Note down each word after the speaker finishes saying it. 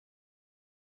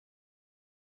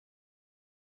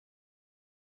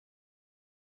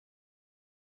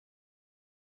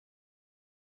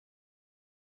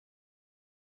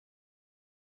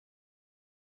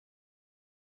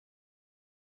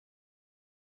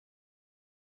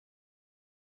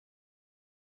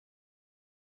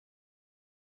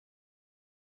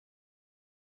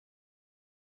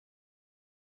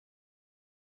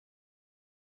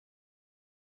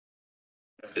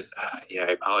Just, yeah,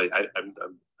 I apologize. I'm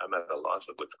at a loss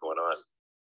of what's going on.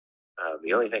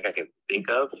 The only thing I can think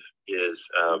of is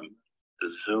the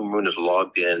Zoom room is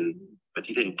logged in, but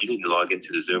you didn't log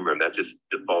into the Zoom room. That just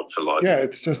defaults to log. Yeah,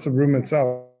 it's just the room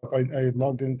itself. I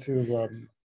logged into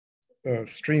the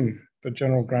stream, the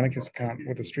general Granicus account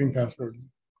with the stream password.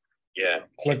 Yeah.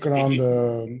 Click on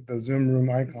the Zoom room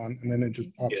icon, and then it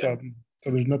just pops up.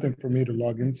 So there's nothing for me to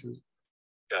log into.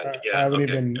 Yeah, I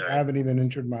haven't even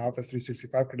entered my Office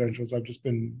 365 credentials. I've just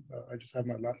been I just have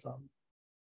my laptop.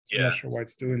 So I'm not sure why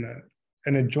it's doing that.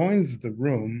 And it joins the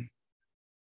room.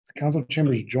 The council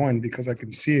chambers joined because I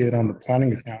can see it on the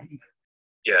planning account.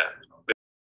 Yeah.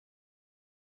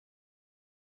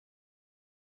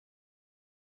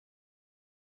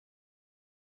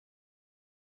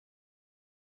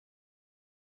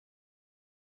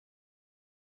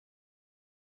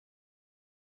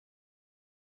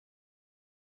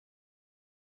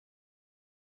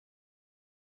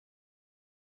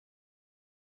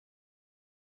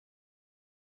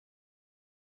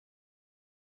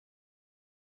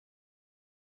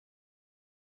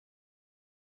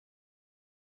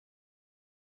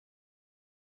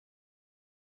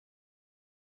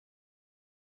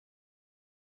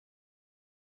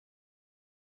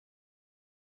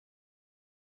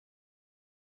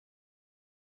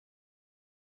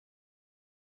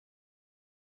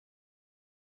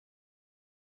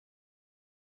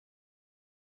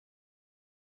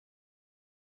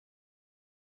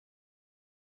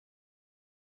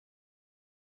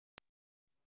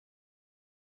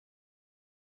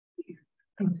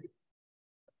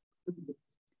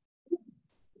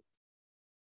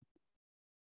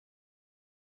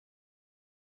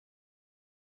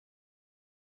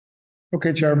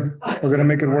 Okay, Chair, we're gonna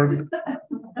make it work. Good,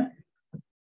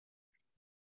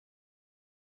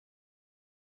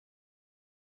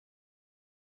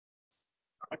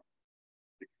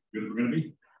 we're gonna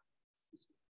be.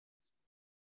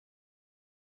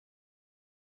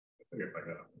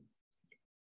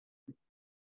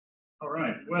 All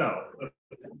right, well, let's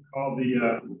call the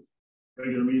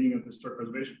regular meeting of the Historic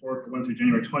Preservation Board for Wednesday,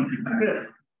 January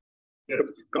 25th.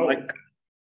 Go like.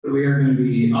 We are going to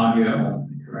be audio,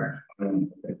 correct?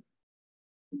 Okay.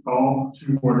 Call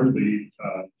to order the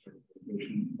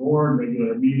Preservation Board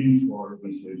regular meeting for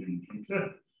Wednesday, January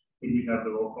 25th. Could we have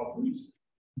the roll call, please?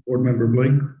 Board Member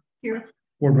Blake. Here.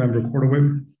 Board Member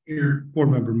Cordaway. Here. Board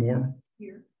Member Moore.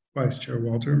 Here. Vice Chair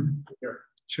Walter. Here.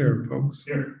 Chair Folks.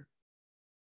 Here.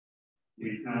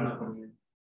 We have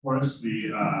for us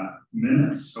the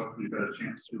minutes. Hopefully you've got a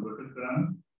chance to look at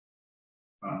them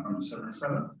from the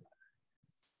 7th.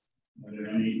 Are there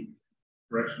any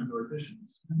corrections or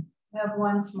additions? I have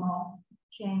one small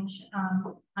change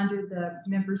under the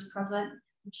members present.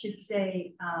 It should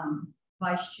say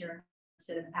vice chair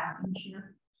instead of acting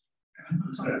chair. I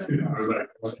was like,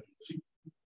 but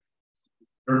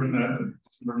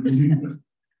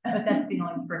that's the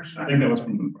only correction. I think that was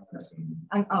from the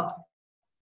prior. Oh.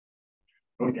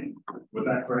 Okay. With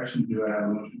that correction, do I have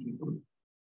a motion to approve?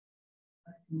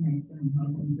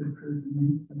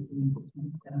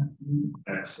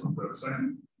 Excellent. For a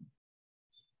second.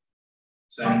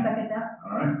 I'll second that.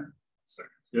 All right.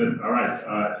 Second. Good. All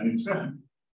right. Any discussion?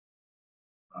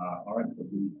 All right.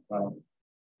 Well,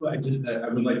 I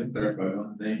would like to clarify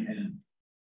one thing, and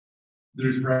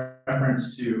there's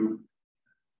reference to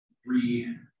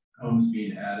 3 homes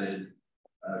being added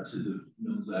to the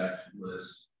Mills Act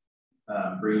list,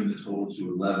 bringing the total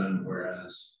to 11,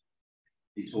 whereas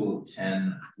a total of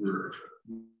 10 were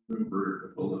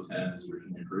for a total of 10 was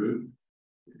originally approved.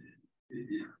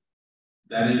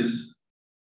 That is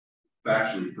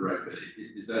factually correct. But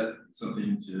is that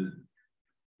something to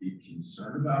be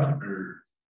concerned about, or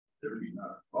are we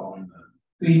not following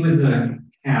that? It was a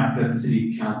cap that the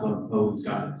city council imposed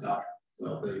on itself,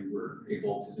 so they were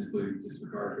able to simply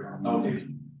disregard their own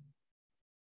notation.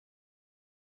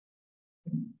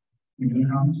 Any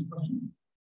comments or questions?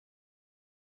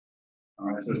 All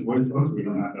right, so voice votes. We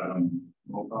don't have to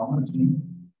roll call.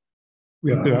 We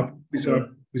still have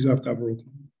to have a roll call.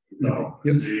 No.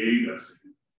 Yes. See, that's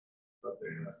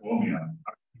okay. That's all me on.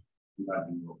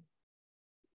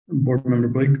 Board Member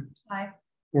Blake. Aye.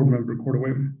 Board Member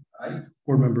Cordaway. Aye.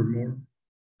 Board Member Moore.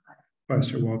 Aye. Vice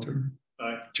Chair Walter.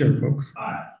 Aye. Chair Folks.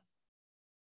 Aye.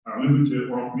 All right, moving to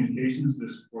oral communications.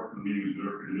 This portion of the meeting is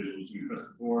reserved for individuals who address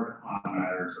the board on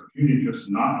matters of community interest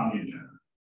not on the agenda.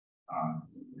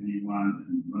 Anyone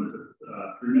limited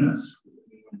 3 minutes?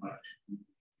 Anyone like to?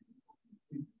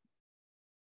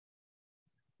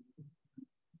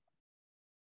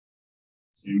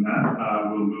 Seeing that,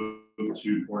 we'll move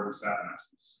to board staff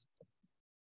announcements.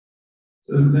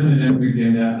 So it's in an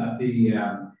agenda. The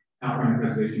California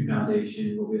Preservation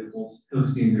Foundation will be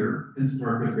hosting their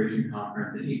Historic Preservation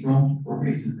Conference in April for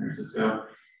Mason, San Francisco.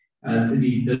 The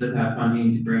city does have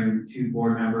funding to bring 2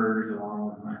 board members along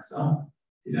with myself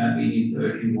to that meeting. So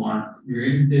if you're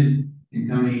interested in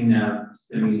coming,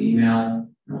 send me an email, and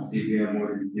we'll see if you have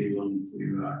more to do to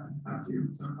come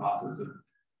to some process of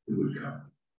who would go.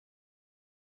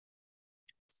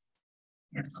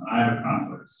 Excellent. I have a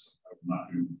conflict, so I will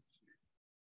not do.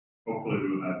 Hopefully, we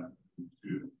will have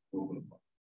to open.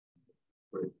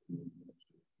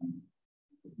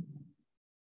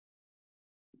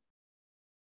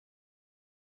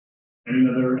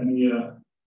 Any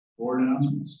board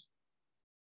announcements?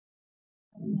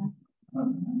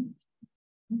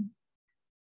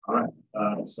 All right,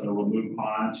 so we'll move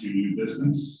on to new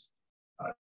business.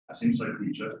 It seems like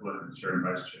we just let the chair and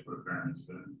vice chair, but apparently it's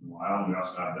been a while. We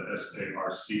also have the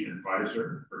SARC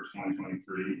advisor for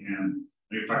 2023, and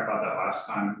we talked about that last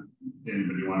time.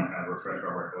 Anybody want to have a refresh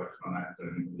our recollection on that?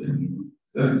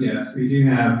 So yes, we do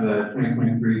have the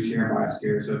 2023 chair and vice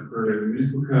chair. So for the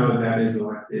municipal code, that is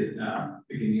elected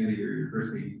beginning of the year, your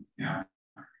first meeting. Now,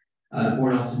 the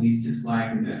board also needs to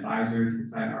select an advisor to the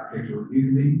Site Architectural Review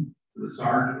Committee. So the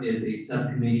SARC is a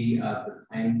subcommittee of the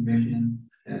Planning Commission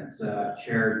that's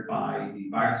chaired by the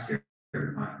vice chair of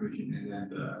the Planning Commission and then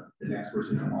the next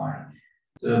person in line.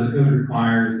 So the code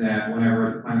requires that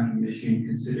whenever the Planning Commission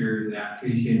considers an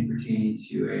application pertaining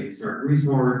to a certain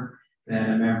resource, that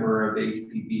a member of the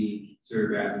HPB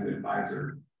serve as an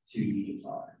advisor to the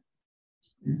SARC.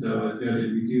 And so as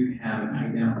noted, we do have an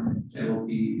item that will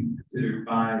be considered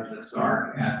by the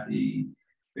SARC at the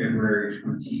February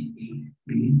 28th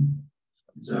meeting.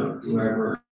 So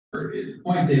whoever is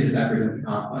appointed, that presents a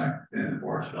conflict, then the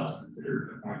board should also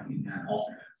consider appointing an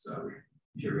alternate. So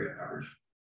we should get coverage.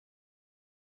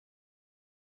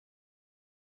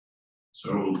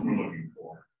 So we're looking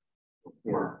for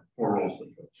four roles: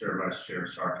 chair, vice chair,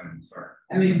 SARC, and SARC.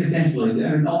 I mean, potentially,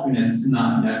 an alternate is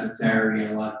not necessary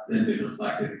unless the individual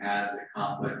selected has a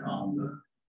conflict on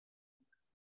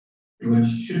which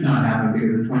should not happen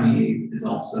because the 28th is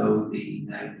also the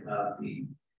night of the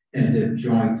tentative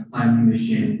joint Planning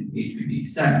Commission HPB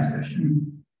study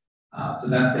session. So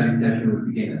that study session would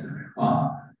begin at 7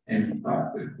 o'clock and the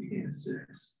talk would begin at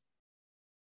 6.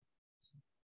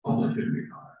 Hopefully, it shouldn't be a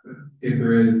conflict, but if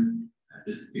there is,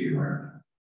 just be aware of that.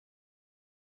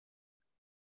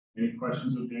 Any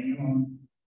questions of Daniel on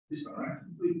this? All right.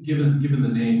 Given the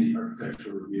name, the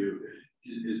architectural review,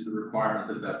 is the requirement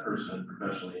that that person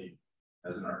professionally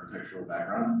has an architectural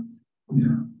background?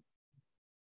 Yeah.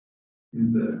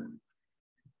 In the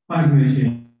Planning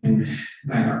Commission and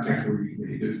Design Architectural Review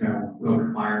Committee, there's no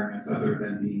requirements other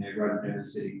than being a resident of the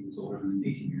city who's older than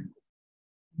 18 years old.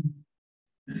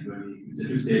 Anybody who's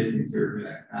interested can serve in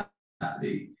that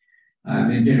capacity.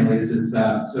 And generally, this is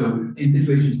so in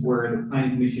situations where the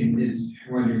Planning Commission is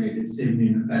rendering a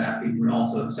decision, that application would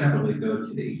also separately go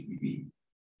to the HPB.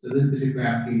 So this particular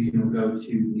application will go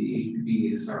to the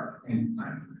HPB, the SARC, and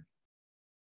Planning Commission.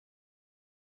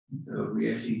 So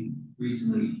we actually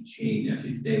recently changed,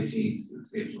 today changed the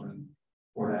scheduling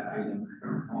for that item. If I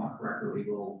recall correctly,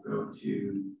 we'll go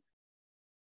to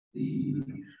the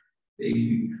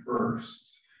HPB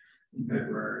first in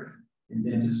February, and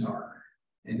then to SARC,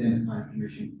 and then the Planning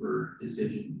Commission for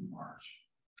decision in March.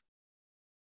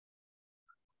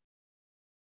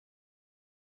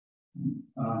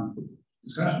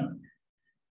 Discussion.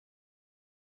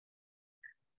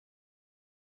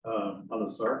 On the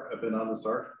SARC, I've been on the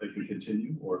SARC. They can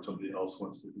continue, or if somebody else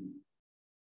wants to be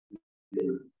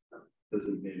the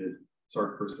designated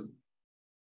SARC person,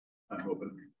 I'm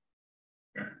open.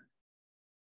 Okay.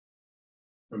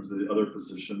 In terms of the other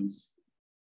positions,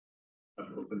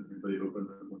 I'm open. Anybody open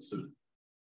that wants to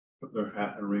put their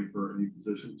hat in the ring for any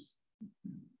positions?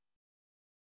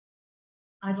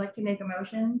 I'd like to make a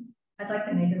motion. I'd like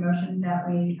to make a motion that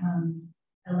we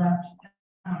elect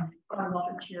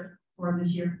Walter Chair for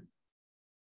this year.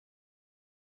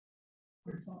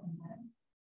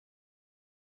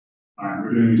 All right,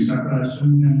 we're doing a separate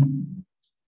assumption.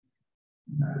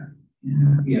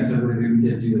 Yeah, so we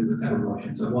did do the separate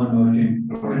motion. So one motion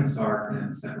for the SARC and then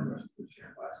a separate motion for the chair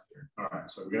and vice chair. All right,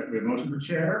 so we have a motion for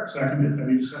chair, seconded.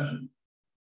 Any discussion?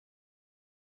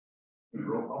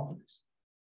 Roll call, please.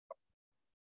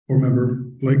 Board Member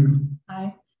Blake.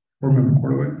 Aye. Board Member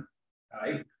Cordaway.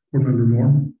 Aye. Board Member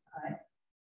Moore. Aye.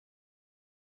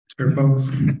 Chair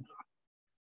Folks.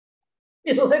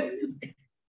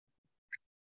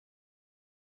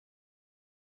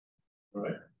 All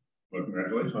right. Well,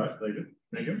 congratulations. All right, thank you.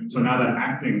 Thank you. So now that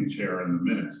acting chair in the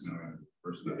minutes, now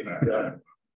person that's back.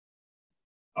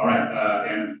 All right,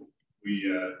 and we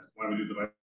want to do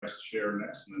the vice chair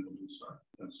next, and then we'll do start.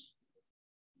 That's,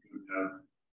 do we have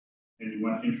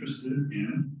anyone interested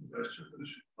in the vice chair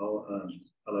position?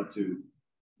 I'd like to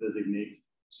designate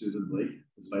Susan Blake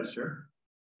as vice chair,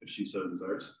 if she so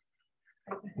desires.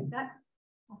 I think that.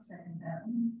 I'll second that.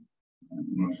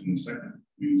 Motion in second.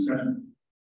 Any discussion?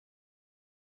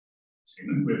 Seeing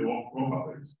none, we have roll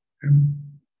call, please.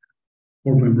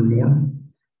 Board Member Moore.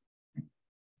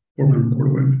 Board Member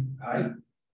Cordaway. Aye.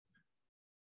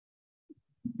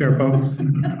 Chair Boats.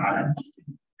 Aye.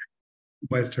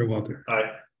 Vice Chair Walter.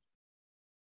 Aye.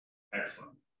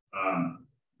 Excellent.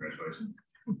 Congratulations.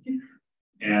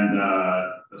 And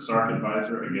the SARC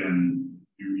advisor, again,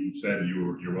 you said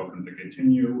you're welcome to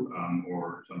continue,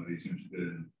 or somebody's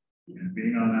interested in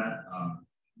being on that.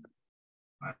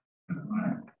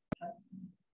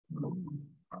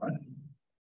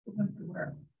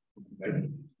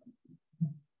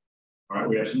 All right,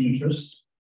 we have some interest.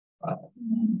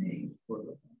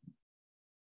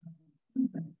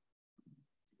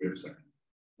 We have a second.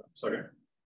 Second.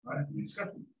 All right, any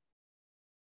discussion?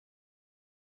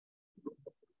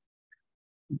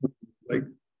 Blake.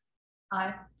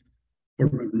 Aye.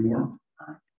 Board Member Moore.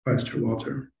 Aye. Vice Chair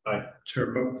Walter. Aye. Chair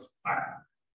Boats. Aye.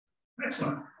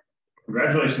 Excellent.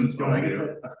 Congratulations to all of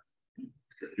you.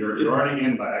 You're already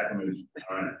in by acclamation.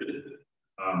 All right.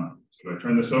 So I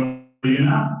turn this over to you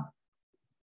now.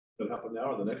 Does it happen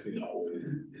now or the next meeting?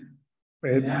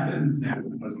 It happens now.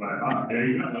 That's my thought. There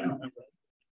you go.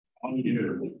 All you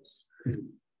do.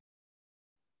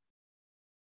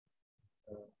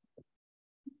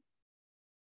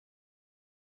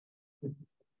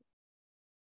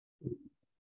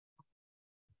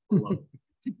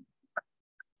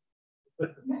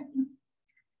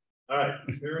 All right,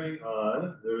 carrying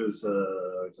on, there is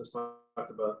just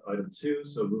talked about item 2,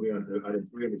 so moving on to item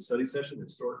 3 of the study session,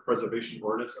 historic preservation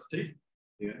ordinance update.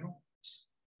 Yeah. All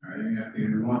right, you have to give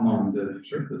me one moment to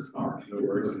share this far. No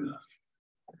worries.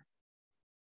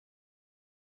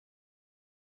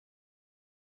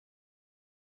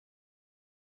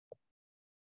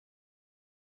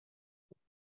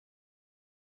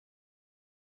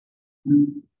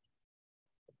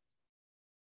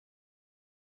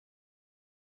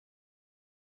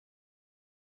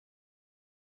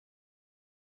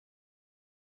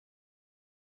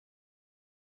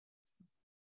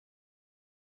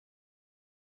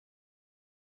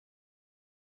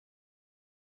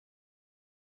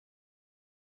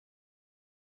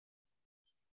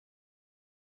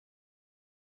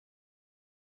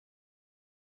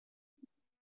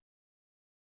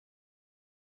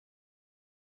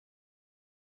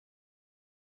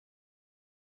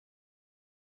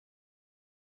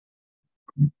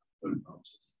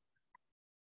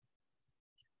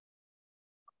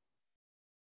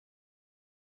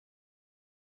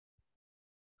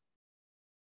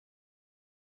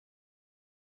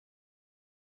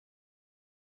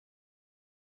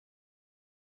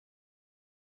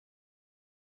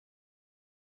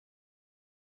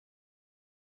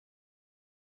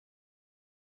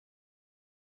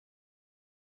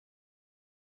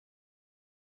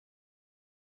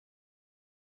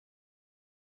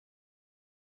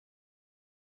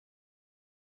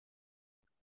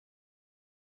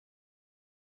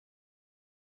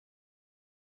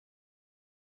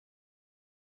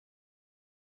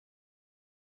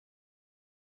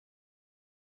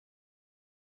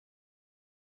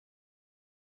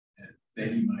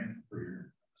 Thank you, Mike, for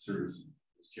your service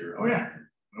as chair. Oh, yeah.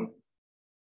 Nope.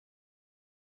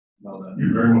 Well done.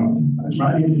 You're very welcome. I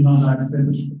tried to get you on that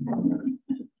finish.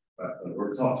 That's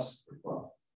we're close. We're close.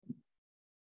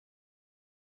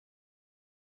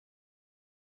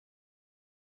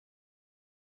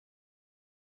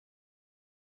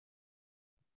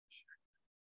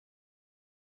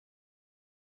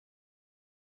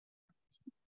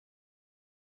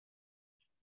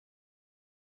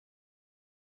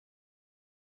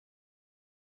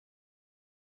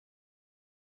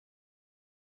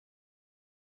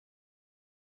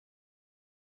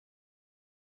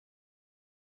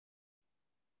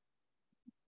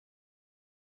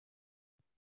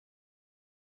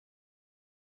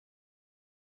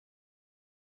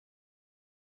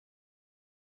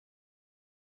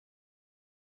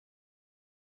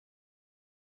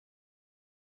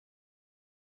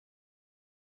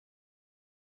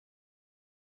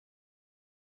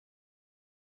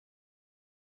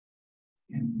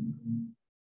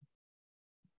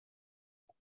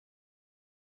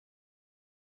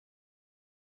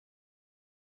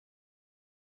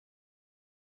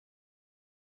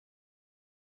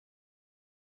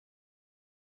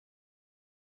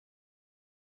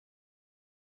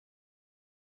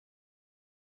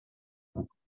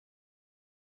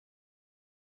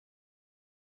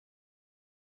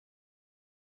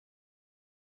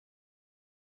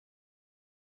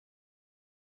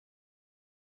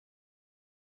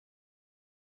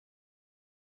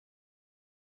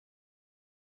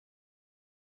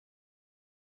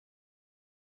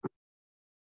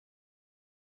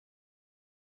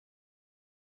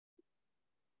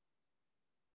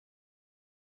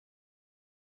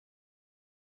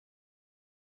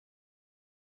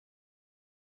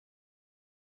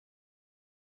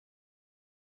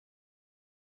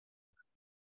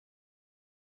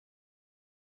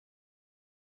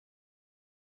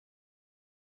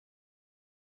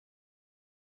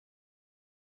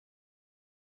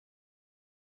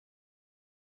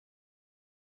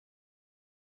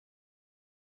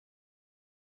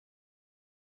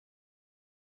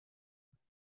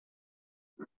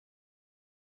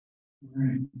 All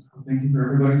right. Well, thank you for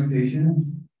everybody's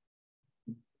patience.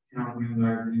 Challenging with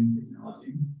our Zoom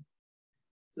technology.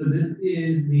 So this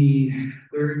is the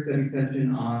third study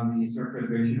session on the historic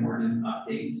preservation ordinance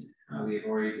update. We have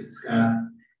already discussed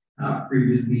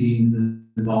previous meetings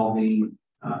involving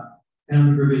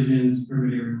penalty provisions,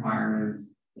 permitting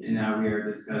requirements, and now we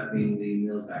are discussing the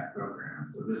Mills Act program.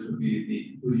 So this would be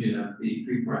the conclusion of the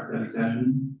three-part study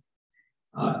sessions.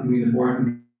 Assuming the board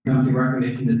can come to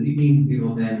recommendation this evening, we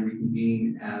will then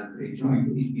reconvene as a joint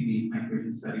HPV Plan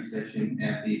Commission study session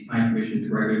at the Plan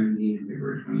Commission's regular meeting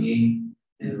February 28th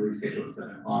and rescheduled at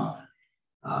 7 o'clock.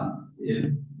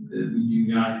 If we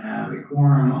do not have a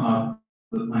quorum of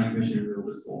the Plan Commission, we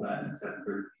will just hold that at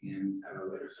 7:30 p.m. have a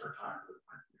later start time for the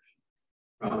Plan Commission.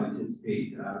 Probably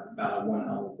anticipate about a 1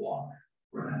 hour block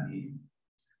for that meeting.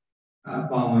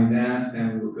 Following that,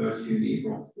 then we will go to the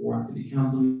April 4th City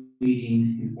Council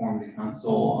meeting, inform the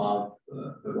council of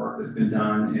the work that's been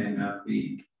done and of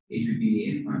the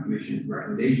HPB and Plan Commission's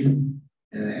recommendations,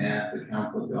 and then ask the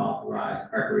council to authorize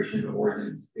preparation of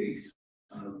ordinance based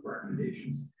on those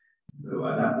recommendations. So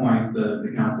at that point,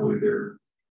 the council will either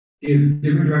give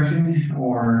different direction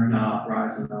or not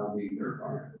authorize, and that will be their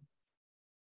part.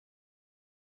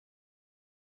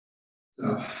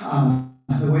 So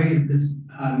the way this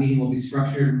meeting will be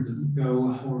structured, we'll just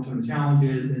go over some of the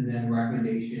challenges and then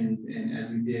recommendations. And as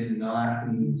we did in the last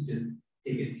meetings, just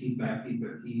take it piece by piece by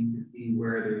piece to see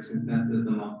where there's consensus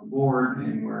amongst the board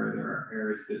and where there are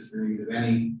areas of disagreement, if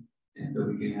any. And so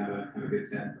we can have a good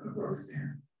sense of where we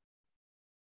stand.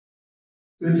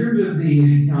 So in terms of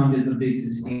the challenges of the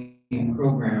existing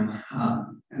program,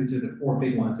 these are the four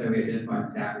big ones that we identified in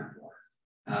staff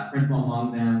reports. Principal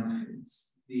among them, it's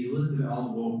the list of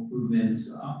eligible improvements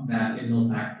that in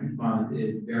Mills Act can fund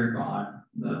is very broad.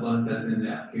 The list that's in the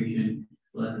application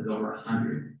list is over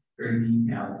 100, very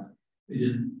detailed. It's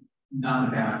just not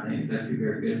a bad thing. It's actually a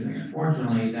very good thing.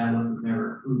 Unfortunately, that list was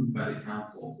never approved by the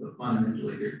council. So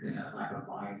fundamentally, there's been a lack of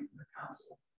buy-in from the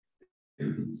council. And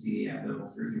we can see at the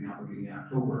most recent council meeting in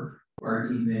October, or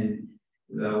even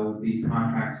though these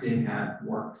contracts did have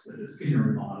works such as skinner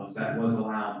remodels that was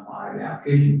allowed by the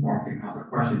application form to council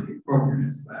question the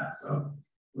appropriateness of that. So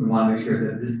we want to make sure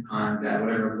that this time that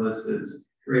whatever list is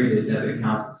created, that the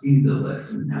council sees the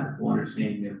list and has a full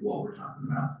understanding of what we're talking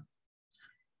about.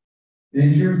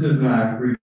 And in terms of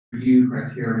review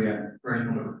criteria,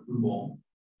 threshold of approval,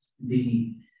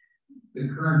 the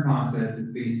current process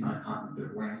is based on a concept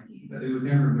of ranking, but there was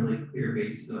never really a clear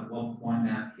basis of what point an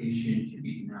application should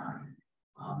be denied.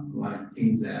 We want to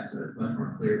change that so it's much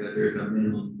more clear that there's a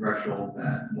minimum threshold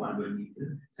that one would need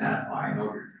to satisfy in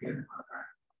order to get the contract.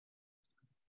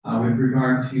 With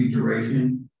regard to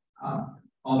duration,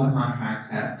 all the contracts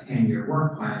have 10-year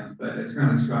work plans, but it's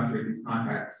currently structured, these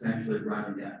contracts essentially run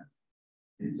indefinitely.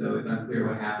 And so it's unclear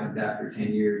what happens after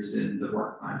 10 years and the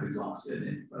work plan's exhausted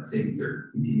and savings are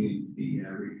continuing to be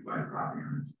reached by the property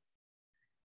owners.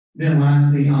 Then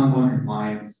lastly, ongoing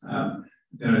compliance.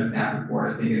 Done a staff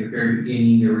report. I think at the very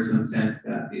beginning, there was some sense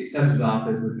that the assessor's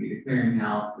office would be the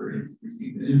clearinghouse for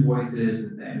receiving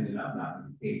invoices, and that ended up not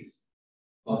being the case.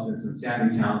 Also, been some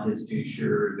staffing challenges to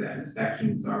ensure that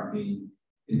inspections are being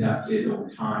conducted over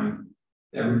time.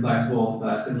 That reflects both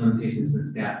some limitations in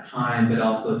staff time, but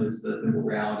also just the simple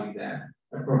reality that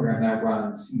a program that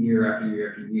runs year after year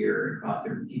after year across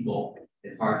different people,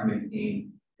 it's hard to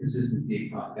maintain consistency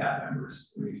across staff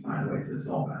members. So we need to find a way to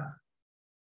solve that.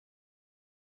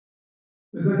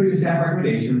 Let's go through the staff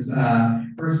recommendations.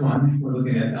 First one, we're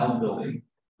looking at eligibility.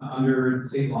 Under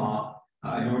state law,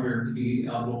 in order to be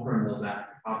eligible for a Mills Act,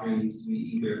 the property needs to be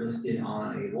either listed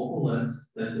on a local list,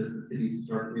 such as the city's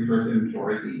historic resource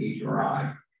inventory, the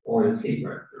HRI, or the state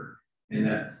register, and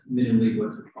that's minimally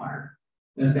what's required.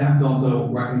 The staff is also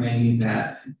recommending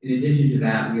that, in addition to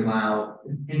that, we allow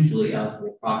potentially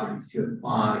eligible properties to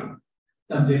apply,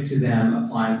 subject to them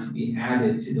applying to be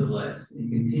added to the list and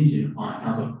contingent upon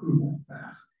council approval of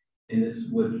that. And this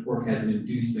would work as an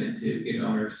inducement to get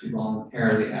owners to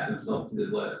voluntarily add themselves to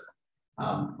the list.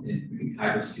 And we can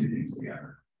tie those two things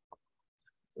together.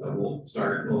 So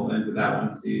we'll end with that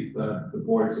one, see if the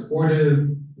board is supportive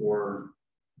or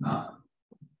not.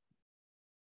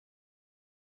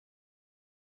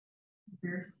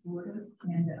 Very supportive,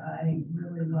 and I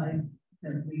really like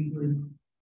that we would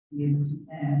be able to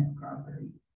add property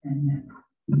and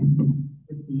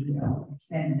with the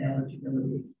expanded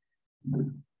eligibility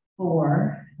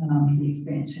for the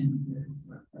expansion of the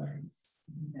historic buildings.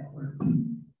 That works.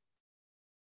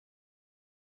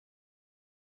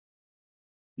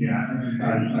 Yeah,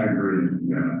 I agree.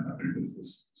 Yeah, I think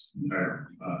this entire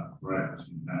right was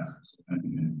fantastic. So thank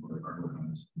you for our work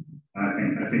on this.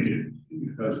 I think it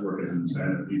because work isn't set,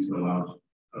 it needs to allow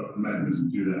a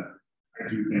mechanism to do that. I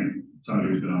do think somebody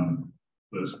who's been on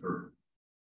the list for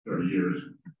 30 years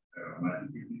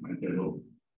might get a little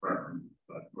preference,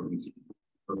 but for this,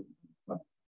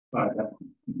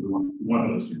 one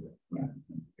of those two, right?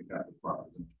 Take that to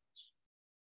property.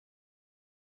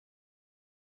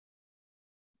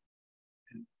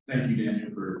 Thank you,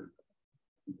 Daniel, for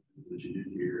what you did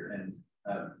here. And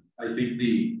I think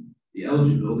the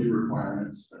eligibility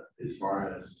requirements as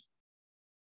far as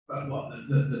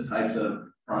the types of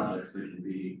projects that can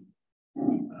be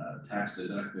tax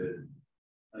deducted,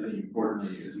 I think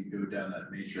importantly, as you go down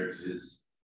that matrix is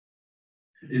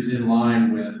in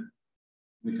line with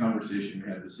the conversation we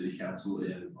had with City Council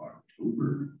in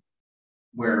October,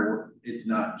 where it's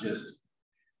not just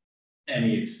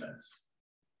any expense.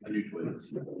 A new toilet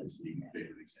seat is the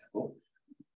favorite example.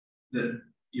 That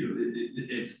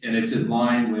it's in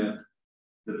line with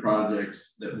the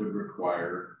projects that would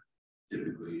require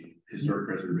typically historic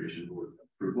preservation board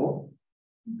approval.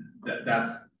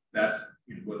 That's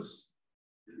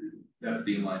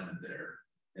the alignment there,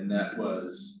 and that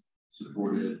was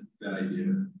supported, that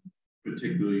idea,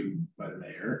 particularly by the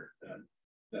mayor.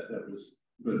 That was,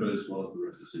 but as well as the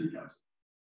rest of the city council.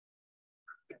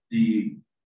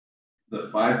 The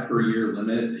 5 per year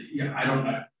limit, yeah, I don't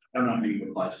know how you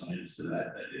apply science to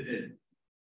that.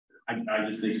 I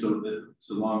just think so that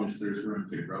so long as there's room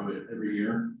to grow it every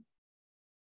year.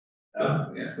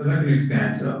 Yeah, so if I can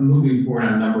expand, so moving forward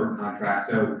on a number of contracts.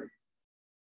 So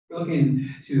we're looking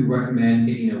to recommend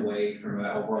getting away from an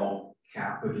overall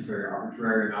cap, which is very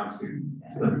arbitrary, and obviously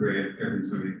to some degree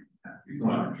everything's going to be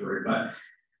somewhat arbitrary, but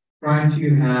trying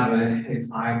to have a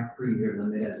 5 per year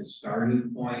limit as a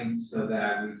starting point so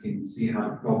that we can see how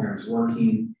the program is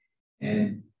working.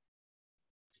 And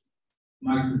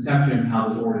my conception of how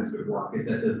this ordinance would work is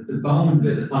that the bones of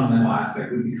it, the fundamental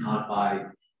aspect, would be codified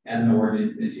as an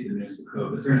ordinance into the municipal code,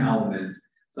 but certain elements,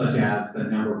 such as the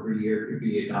number per year, could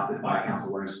be adopted by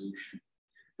council resolution.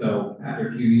 So after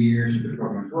a few years, if the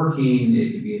program is working,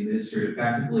 it can be administered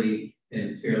effectively, and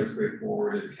it's fairly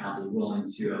straightforward if the council is willing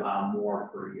to allow more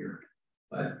per year.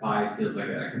 But 5 feels like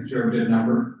a conservative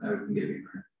number that we can give you.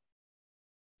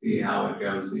 See how it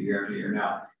goes year after year.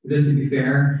 Now, for this to be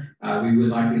fair, we would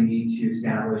likely need to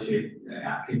establish an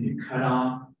application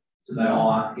cutoff so that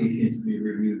all applications can be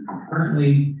reviewed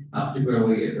concurrently,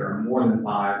 particularly if there are more than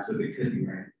 5, so they could be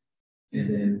ranked. And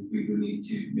then we would need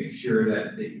to make sure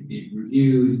that they can be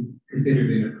reviewed, considered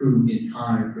and approved in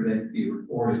time for them to be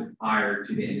reported prior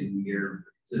to the end of the year,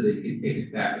 so they can take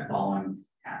effect the following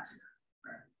tax year.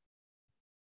 Right.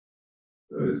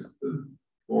 So is the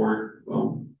board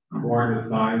on board with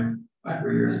 5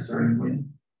 per year as a starting point?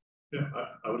 Yeah,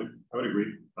 I would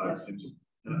agree.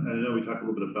 And I know we talked a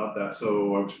little bit about that,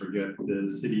 so I always forget the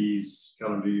city's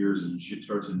calendar years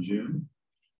starts in June,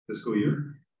 fiscal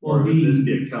year. Or would this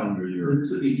be a calendar year? This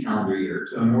would be a calendar year.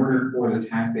 So in order for the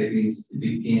tax savings to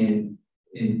begin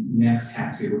in next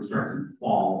tax year, which starts in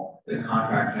fall, the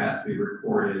contract has to be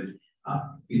recorded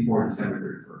before December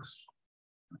 31st.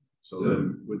 So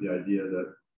then with the idea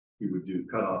that we would do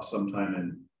cutoff sometime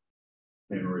in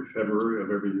January, February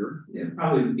of every year? Yeah,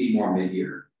 probably be more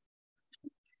mid-year.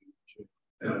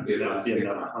 That would be enough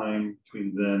time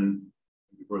between then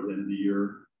and before the end of the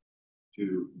year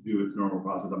to do its normal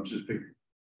process. I'm just picking,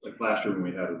 like last year when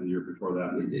we had it, the year before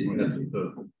that,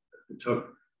 it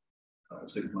took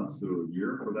 6 months to a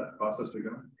year for that process to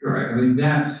go. Correct. I mean,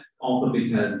 that's also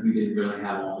because we didn't really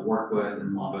have a lot to work with,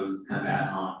 and a lot of it was kind of ad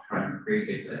hoc, trying to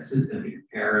create a system to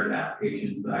compare the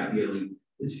applications, but ideally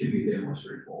this should be a bit more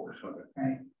straightforward. Okay.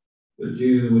 Right. So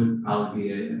June would probably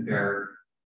be a fair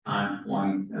time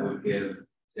point that would give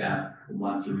staff a couple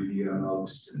months to review at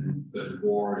most, and then go to the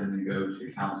board, and then go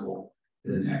to council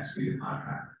to then execute the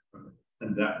contract.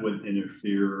 And that would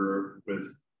interfere with,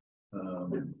 I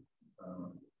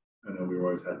know we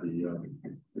always had the,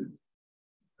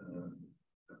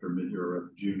 after mid-year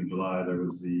of June and July, there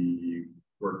was the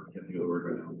work, I can't think of the word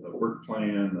right now, the work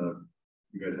plan,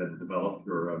 you guys had to develop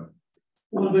your,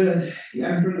 well, for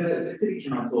the city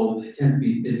council, they tend to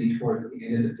be busy towards the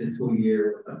end of the fiscal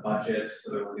year with a budget.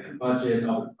 So they're working on budget,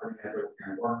 all the department heads are working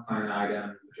on work plan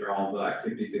items, which are all the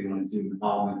activities they want to do the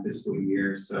following fiscal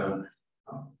year. So,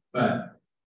 but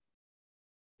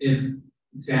if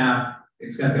staff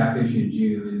accept the application in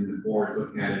June and the board's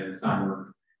looking at it in the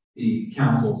summer, the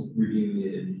council's reviewing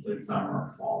it in late summer or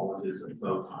fall, which is a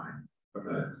slow time.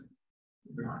 Because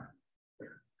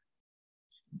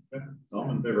okay. So I'm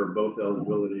in favor of both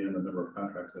eligibility and the number of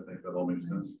contracts. I think that all makes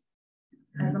sense.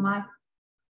 As am I.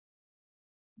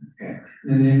 Okay,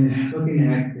 and then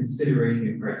looking at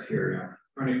consideration criteria,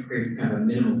 trying to create kind of a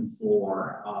minimum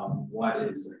floor of what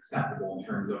is acceptable in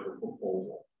terms of a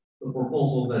proposal. The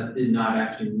proposal that did not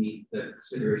actually meet the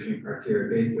consideration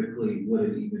criteria basically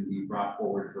wouldn't even be brought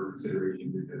forward for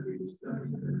consideration because we just don't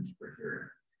even meet the criteria.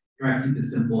 Try to keep it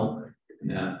simple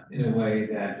in a way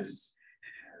that just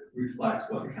reflects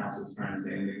what the council is trying to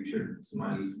say and making sure that this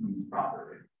money is used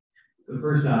properly. So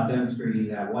first off, demonstrating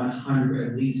that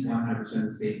at least 100% of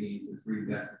the savings is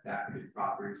reinvested back into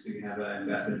property. So you have an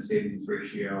investment savings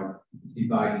ratio,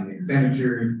 dividing the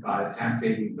expenditures by the tax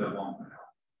savings of 1.0.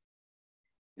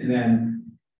 And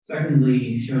then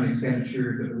secondly, showing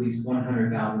expenditures of at least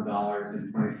 $100,000 in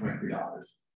 2023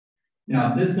 dollars.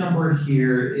 Now, this number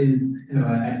here is kind of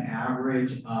an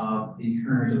average of the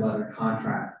current 11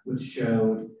 contract, which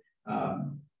showed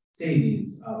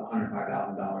savings of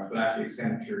 $105,000, but actually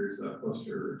expenditures of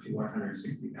closer to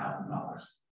 $160,000.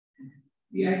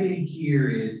 The idea here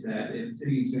is that if the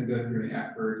city is going to go through an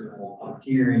effort to hold public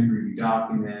hearings, review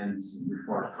documents,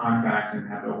 report contracts, and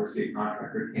have oversee a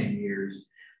contract for 10 years,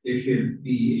 there should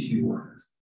be issue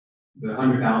orders. The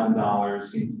 $100,000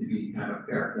 seems to be kind of a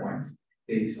fair point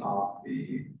based off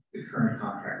the current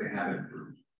contracts they have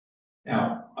approved.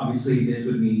 Now, obviously, this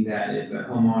would mean that if a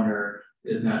homeowner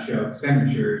does not show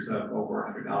expenditures of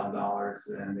over $100,000,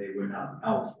 then they would not be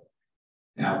eligible.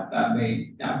 Now, that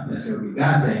may not necessarily be a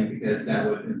bad thing because that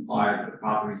would imply that the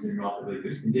property is in relatively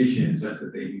good condition such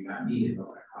that they do not need it for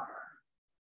that contract.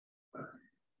 But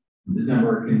this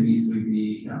number can easily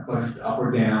be pushed up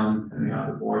or down depending on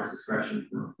the board's discretion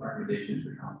for recommendations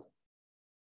to council.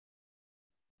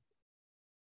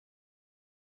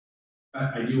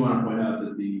 I do want to point out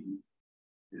that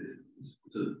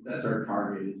so that's our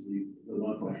target is the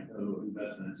 1.0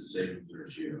 investment to savings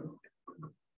ratio.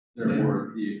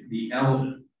 Therefore, the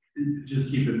element,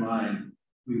 just keep in mind,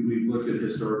 we've looked at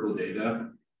historical data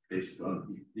based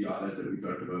on the audit that we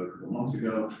talked about a couple months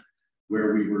ago,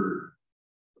 where we were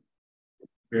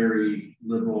very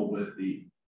liberal with the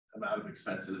amount of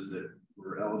expenses that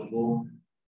were eligible.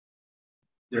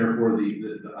 Therefore,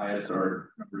 the ISR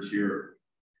numbers here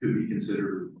could be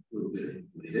considered a little bit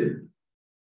inflated.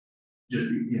 Just,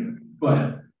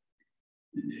 but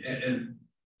at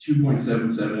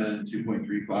 2.77,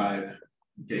 2.35,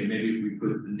 okay, maybe if we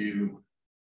put the new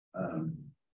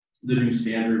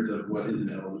standards of what is an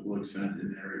eligible expense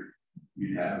in there,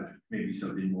 you'd have maybe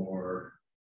something more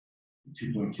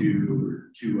 2.2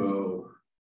 or 2.0.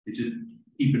 It's just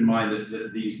keep in mind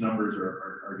that these numbers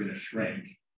are going to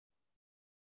shrink.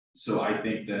 So I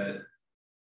think that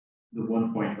the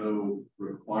 1.0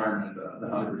 requirement, the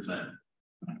 100%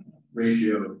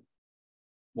 ratio,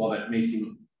 while that may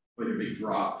seem like a big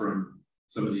drop from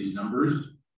some of these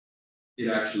numbers, it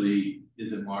actually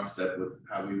is in lockstep with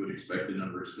how we would expect the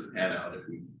numbers to pan out if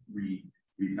we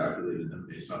recalculated them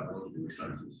based on eligible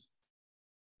expenses.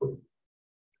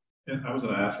 And I was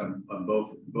going to ask on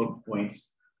both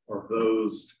points, are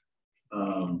those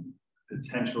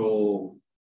potential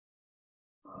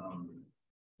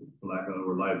lack of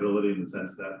liability in the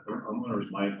sense that homeowners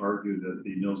might argue that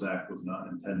the Mills Act was not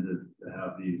intended to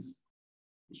have these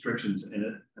restrictions in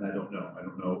it, and I don't know. I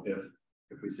don't know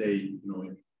if we say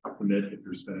commit if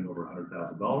you're spending over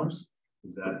 $100,000,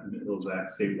 is that Mills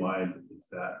Act statewide? Is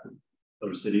that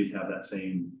other cities have that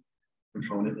same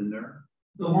component in there?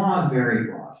 The law is very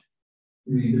broad.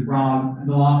 I mean,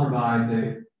 the law provides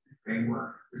a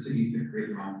framework for cities to create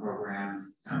their own programs.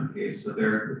 It's not the case, so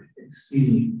they're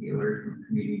exceedingly tailored from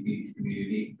community to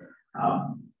community.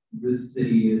 This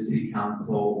city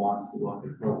council wants to look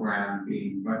at the program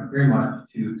being very much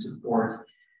to support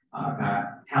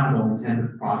capital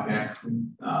intensive projects as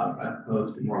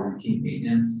opposed to more routine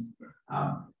maintenance.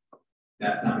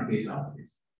 That's not the case in all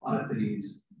cities. A lot of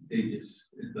cities,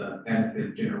 it's a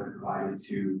benefit generally provided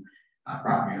to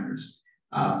property owners.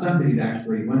 Some cities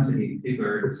actually, one city in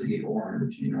particular, the city of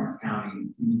Orange in Orange County,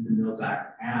 uses the Mills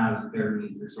Act as their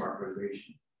means of historic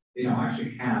preservation. They don't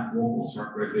actually have local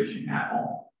historic preservation at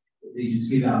all. They just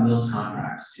give out Mills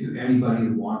contracts to anybody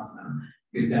who wants them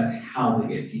because that's how they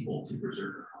get people to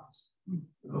preserve their homes.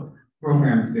 So the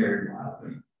program is very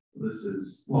broad. This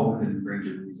is well within the range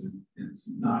of reason. It's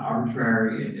not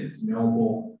arbitrary and it's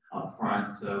knowable up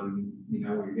front. So you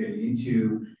know what you're getting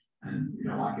into, and you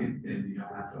don't like it, then you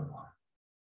don't have to apply.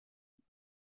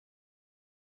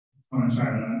 I'm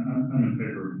in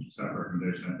favor of staff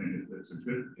recommendation. I think it's a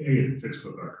good, it fits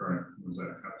with our current Mills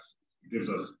Act house. It gives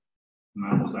us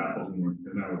apples to apples, and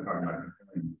now we're talking about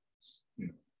comparing,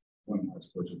 one house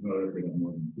versus another, we have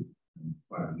more than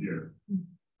 5 a year. And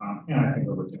I think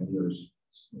over 10 years,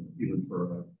 even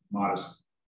for a modest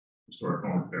historic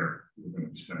home repair, we're going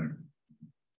to be spending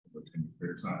over 10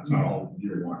 years. It's not all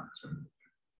year one.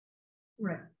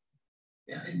 Right.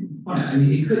 Yeah, and I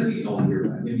mean, it could be all year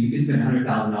round. Maybe you could spend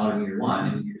 $100,000 in year one,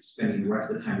 and you're spending the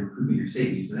rest of the time recouping your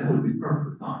savings, and that would be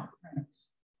perfectly fine.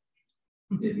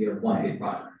 If you have one big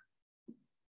project.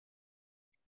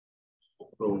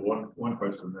 So one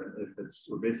question that if it's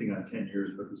we're basing on 10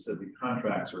 years, but we said the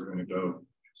contracts are going to go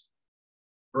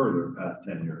further past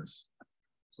 10 years.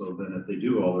 So then if they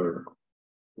do all their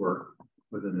work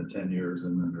within the 10 years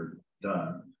and then they're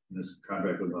done, and this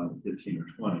contract goes on 15 or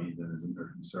 20, then isn't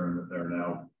there concern that they're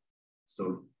now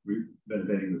still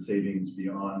benefiting the savings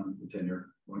beyond the 10-year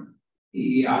point?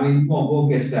 Yeah, I mean, well, we'll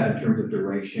get to that in terms of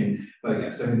duration, but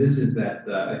yes, I mean, this is that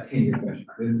a 10-year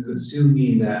benchmark. This is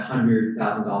assuming that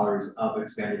 $100,000 of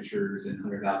expenditures and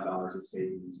 $100,000 of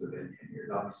savings within 10 years.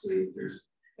 Obviously, there's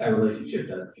that relationship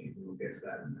does change, and we'll get to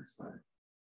that in the next slide.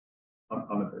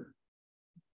 I'm a bit.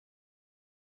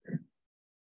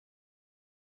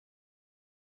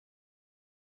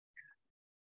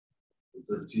 It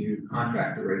says to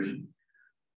contract duration.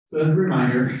 So as a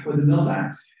reminder, with the Mills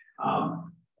Act,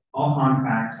 all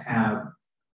contracts have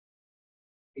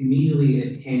immediately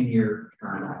a 10-year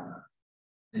term on them.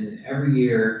 And then every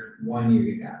year, 1 year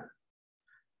gets added.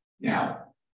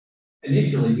 Now,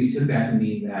 initially, we took that to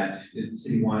mean that if the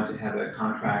city wanted to have a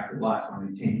contract that lasts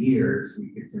only 10 years, we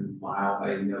could simply file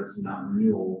a notice of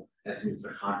non-renewal as soon as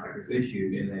the contract is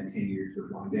issued, and then 10 years would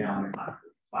run down and contract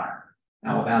would expire.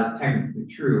 Now, that is technically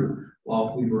true.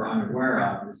 What we were unaware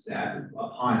of is that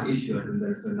upon issuance, and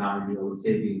there's a non-renewal,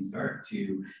 savings start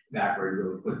to evaporate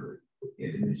really quickly.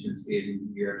 It diminishes savings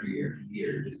year after year after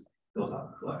year, just goes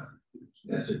off the cliff.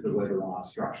 That's just the way the law is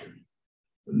structured.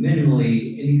 So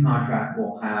minimally, any contract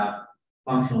will have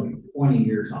functionally 20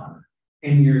 years on it,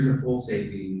 10 years of full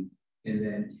savings, and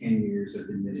then 10 years of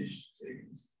diminished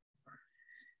savings.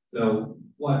 So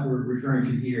what we're referring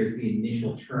to here is the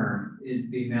initial term is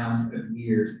the amount of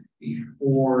years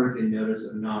before the notice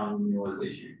of non-renewal is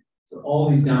issued. So all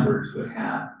these numbers would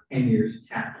have 10 years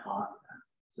tacked on them.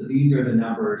 So these are the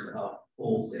numbers of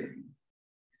full savings.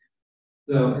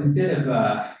 So instead of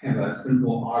kind of a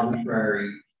simple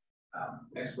arbitrary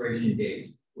expiration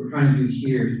date, we're trying to do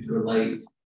here is to relate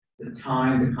the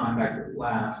time the contract will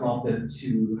last relative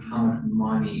to how much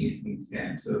money is being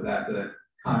spent so that the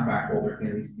contract holder can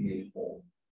at least be made whole.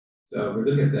 So we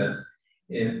look at this,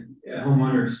 if a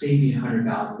homeowner is saving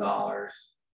 $100,000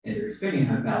 and they're spending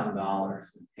 $100,000,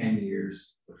 10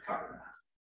 years would cover that.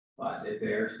 But if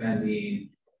they're spending,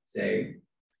 say,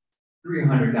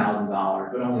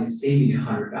 $300,000, but only saving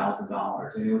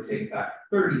 $100,000, and it would take about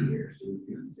 30 years to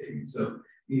recoup the savings. So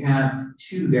you have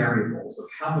two variables of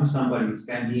how much somebody is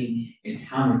spending and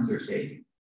how much they're saving.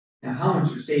 Now, how much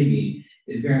they're saving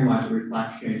is very much a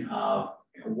reflection of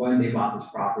when they bought this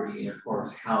property, and of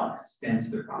course, how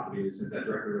expensive the property is, since that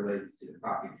directly relates to the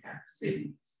property tax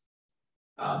savings.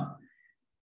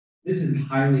 This is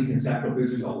highly conceptual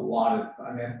because there's a lot of,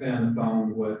 I've been on the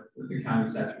phone with the county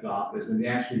assessor's office, and they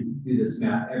actually do this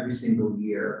math every single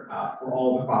year for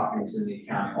all the properties in the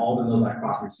county. All the Mills Act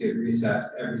properties get reassessed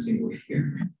every single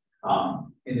year.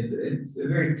 And it's a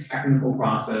very technical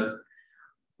process,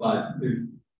 but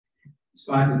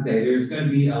suffice to say, there's going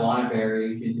to be a lot of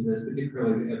variation to this,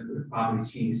 particularly if the property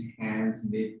changes hands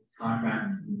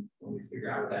mid-contract, when we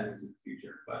figure out what that means in the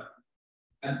future. But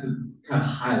at the kind of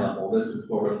high level, this is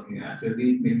what we're looking at. So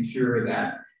these make sure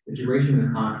that the duration of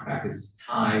the contract is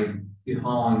tied to how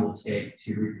long it will take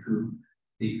to recoup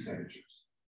the expenditures.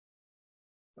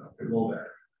 So a little bit.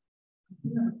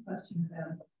 You have a question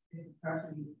about if the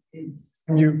property is.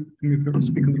 Can you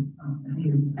speak a little?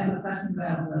 I have a question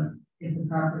about if the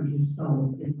property is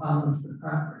sold, it follows the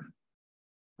property,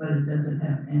 but it doesn't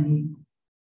have any,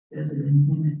 does it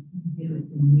inhibit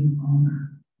the new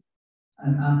owner?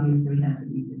 Obviously, it has to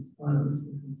be disclosed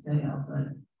with the sale, but.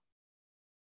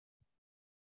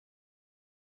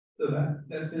 So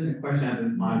that's been a question I've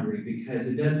been monitoring because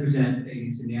it does present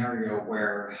a scenario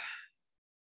where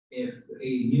if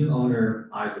a new owner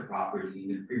buys the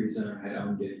property and the previous owner had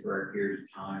owned it for a period of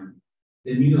time,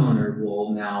 the new owner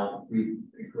will now reap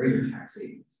a greater tax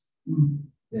savings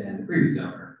than the previous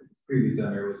owner. The previous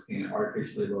owner was paying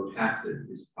artificially low taxes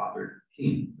because of Proposition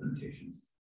 15 limitations.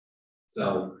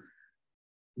 So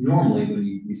normally when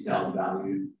you resell the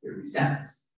value, it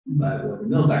resets. But with the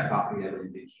Mills Act property, that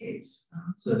wouldn't be the case.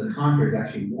 So the contract is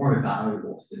actually more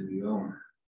valuable to the new owner.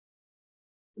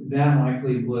 That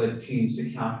likely would change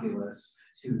the calculus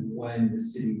to when the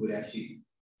city would actually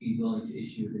be willing to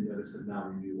issue the notice of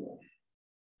non-renewal.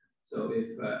 So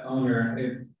if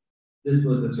this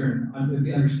was a certain,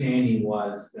 the understanding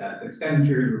was that the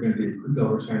expenditures were going to be recouped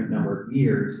over a certain number of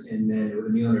years, and then with a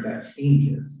new owner that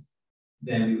changes,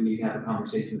 then we would need to have a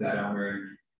conversation with that owner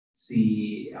and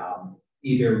see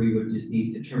either we would just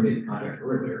need to terminate the contract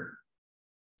earlier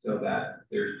so that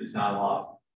there's just not a lot of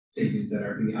savings that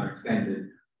are being unexpended,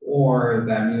 or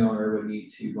that new owner would need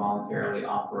to voluntarily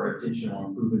offer additional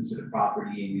improvements to the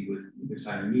property, and we would either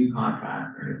sign a new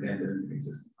contract or an addendum to the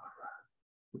existing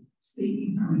contract.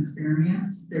 Speaking from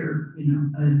experience, there,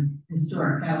 a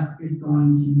historic house is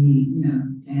going to need,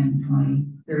 10, 20,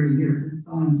 30 years. It's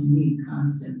going to need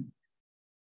constant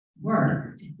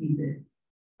work to keep it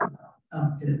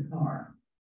up to par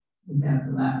without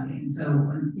dilapidating. So,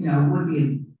 it would be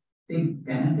a big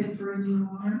benefit for a new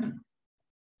owner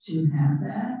to have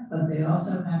that, but they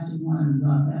also have to want to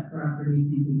love that property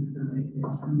and keep it the way it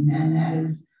is. And that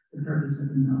is the purpose of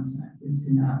the Mills Act, is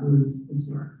to not lose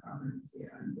historic properties.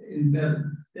 Yeah, and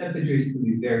that situation can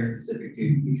be very specific to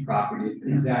each property,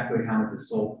 exactly how much is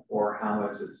sold for, how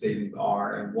much the savings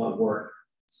are, and what work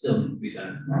still needs to be done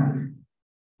in the property.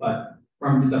 But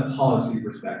from just a policy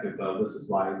perspective, though, this is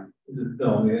why this is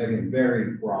still, again,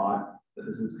 very broad, but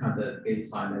this is kind of the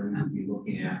baseline that we would be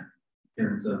looking at in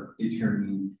terms of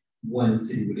determining when the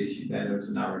city would issue that notice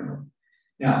of non-renewal.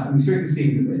 Now, I mean, strictly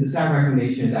speaking, the staff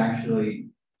recommendation is actually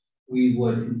we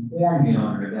would inform the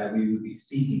owner that we would be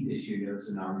seeking to issue notice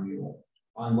of non-renewal,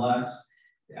 unless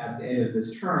at the end of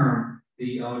this term,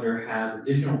 the owner has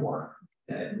additional work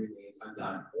that remains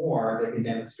undone, or they can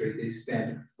demonstrate they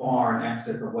spent far in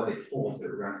excess of what they told us they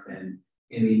were going to spend,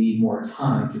 and they need more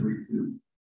time to recoup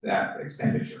that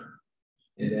expenditure.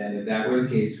 And then if that were the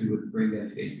case, we would bring them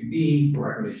to HPB for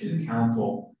recommendation to the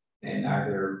council, and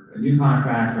either a new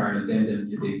contract or an addendum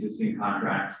to the existing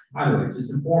contract. Either way, just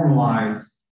to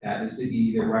formalize that the city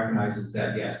either recognizes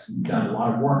that, yes, you've done a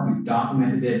lot of work, you've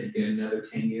documented it, you get another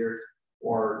 10 years,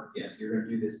 or yes, you're going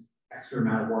to do this extra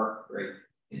amount of work, great,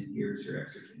 and here's your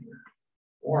extra 10 years.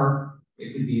 Or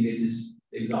it could be they just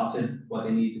exhausted what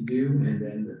they need to do, and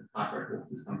then the contract will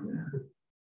just come to an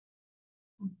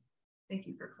end. Thank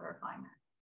you for clarifying that.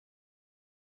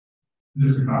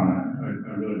 Just a comment.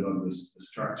 I really love this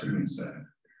chart too in setting.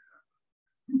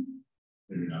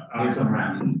 Maybe not. There's some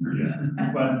rounding.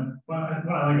 Yeah, but what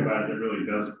I like about it, it really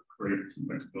does create some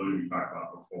flexibility we talked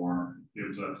about before. It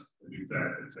gives us, as you said,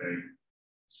 it's a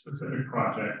specific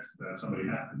project that somebody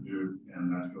has to do,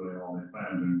 and that's really all they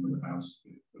plan on doing for the house.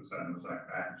 It puts that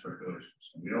back in circulation for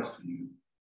somebody else to use.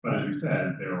 But as you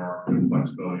said, there are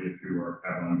flexibility if you are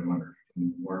having ongoing or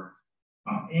continuing work.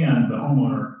 And the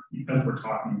homeowner, because we're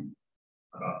talking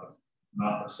about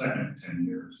not the second 10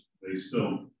 years, they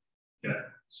still get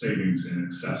savings in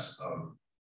excess of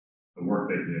the work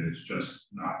they did. It's just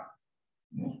not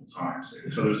multiple times.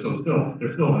 So they're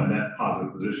still in a net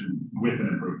positive position with an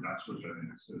improved house, which I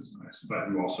think is nice. But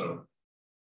you also,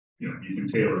 you can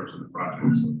tailor it to the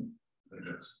project. So I think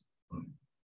that's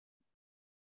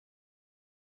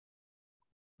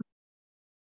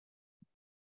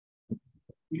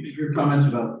your comments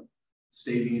about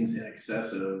savings in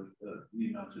excess of the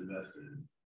amounts invested.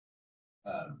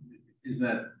 Is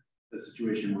that the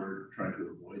situation we're trying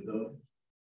to avoid, though?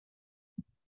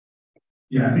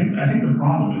 Yeah, I think the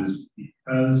problem is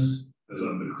because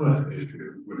of the cliff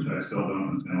issue, which I still don't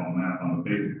understand all the math on, but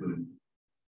basically,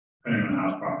 depending on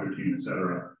house, Prop 13, et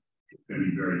cetera, it's going to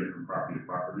be very different property to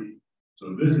property.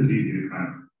 So this is easy to kind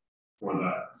of, for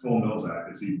that full Mills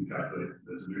Act, it's easy to calculate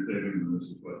this is your savings and this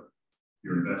is what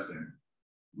you're investing.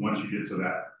 Once you get to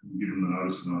that, you give them the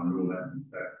notice and non-renewal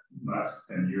that last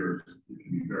 10 years, it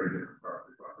can be very different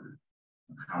property to property.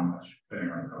 How much,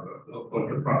 depending on what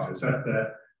the process set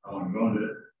that, how long you owned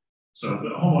it. So the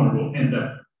homeowner will end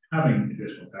up having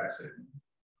additional tax savings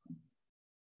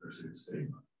versus the state.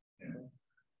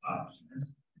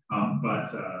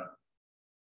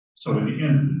 So in the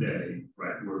end of the day,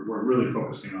 right, we're really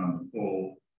focusing on the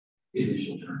full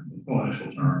initial term,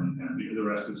 and the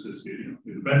rest is just,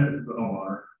 is a benefit to the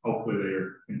homeowner. Hopefully they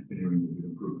are continuing to do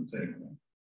improvements anyway.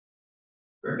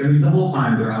 Correct. I mean, the whole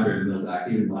time they're under the Mills Act,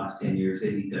 even the last 10 years,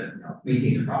 they need to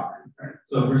maintain the property, right?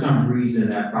 So if for some reason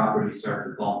that property starts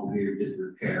to fall into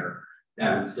disrepair,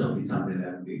 that would still be something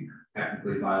that would be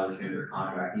technically a violation of their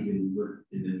contract, even with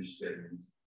diminished savings.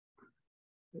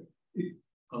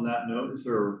 On that note, is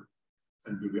there,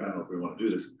 and I don't know if we want to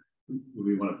do this, would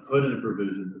we want to put in a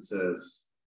provision that says,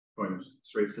 going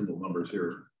straight simple numbers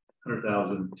here,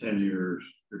 100,000, 10 years,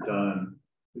 you're done,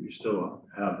 but you still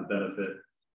have the benefit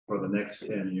for the next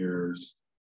 10 years.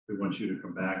 We want you to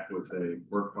come back with a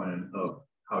work plan of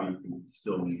how you can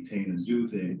still maintain and do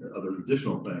things, other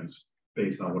additional things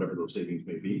based on whatever those savings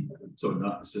may be. So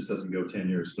it just doesn't go 10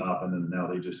 years, stop, and then now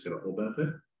they just get a whole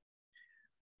benefit.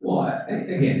 Well,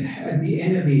 again, at the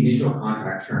end of the initial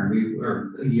contract term,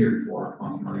 or a year before,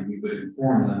 functionally, we would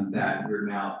inform them that we're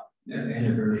now at the end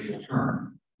of their initial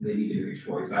term. They need to make a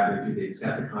choice. Either do they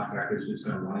accept the contract that's just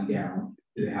going to run down,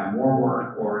 do they have more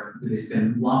work, or do they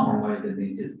spend a lot more money than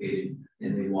they anticipated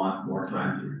and they want more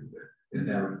time to do it? And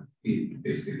that would be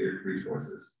basically their three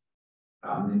choices.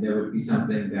 And there would be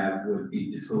something that would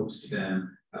be disclosed to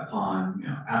them upon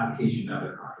application of the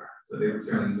contract. So they would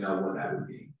certainly know what that would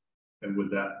be. And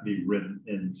would that be written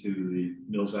into the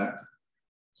Mills Act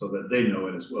so that they know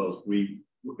it as well as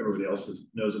everybody else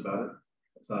knows about it?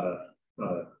 It's not a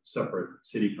separate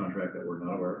city contract that we're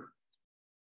not aware of.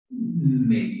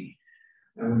 Maybe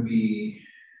that would be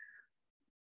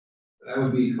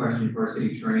a question for a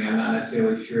city attorney. I'm not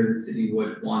necessarily sure the city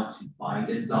would want to bind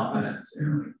itself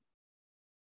unnecessarily,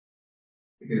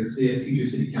 because the future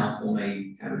city council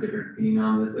may have a different opinion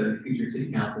on this. The future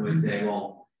city council may say,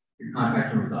 "Well, your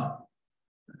contract term is up.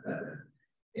 That's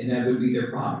it," and that would be their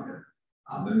prerogative.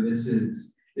 I mean, this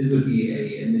would be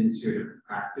a administrative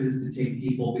practice to take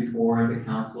people before the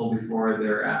council, before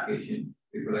their application,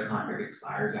 before their contract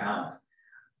expires out.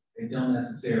 I don't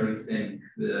necessarily think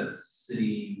the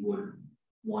city would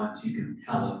want to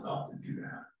compel itself to do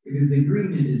that, because the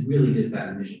agreement is really just that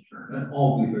initial term. That's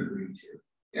all we've agreed to.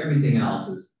 Everything else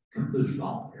is completely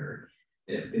voluntary.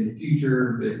 If in the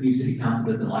future the new city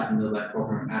council doesn't like the Mills Act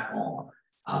program at all,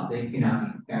 they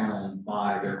cannot be bound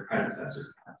by their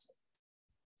predecessor council.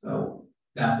 So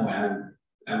at that point,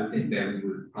 I would think that we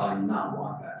would probably not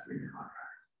want that to be in the contract.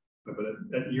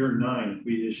 But at year 9, if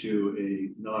we issue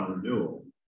a non-renewal,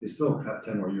 they still have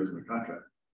 10 more years in the contract.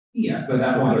 Yes, but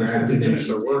that's why they're going to finish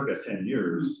their work at 10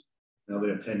 years. Now they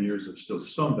have 10 years of still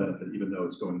some benefit, even though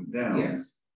it's going down.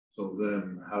 Yes. So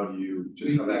then how do you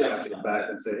just come back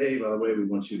and say, hey, by the way, we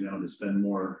want you now to spend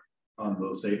more on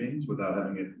those savings without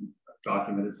having it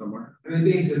documented somewhere? I mean,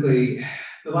 basically,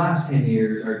 the last 10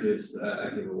 years are just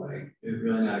a giveaway. It's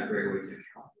really not a great way to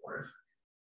account for it.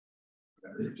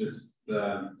 It's just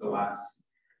the last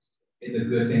is a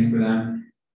good thing for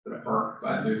them, for the park,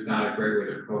 but there's not a great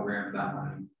way to program that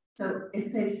money. So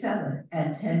if they sell it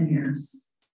at 10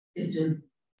 years, it just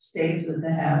stays with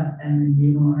the house and the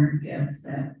new owner gets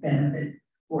that benefit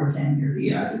for 10 years.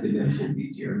 Yeah, as it diminishes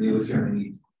each year. They would certainly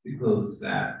need to close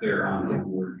that they're on the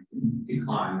board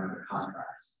decline of the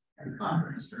contracts and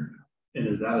contracts term. And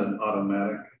is that an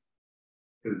automatic?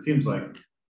 Because it seems like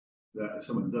that if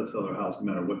someone does sell their house, no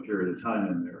matter what period of time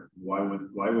in there, why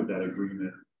would that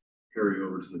agreement carry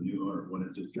over to the new owner?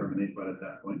 Wouldn't it just terminate right at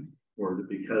that point? Or is it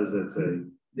because it's a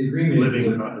living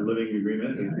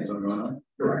agreement and things are going on?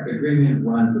 Correct. The agreement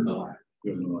runs with the line.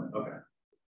 Okay.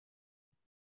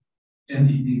 And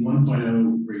the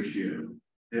 1.0 ratio,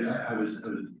 I was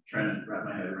trying to wrap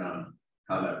my head around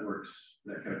how that works,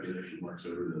 that calculation works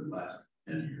over the last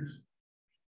 10 years.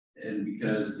 And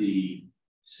because the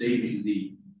savings,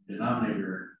 the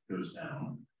denominator goes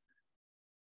down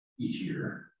each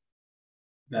year,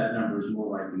 that number is more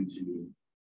likely to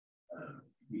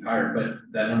be higher, but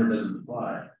that number doesn't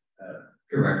apply.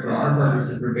 Correct. For our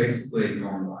purposes, we're basically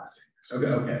normalizing.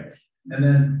 Okay. And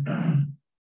then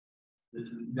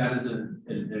that is an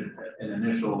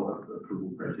initial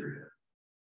approval criteria.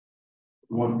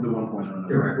 The 1.0.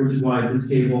 Correct, which is why this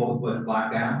table was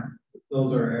blacked out.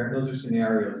 Those are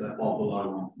scenarios that fall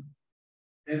below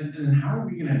 1. And how are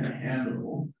we going to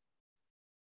handle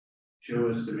show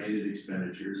estimated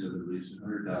expenditures of at least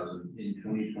 $100,000 in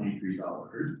 2023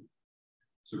 dollars?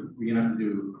 So we're gonna have to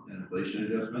do an inflation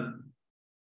adjustment.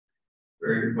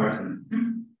 Very good question.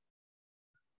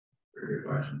 Very good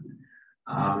question.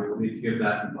 We will need to give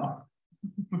that some thought.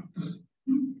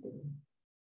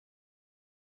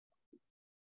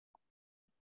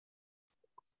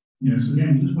 Yes,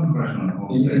 again, just one question on the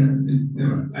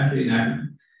whole Actually,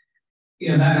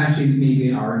 that actually may be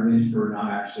an argument for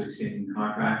not actually extending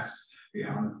contracts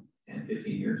beyond 10,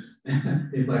 15 years. The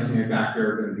inflationary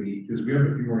factor are going to be, because we have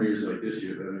a few more years like this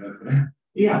year, but I mean, that's fair.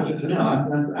 Yeah, no,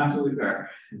 that's absolutely fair.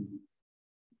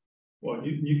 Well,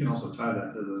 you can also tie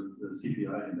that to the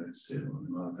CPI index too. I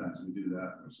mean, a lot of times we do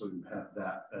that, so you have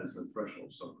that as a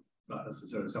threshold. So it's not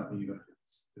necessarily something you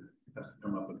have to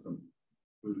come up with some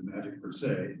voodoo magic per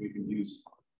se. We can use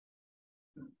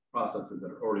processes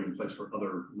that are already in place for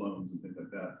other loans and things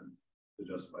like that to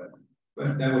justify it.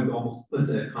 But that would almost put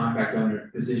the contract owner in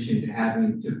a position to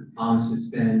having to promise to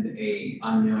spend a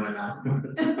unknown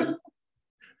amount.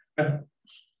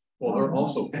 Well, they're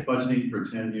also budgeting for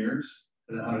 10 years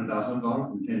at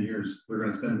 $100,000. In 10 years, they're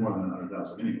going to spend more than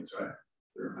 $100,000 anyways, right?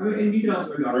 I mean, and you can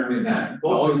also argue that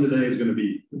dollar today is going to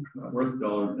be worth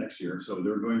 $1 next year, so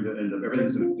they're going to end up,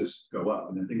 everything's going to just go up,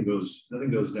 and nothing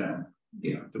goes down.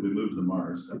 Yeah, until we move to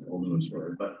Mars. That's a whole new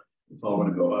story, but it's all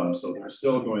going to go up. So they're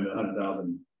still going to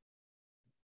 100,000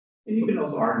 And you can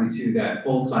also argue too that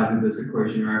both sides of this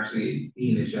equation are actually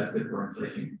being adjusted for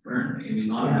inflation currently. I mean,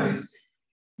 a lot of ways,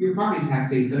 your property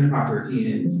tax savings under Prop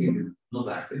 13 and State Mills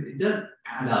Act, it does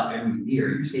add up every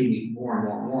year. You're saving more and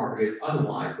more and more because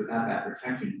otherwise, without that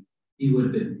protection, you would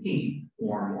have been paying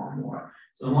more and more and more.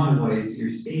 So in a lot of ways,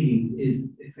 your savings is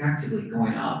effectively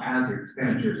going up as your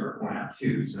expenditures are going up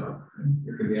too. So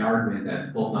there could be an argument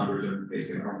that both numbers are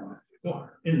basically normalized. Well,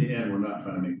 in the end, we're not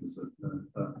trying to make this a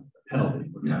penalty.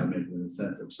 We're trying to make it an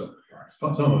incentive. So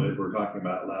some of it we're talking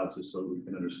about allows just so we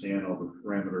can understand all the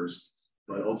parameters,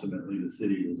 but ultimately the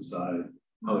city will decide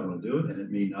how they want to do it. And it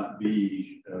may not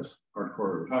be as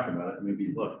hardcore we're talking about it. It may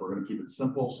be, look, we're going to keep it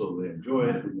simple so they enjoy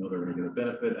it. We know they're going to get a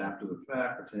benefit after the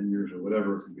fact for 10 years or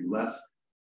whatever. It's going to be less.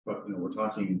 But you know, we're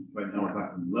talking right now, we're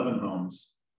talking 11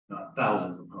 homes, not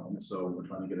thousands of homes. So we're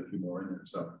trying to get a few more in there.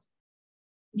 So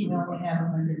you only have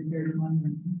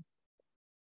 131.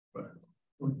 Right.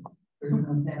 There's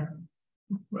no balance.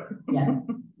 Right. Yeah.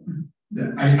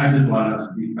 Yeah, I just want us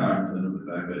to be cognizant of the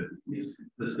fact that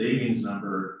the savings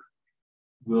number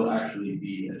will actually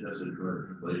be adjusted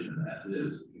for inflation as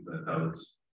is, because that's how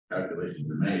those calculations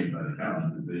are made by the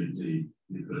county.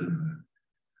 They put it in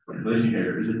the inflation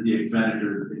carrier. Is it the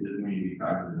expenditure? It just need to be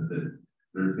cognizant that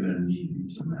there's going to need to be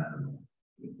some math.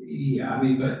 Yeah, I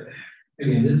mean, but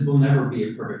again, this will never be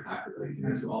a perfect calculation.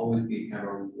 This will always be kind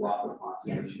of a rough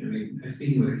approximation. I mean,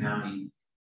 speaking with the county,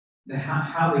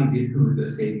 how they do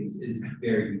the savings is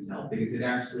very detailed because it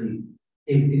actually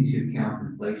takes into account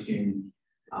inflation,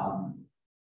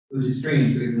 which is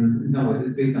strange because no,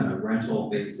 it's based on a rental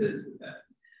basis.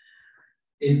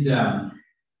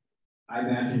 I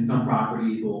imagine some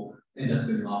properties will end up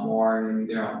spending a lot more, and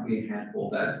there will be a handful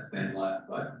that spend less,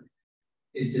 but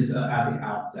it's just at the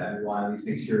outset, we want to at least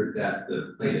make sure that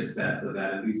the plate is set so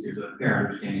that at least there's a fair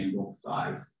understanding of both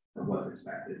sides of what's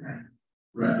expected, right?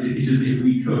 Right. It just, if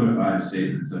we codify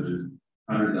statements such as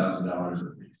 $100,000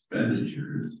 of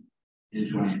expenditures in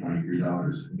 2023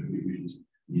 dollars, we just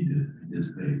need to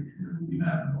anticipate and we'll be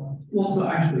math involved. Well, so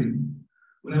actually,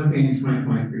 when I was saying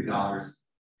 $2023,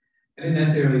 I didn't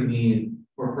necessarily mean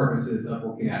for purposes of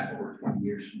looking at over 20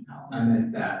 years from now. I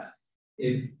meant that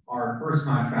if our first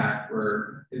contract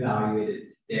were evaluated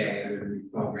today under the new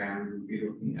program, we would be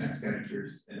looking at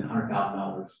expenditures in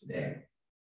 $100,000 today.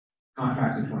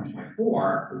 Contracts in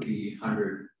 2024 would be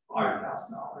 $105,000.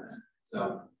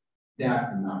 So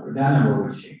that's the number. That number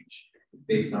would change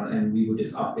based on, and we would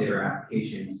just update our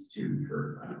applications to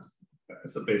for.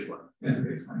 It's a baseline. That's a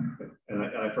baseline. And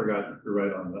I forgot, you're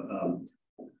right on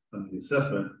the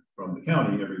assessment from the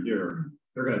county every year.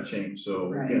 They're going to change.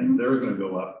 So again, they're going to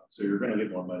go up. So you're going to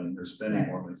get more money. You're spending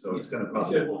more money. So it's going to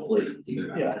probably, it's probably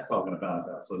going to balance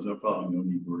out. So there's no problem. No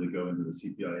need for it to go into the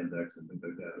CPI index and things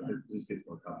like that. It just gets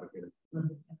more complicated.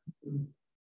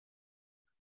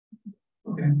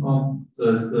 Okay. Well,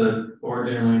 so is the board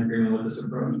generally in agreement with this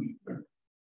approach?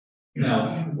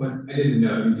 No, what I didn't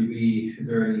know. I mean, is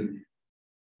there any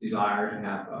desire to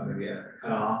have maybe a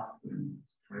cutoff?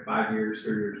 25 years,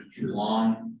 30 years too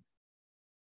long?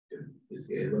 Just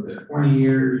get a little bit 20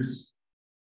 years.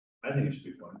 I think it should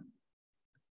be 20.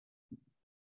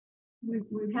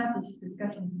 We've had this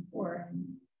discussion before, and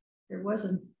there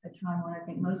wasn't a time when I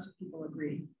think most people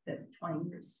agreed that 20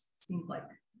 years seemed like.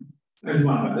 I just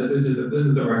want to know, this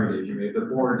is the recommendation. If the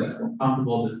board is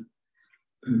comfortable just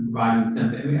providing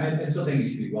something, I mean, I still think it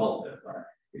should be relative, but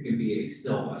it can be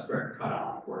still a strict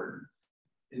cutoff where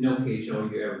in no case shall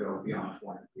you ever go beyond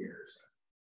 20 years.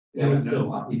 That would still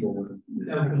allow people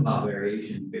that would allow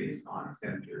variation based on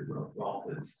expenditure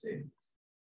relative to savings.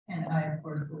 And I, of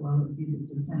course, will love it if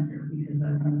it's a center because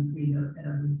I want to see those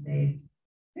houses stay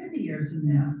 50 years from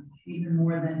now, even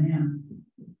more than him.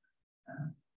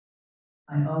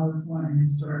 I always want a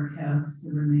historic house to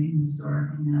remain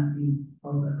historic and not be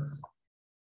photos.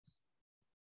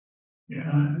 Yeah,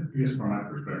 I guess from my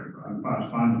perspective, I'm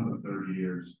fine with the 30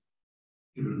 years,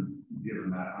 given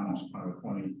that almost kind of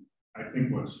 20. I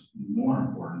think what's more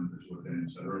important is what Daniel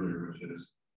said earlier, which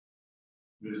is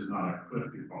this is not a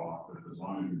cliff you fall off, but as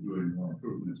long as you're doing more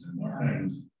improvements and more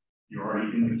things, you're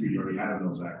already in the queue, you already have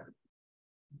those active.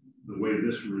 The way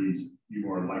this reads, you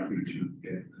are likely to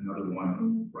get another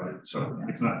one, right? So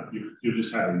it's not, you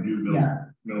just had a new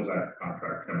Mills Act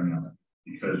contract coming out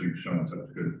because you've shown such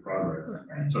good progress.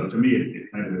 Right. So to me, it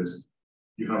kind of is,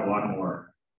 you have a lot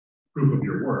more proof of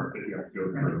your work that you have to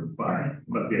go through.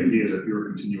 But the idea is if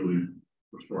you're continually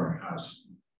restoring a house,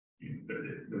 it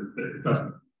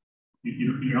doesn't,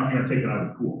 you're not going to take it out of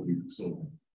the pool. You can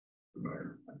still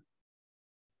provide.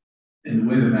 And the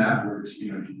way the math works, if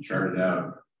you chart it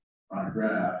out on a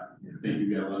graph, think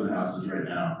you've got 11 houses right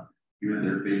now, even if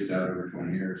they're phased out over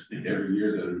 20 years, I think every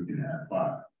year though you can add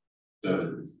 5. So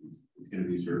it's going to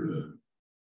be sort of a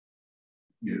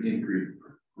increase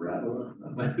parabola.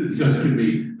 So it's going to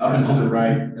be up and to the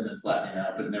right and then flattening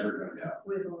out, but never going down.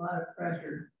 With a lot of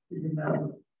pressure to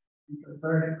develop into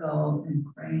vertical and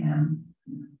cram.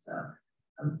 So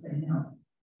I would say no.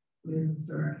 With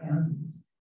historic houses.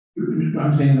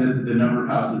 I'm saying that the number of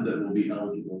houses that will be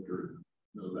eligible for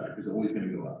Mills Act is always going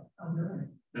to go up. Oh, really?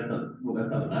 That's not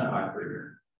the math I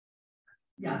figure.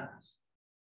 Yeah.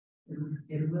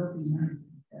 It will be nice.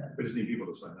 We just need people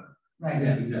to sign up. Right.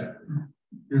 Yeah, exactly.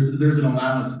 There's an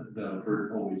allowance though for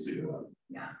it always to go up.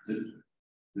 Yeah. The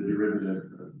derivative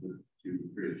of the two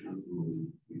creations will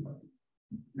be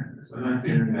less. So I'm not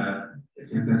hearing a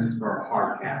consensus for a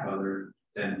hard cap other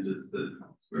than just the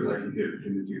relationship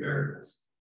between the two variables.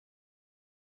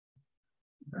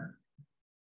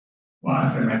 Well,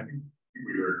 I think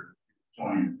we were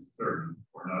 20, 30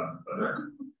 or not,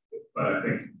 but I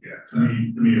think, yeah, to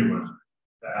me it was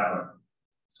to have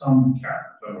some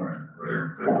cap somewhere.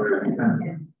 Or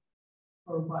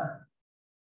what?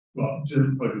 Well, just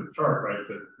like the chart, right,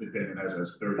 that then it has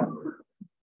as 30,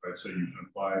 right? So you can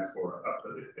apply for up to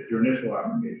your initial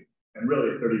application, and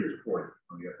really 30 years or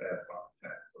 40, you have to add 5 to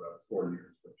 10, so that's 4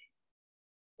 years.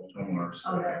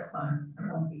 Oh, that's fine.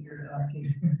 I won't be here to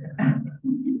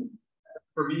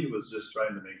For me, it was just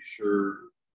trying to make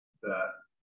sure that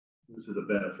this is a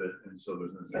benefit, and so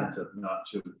there's an incentive not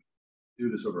to do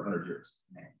this over 100 years.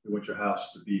 You want your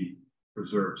house to be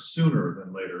preserved sooner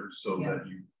than later, so that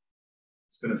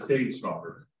it's going to stay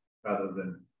stronger, rather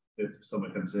than if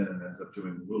someone comes in and ends up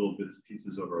doing little bits and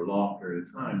pieces over a long period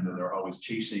of time, then they're always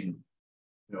chasing.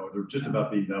 They're just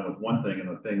about being done with one thing, and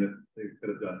the thing that they could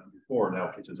have done before now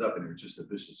catches up, and you're just a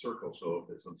vicious circle. So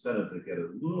if it's an incentive to get it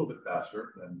a little bit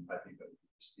faster, then I think that would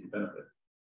just be a benefit.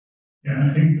 Yeah,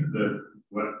 and I think that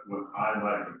what I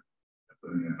like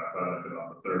putting in, I thought I did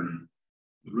on the 30,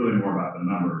 is really more about the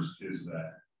numbers, is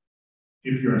that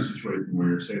if you're in a situation where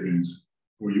your savings,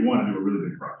 where you want to do a really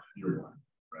big project, year one,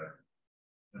 right?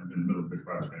 And in the middle of a big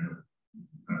project, I know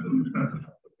it's really expensive,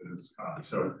 but it is costly.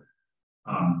 So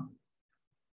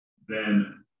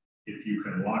then if you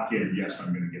can lock in, yes,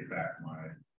 I'm going to get back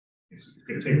it's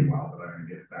going to take a while, but I'm going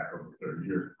to get back over 30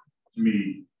 years. To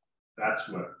me, that's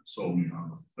what sold me on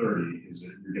the 30, is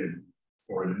that you're getting,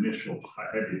 for an initial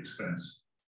heavy expense,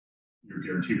 you're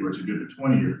guaranteed, whereas you did the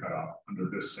 20-year cutoff under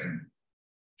this same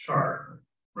chart,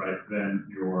 right? Then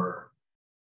you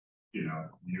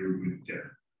would get,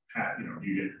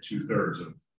 you get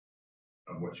 2/3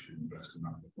 of what you invest in.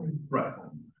 Right.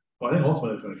 Well, I think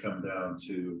ultimately it's going to come down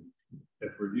to,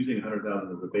 if we're using 100,000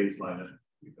 as a baseline,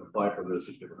 you can apply for this,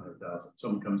 different 100,000.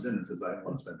 Someone comes in and says, I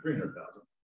want to spend 300,000.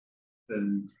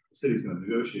 Then the city's going to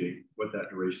negotiate what that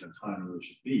duration of time really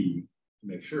should be to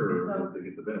make sure that they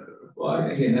get the benefit. Well,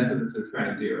 again, that's what this is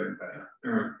trying to do. And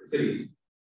remember, the city,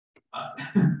 us.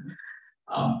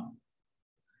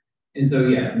 And so,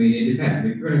 yes, I mean, it depends. I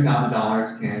mean,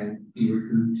 $300,000 can be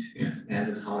recouped. It depends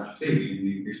on how much you're saving. I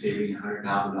mean, if you're saving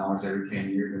 $100,000 every 10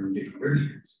 years, then we take 30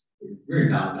 years.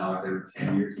 $300,000 every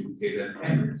 10 years, you can save that in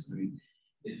 10 years. I mean,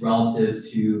 it's relative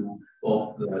to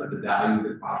both the value of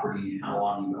the property and how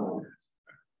long you own it.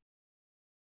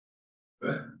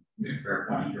 But fair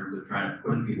point in terms of trying to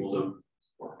push people to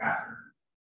work faster.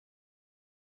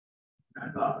 I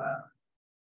thought that.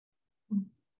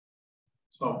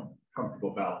 So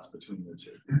comfortable balance between the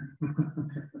two.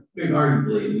 Because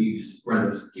arguably, you just run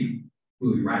this, keep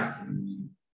moving right. I mean,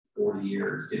 40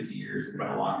 years, 50 years, and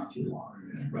how long is too long.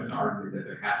 But argue that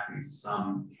there has to be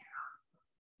some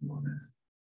limits.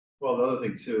 Well, the other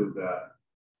thing too, that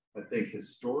I think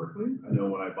historically, I know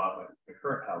when I bought my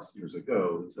current house years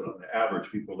ago, it's that on the average,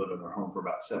 people live in their home for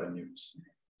about 7 years.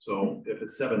 So if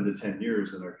it's 7 to 10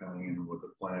 years, and they're coming in with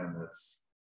a plan that's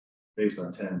based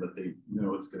on 10, but they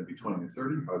know it's going to be 20 to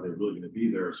 30, are they really going to be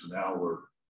there? So now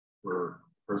we're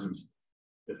persons,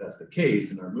 if that's the case,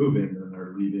 and they're moving, then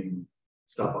they're leaving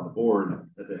stuff on the board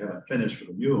that they haven't finished for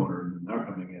the new owner, and they're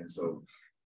coming in. So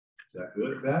is that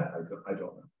good or bad? I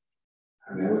don't know.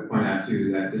 I mean, I would point out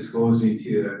too that disclosing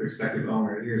to a prospective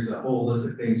owner, here's a whole list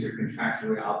of things you're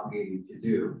contractually obligated to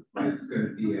do, but it's going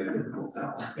to be a difficult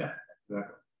sell. Yeah,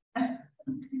 exactly.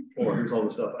 Or here's all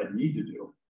the stuff I need to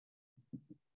do.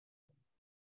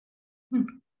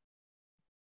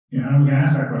 Yeah, I was going to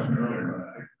ask that question earlier,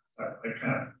 but I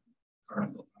kind of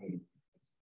I'm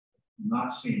not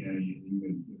seeing any,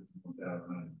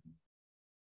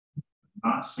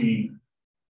 not seen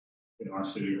in our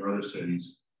city or other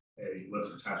cities, hey,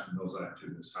 let's attach the Mills Act to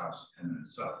this house and then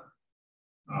sell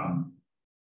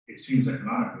it. It seems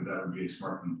economically that would be a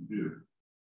smart thing to do.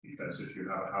 Because if you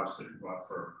have a house that you bought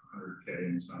for $100K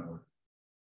and it's not worth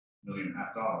 $1.5 million,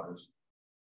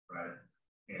 right?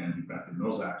 And you've got the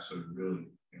Mills Act, so you really,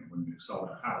 you know, when you sell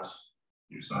that house,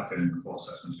 you're not getting the full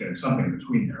assessment, you're getting something in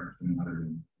between there, between 100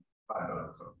 and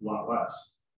a lot less.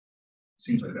 It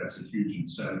seems like that's a huge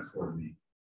incentive for the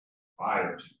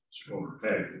buyers to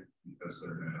overpay because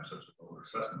they're going to have such a lower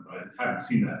assessment. But I haven't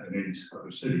seen that in any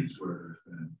other cities where there's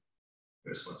been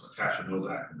this, let's attach a Mills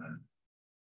Act and then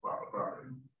swap the property.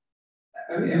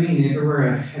 I mean, if it were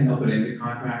an open-ended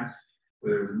contract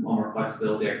where there was more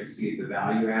flexibility, I could see the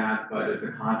value add. But if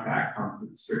the contract comes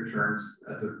with strict terms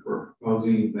as we're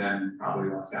proposing, then probably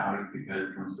less value because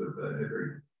it comes with a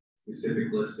very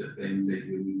specific list of things that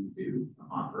you need to do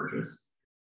upon purchase.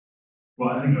 Well,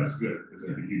 I think that's good because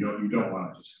I think you don't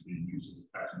want it just to be used as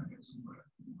a tax mechanism, right?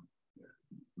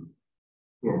 Yeah.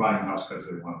 Who are buying a house because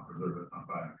they want to preserve it, not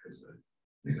buying because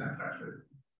they exact tax rate.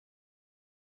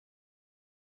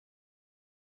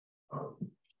 Oh,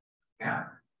 yeah.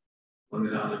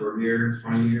 Limit on number of years,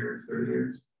 20 years, 30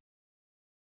 years.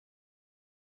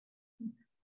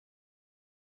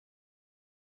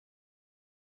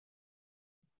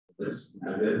 This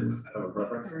is I have a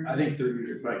preference. I think 30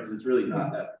 years is right because it's really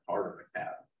not that hard of a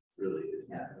cap. Really,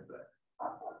 yeah.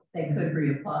 They could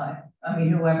reapply. I mean,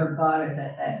 whoever bought it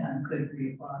at that time could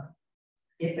reapply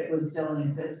if it was still in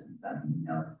existence. I mean,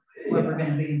 who knows where we're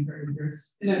going to be in 30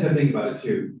 years. And as I think about it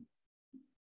too,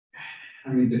 I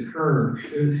mean, the curve,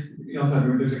 you also have to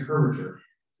remember there's a curvature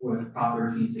with Prop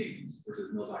 13 savings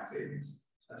versus Mills Act savings.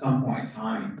 At some point in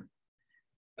time,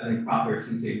 I think Prop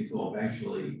 13 savings will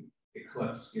eventually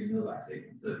eclipse your Mills Act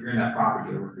savings. So if you're in that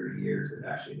property over 30 years, it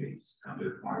actually makes come to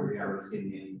a point where you're not really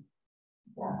saving any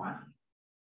more money.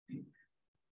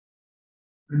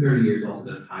 And 30 years also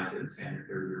does tie to the standard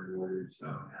 30-year mortgage, so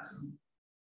it has some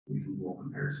reasonable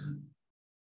comparison.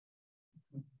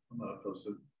 I'm not opposed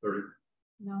to 30.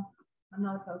 No, I'm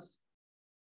not opposed.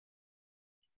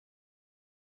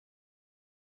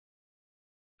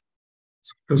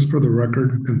 So just for the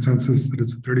record, consensus that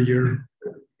it's a 30-year.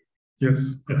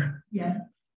 Yes. Yes.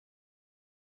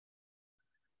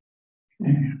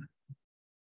 Okay.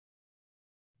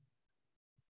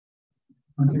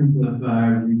 In terms of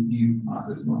review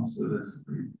process, most of this is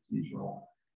pretty procedural.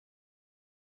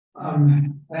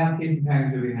 The application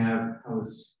package that we have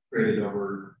was created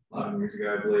over 11 years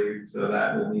ago, I believe, so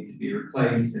that will need to be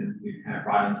replaced, and we've kind of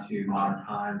brought into modern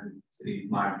times and cities,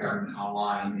 my government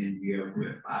online and geo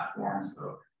permit platforms,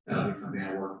 so that'll be something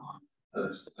I work on.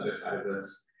 Other side of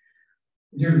this.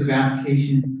 In terms of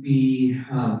application fee,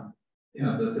 you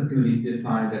know, the subcommittee did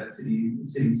find that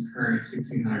city's current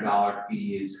 $1,600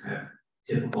 fee is kind of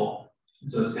typical.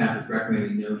 So staff is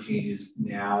recommending no changes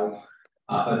now,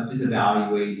 but just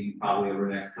evaluating probably over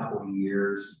the next couple of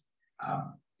years.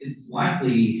 It's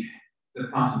likely the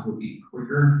process will be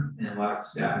quicker and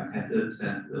less staff intensive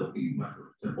since it'll be much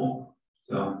more simple.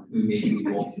 So we may be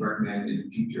able to recommend in the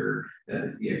future that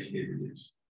the fee actually get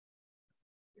reduced.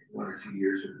 1 or 2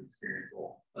 years of experience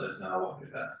will let us know if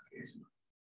that's the case.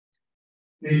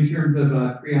 In terms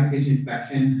of pre-application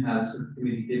inspection, the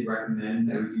subcommittee did recommend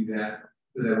that we do that.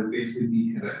 So that would basically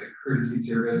be kind of a courtesy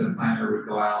service. A planner would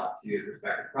go out to the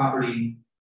respective property,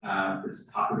 this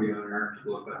property owner to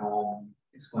look at the home,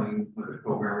 explain what the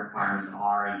program requirements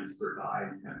are, and just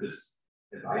provide kind of this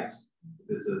advice.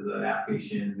 This is an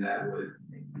application that would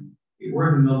maybe be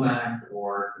worth the Mills Act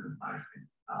or the planner's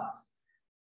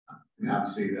and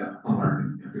obviously the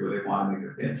homeowner can do what they want to make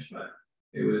their pitch, but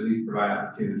it would at least provide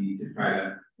opportunity to try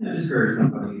to discourage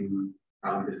somebody who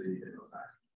probably doesn't need the Mills Act.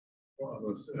 Well,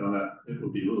 let's say on that, it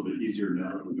will be a little bit easier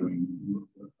now that we're doing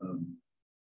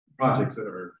projects that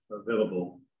are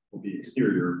available will be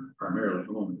exterior primarily at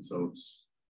the moment, so it's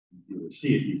you will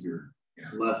see it easier,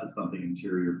 unless it's something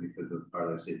interior because of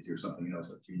fire life safety or something else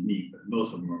that's unique. But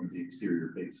most of them are going to be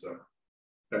exterior based, so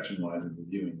inspection wise and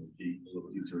reviewing would be a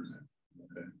little easier.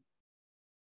 Okay.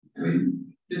 I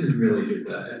mean, this is really just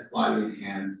a slightly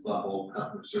enhanced level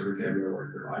customer service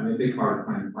everywhere we provide. I mean, a big part of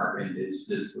the planning department is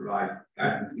just provide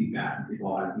guidance and feedback and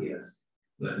people ideas,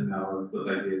 let them know if those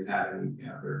ideas have any, you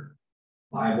know, they're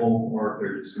viable or if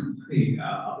they're just completely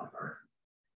other parts.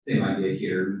 Same idea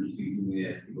here, we just be doing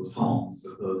it at people's homes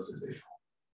as opposed to say.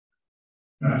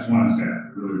 I just want to say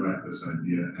I really like this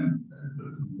idea, and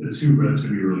the two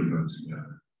relatively really go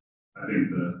together. I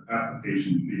think the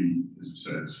application fee, as you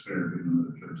said, is fair given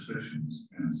the jurisdictions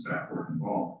and staff work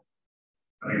involved.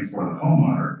 I think for the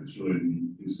homeowner, it's really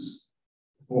this is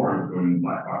before going to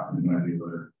black box and might be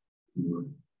whether you were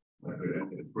like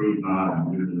they approved not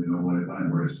and you really know what they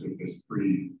find. Whereas with this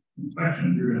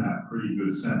pre-inspection, you're going to have a pretty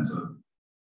good sense of,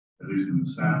 at least when the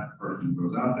staff person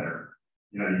goes out there,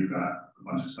 you've got a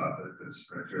bunch of stuff that fits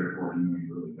criteria for you, and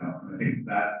you really don't. And I think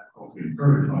that hopefully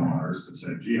encourages homeowners to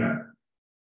say, gee,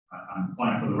 I'm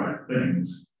applying for the right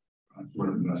things. Sort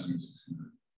of investments.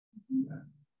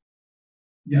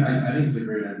 Yeah, I think it's a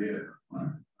great idea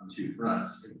on two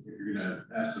fronts. If you're going to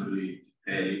ask somebody to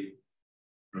pay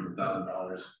 $1,000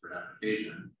 for an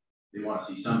application, they want to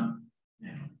see some,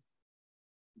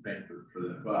 bang for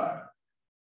the buck,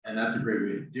 and that's a great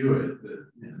way to do it.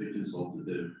 The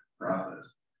consultative process,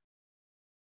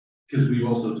 because we've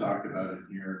also talked about it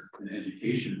here, an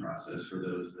education process for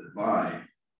those that buy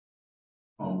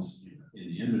homes in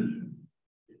the inventory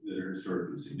that are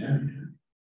historically significant.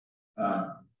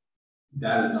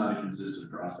 That is not a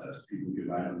consistent process. People could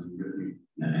buy homes and really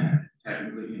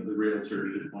technically, the realtor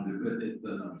should want to, but it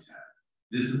doesn't always happen.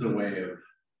 This is a way of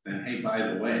saying, hey, by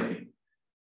the way,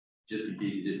 just in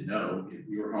case you didn't know, if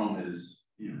your home is,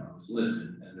 on this list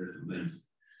and there's some things,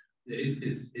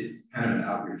 it's kind of an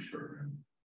outreach program.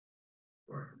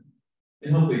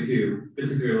 And hopefully too,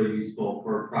 particularly useful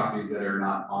for properties that are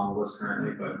not on the list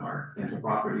currently, but are potential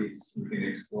properties. You can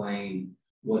explain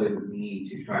what it would mean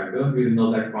to try to go through the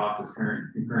MILDEC process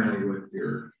concurrently with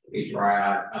your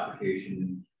HRI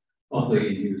application.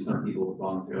 Hopefully you do some people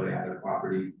voluntarily add their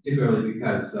property, particularly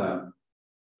because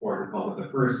or calls it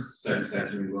the first study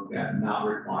section we looked at, not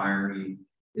requiring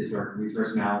historic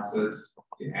resource analysis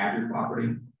to add your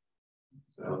property.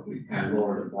 So we kind of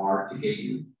lower the bar to get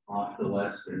you onto the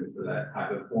list, and for that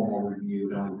type of formal review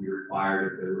would only be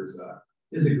required if there was a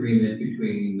disagreement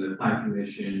between the Plan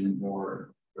Commission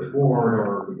or the board,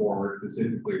 or the board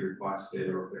specifically requested,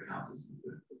 or if the council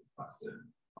specifically requested.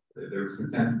 If there was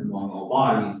consensus among all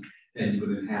bodies, then you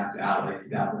wouldn't have to outlay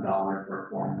 $2,000 for a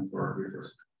form for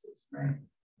resource analysis, right?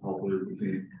 Hopefully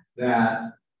between that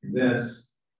and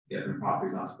this, get the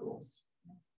properties onto the list.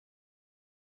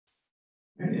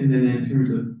 And then in terms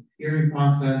of hearing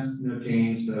process, no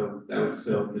change. So that would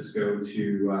still just go to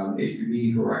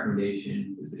HPB for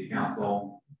recommendation to City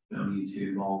Council. No need to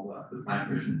involve the Plan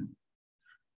Commission.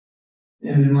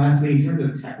 And then lastly, in terms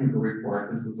of technical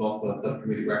reports, this was also a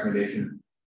subcommittee recommendation.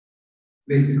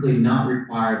 Basically, not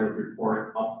require those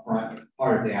reports up front as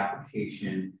part of the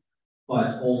application,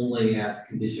 but only as a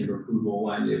condition of approval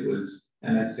when it was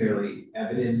not necessarily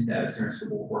evident that a certain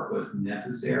scope of work was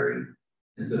necessary.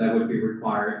 And so that would be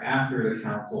required after the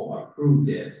council approved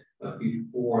it, but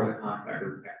before the contract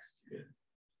was executed.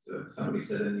 So if somebody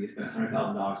said they need to spend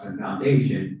 $100,000 on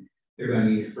foundation, they're going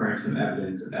to need to furnish some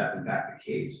evidence that that's in fact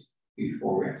the case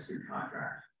before we execute a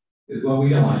contract. Because what we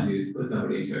don't want to do is put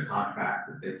somebody into a contract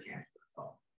that they can't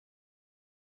fulfill.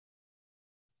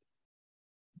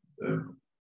 So,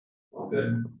 all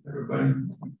good, everybody?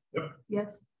 Yep.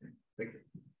 Yes. Thank you.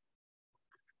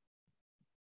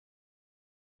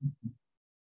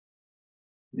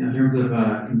 Now, in terms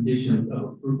of conditions of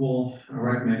approval, I'm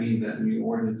recommending that the new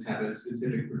ordinance have a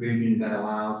specific provision that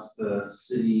allows the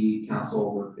city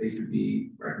council with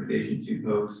HPB recommendation to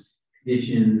impose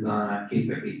conditions on a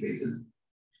case-by-case basis.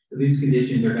 So these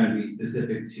conditions are going to be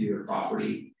specific to your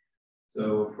property.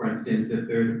 So for instance, if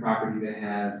there's a property that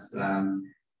has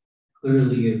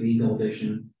clearly a legal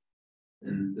addition,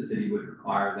 then the city would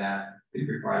require that,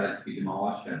 to be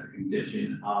demolished as a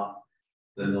condition of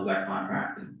the Mills Act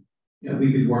contract. And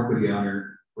we could work with the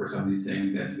owner for some of these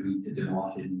things that we need to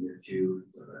demolish it in year 2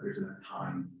 so that there's enough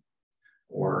time.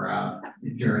 Or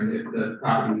if the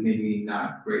property is maybe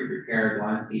not great repaired,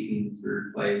 landscaping is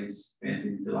replaced,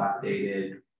 fencing is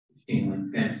dilapidated, chain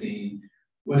link fencing,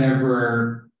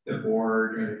 whatever the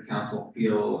board or the council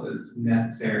feel is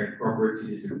necessary and appropriate to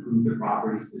just improve the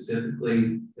property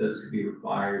specifically, those could be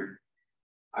required.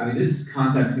 I mean, this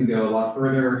concept can go a lot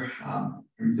further.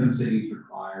 Some cities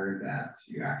require that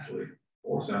you actually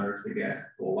force owners to get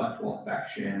full electrical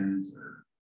inspections, or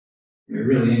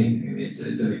really anything. I mean, it's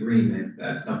an agreement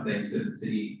that some things that the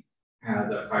city has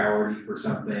a priority for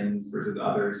some things versus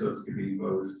others, so it's could be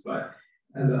imposed. But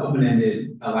as an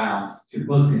open-ended allowance to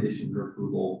impose conditions of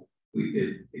approval, we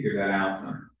could figure that out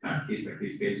on kind of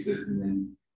case-by-case basis, and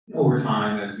then over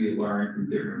time, as we learn from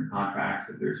different contracts,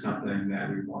 if there's something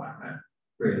that we want to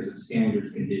create as a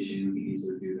standard condition, we can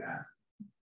easily do that.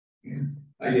 And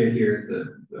the idea here is that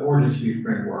the ordinance should be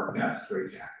framework, not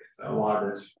straitjacket. So a lot of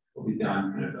this will be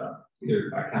done kind of either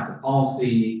by council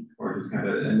policy or just kind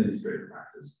of an administrative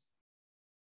practice.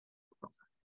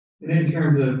 And then in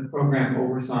terms of program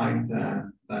oversight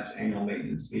 / annual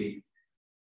maintenance fee,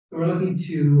 so we're looking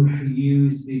to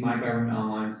use the My Government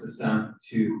Online system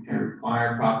to kind of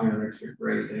require property owners to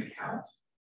create an account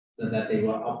so that they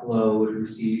will upload,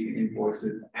 receive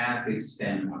invoices as they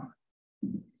spend money.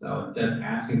 So instead of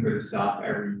asking for the stuff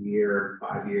every year,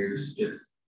 5 years, just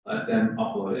let them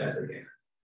upload it as they get.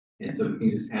 And so we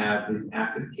can just have these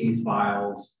active case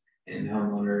files, and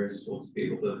homeowners will just be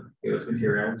able to give us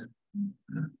materials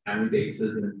on a timely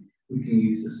basis, and we can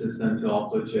use the system to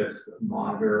also just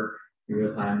monitor in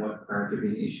real time what permits are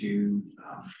being issued.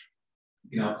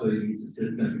 You can also use the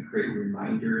system to create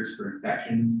reminders for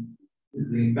inspections.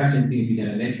 The inspections need to be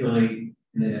done initially,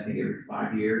 and then I think every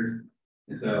 5 years.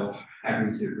 And so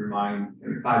having to remind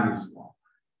every 5 years is long.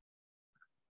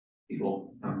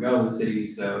 People come and go with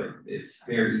cities, so it's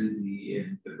very easy if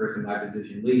the person in my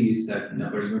position leaves that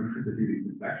nobody remembers to do these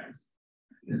inspections.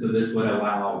 And so this would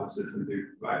allow the system to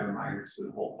provide reminders to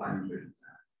the whole planning division.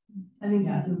 I think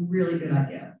that's a really good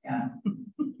idea. Yeah.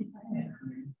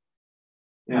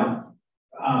 Now,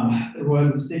 there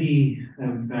was a city that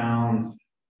we found,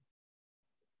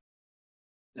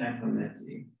 San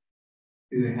Clemente,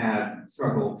 who had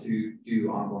struggled to do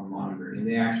ongoing monitoring, and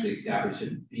they actually established a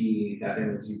fee that they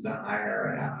would use to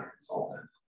hire an outside consultant,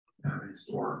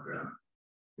 historic,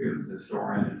 it was the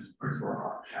historian or historic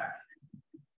architect.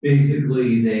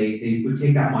 Basically, they would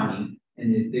take that money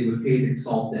and they would pay the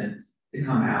consultant to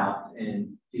come out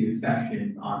and do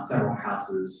inspections on several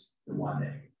houses in one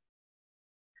day.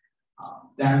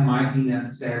 That might be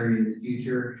necessary in the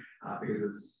future because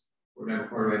as Representative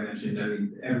Cordova mentioned, I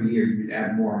mean, every year you just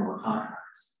add more and more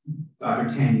contracts. So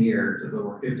after 10 years, there's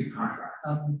over 50 contracts.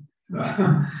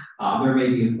 There may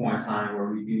be a point in time where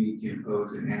we do need to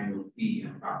impose an annual fee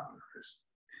on property owners.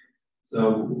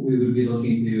 So we would be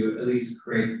looking to at least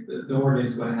create, the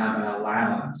ordinance would have an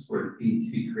allowance for the fee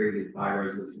to be created by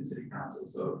resolution of City Council.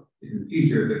 So in the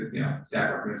future, the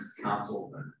staff recommends the council,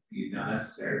 but if it's not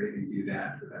necessary, they can do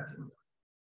that for that.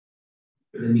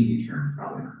 But in the immediate term,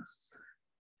 probably not necessary.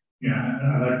 Yeah,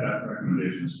 I like that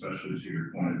recommendation, especially to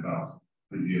your point about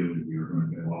ideally we are going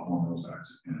to get a lot more Mills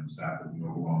Acts and staff will be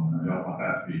overwhelmed. And I don't want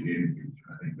that to be a game feature.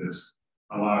 I think this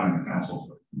allowing the council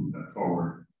to move that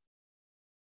forward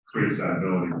creates that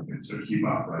ability to keep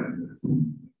up, right?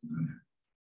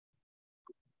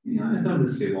 And some of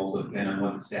this could also depend on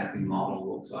what the staffing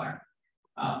model looks like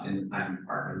in the planning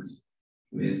departments.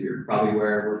 I mean, as you're probably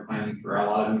aware, we're planning for a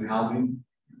lot of new housing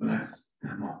the next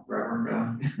forever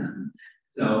going.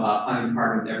 So planning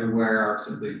departments everywhere are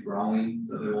simply growing,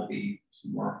 so there will be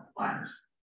some more planners.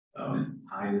 So in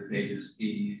time, this may just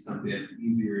be something that's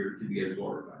easier to be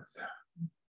absorbed by the staff.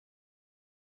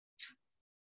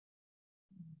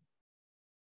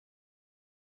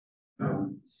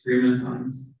 So, agreements on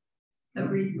this?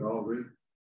 Agreed. We all agree.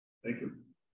 Thank you.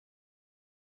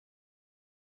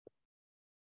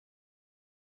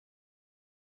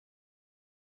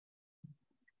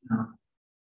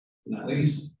 At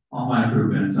least all my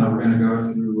improvements. So we're going to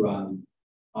go through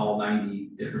all 90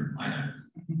 different line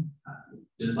items,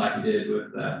 just like we did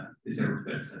with December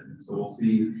 5th. So we'll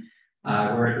see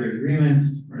where there's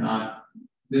agreements or not.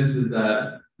 This is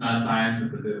not a science,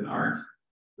 but a bit of an art.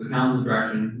 The council's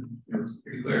direction was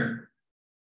pretty clear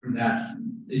from that.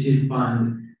 They should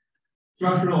fund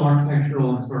structural, architectural,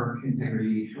 and historic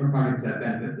integrity or projects that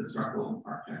benefit the structural,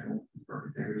 architectural,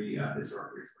 historic integrity of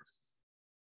historic resources.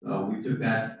 So we took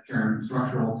that term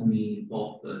structural to mean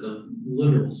both the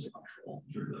literal structural,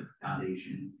 in terms of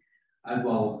foundation, as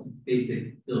well as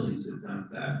basic building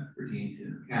systems that pertain to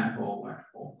mechanical,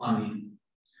 electrical, plumbing.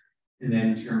 And then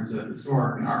in terms of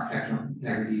historic and architectural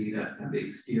integrity, that's kind of the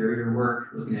exterior work,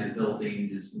 looking at a building,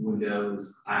 just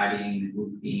windows, cladding,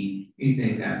 roofing,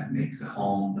 anything that makes the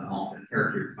home, the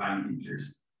character defining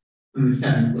features. And there's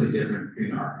technically different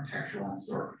between architectural and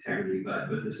historic integrity, but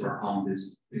with historic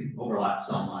homes, they overlap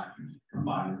so much and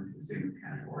combined into the same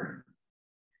category.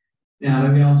 Now,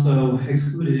 then we also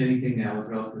excluded anything that was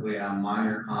relatively a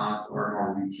minor cost or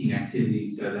more routine activity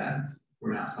so that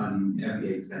we're not funding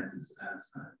everyday expenses as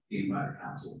deemed by the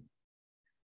council.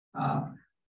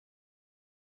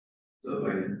 So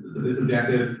again, this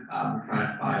objective, we're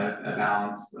trying to find a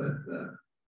balance, but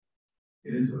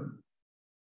get into it.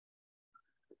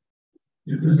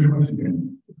 If there's a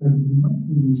question,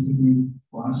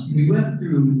 we went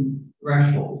through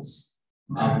thresholds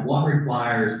of what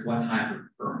requires what type of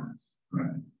permits.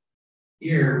 Right.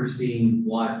 Here we're seeing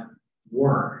what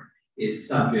work is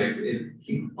subject, it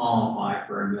can qualify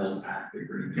for a Mills Act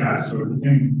agreement. Got it. So the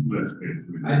same list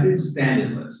basically. I did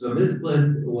expanded list. So this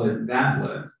list was that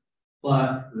list,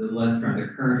 plus the list from the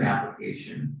current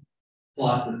application,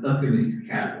 plus the subcommittee's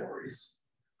categories,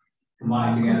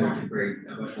 combined together to create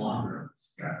a much longer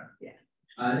list. Got it.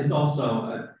 Yeah. It's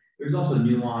also there's also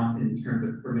nuance in terms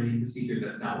of permitting procedure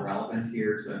that's not relevant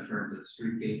here. So in terms of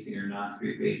street facing or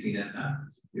non-street facing, that's not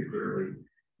particularly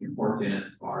important as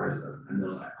far as a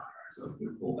Mills Act contract. So we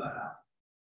pull that out.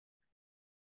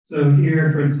 So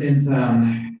here, for instance,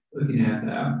 looking at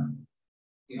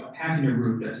patching a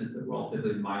roof, that's just a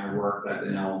relatively minor work that's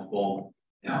ineligible.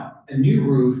 Now, a new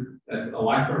roof that's a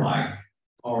like for like,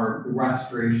 or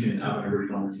restoration of an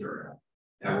original material,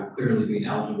 that will clearly be an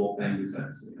eligible thing because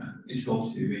that's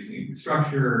integral to maintaining the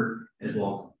structure as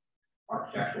well as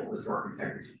architectural historic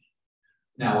integrity.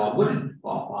 Now, what wouldn't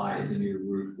qualify is a new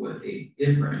roof with a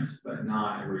different but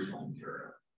non-original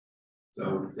material.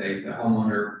 So, say the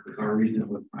homeowner, for some reason,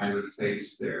 was trying to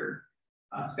replace their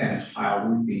Spanish tile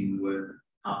roofing with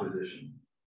composition.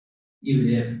 Even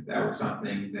if that were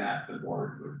something that the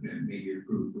board would maybe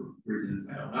approve for reasons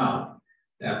I don't know,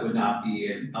 that would not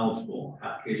be an eligible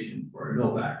application for a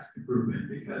Mills Act improvement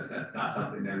because that's not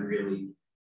something that really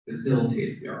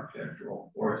facilitates the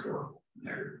architectural or historical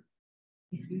integrity.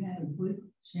 If you had a wood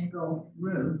shingle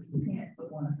roof, you can't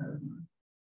put one of those on.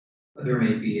 But there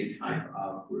may be a type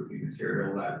of roofing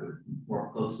material that would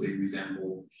more closely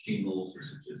resemble shingles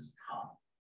versus just copper.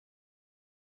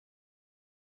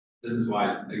 This is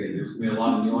why, again, there's going to be a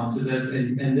lot of nuance to this,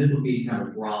 and this will be kind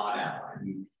of broad outline. I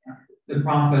mean, the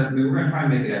process, we're going to try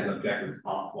and make it as objective as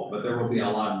possible, but there will be a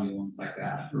lot of nuance like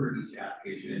that for each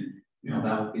application.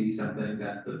 That will be something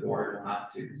that the board will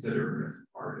have to consider as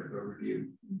part of a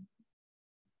review.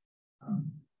 I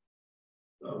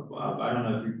don't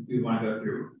know if you want to go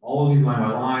through all of these line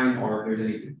by line, or if there's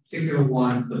any particular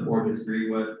ones the board disagree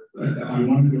with. We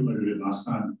want to do like we did last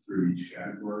time through each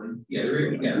category. Yeah,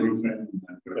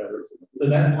 So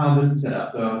that's how this is set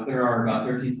up. So there are about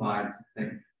 13 slides, I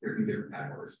think 13 different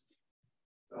categories.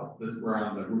 So we're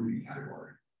on the roofing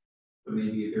category. So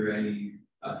maybe if there are any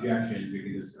objections, we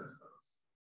can discuss those.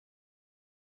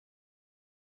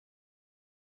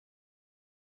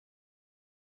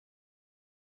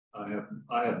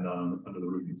 I have none under the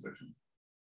roofing section.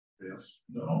 Yes.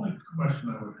 The only question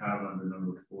I would have under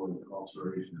number 4, the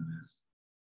alteration is,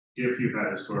 if you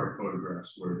had historic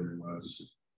photographs where there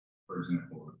was, for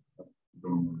example, a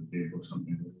dormer table or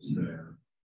something that was there,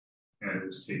 and it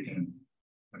was taken,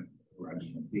 and I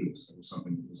just want to do this, there was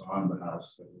something that was on the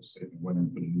house that was taken, went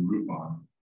and put a new roof on,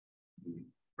 the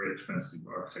very expensive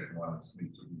architect wanted me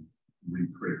to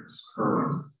recreate this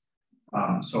curve.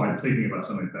 So I'm thinking about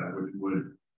something like that, which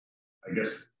would, I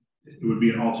guess, it would be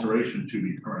an alteration to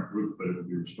the current roof, but it would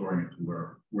be restoring it to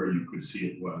where you could see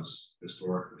it was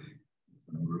historically.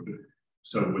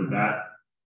 So would that,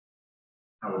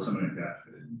 how would something like that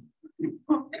fit in?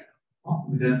 Well,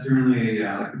 that's certainly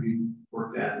that could be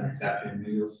worked as an exception.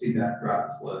 You'll see that throughout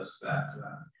this list that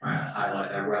trying to highlight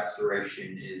that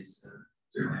restoration is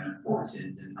certainly an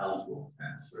important and eligible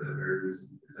offense for the very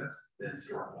reason because that's the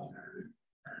historical narrative.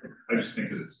 I just think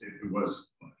that it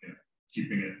was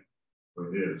keeping it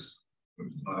where it is, which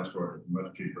is not historic,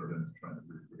 much cheaper than trying to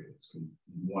recreate it. So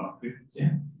you want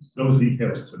those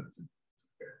details to.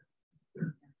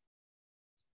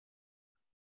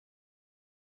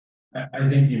 I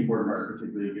think the important part,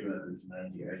 particularly given that there's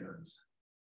 90 items,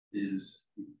 is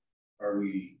are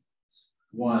we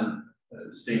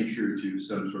staying true to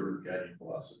some sort of guiding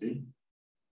philosophy?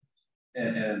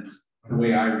 And the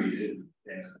way I read it,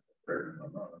 and correct me if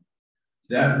I'm wrong,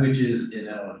 that which is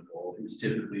ineligible is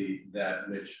typically that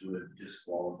which would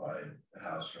disqualify the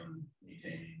house from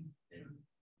maintaining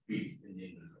beef in the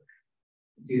inventory.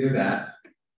 It's either that,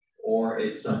 or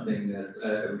it's something that's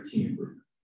a routine improvement.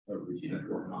 A routine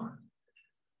improvement.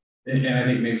 And I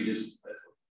think maybe just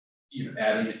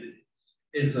adding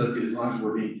it, so as long as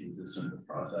we're being consistent with the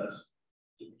process,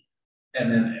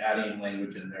 and then adding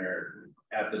language in there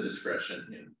at the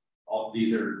discretion. All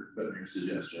these are but mere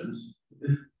suggestions.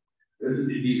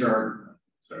 These are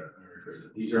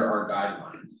our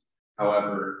guidelines.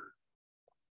 However,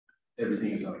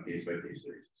 everything is on a case-by-case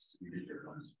basis to be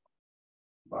determined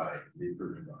by the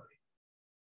approving body.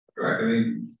 Correct. I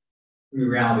mean, the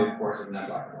reality, of course, is not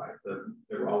black and white.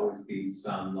 There will always be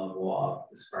some level of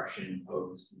discretion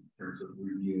imposed in terms of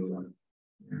review and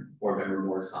board member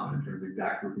more common in terms of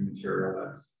exact roofing material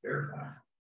that's verified.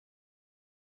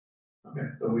 Okay,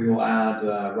 so we will add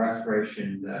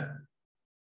restoration that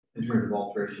in terms of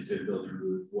alteration to build and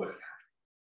remove wood count.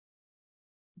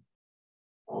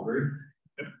 All agree?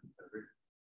 Yep.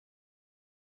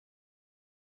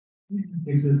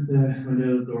 Takes us to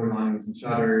windows, door linings, and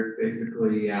shutters.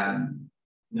 Basically,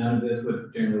 none of this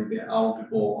would generally be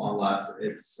eligible unless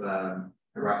it's a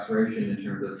restoration in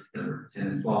terms of number 10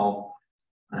 and 12.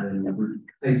 And then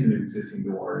replacement of existing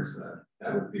doors,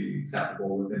 that would be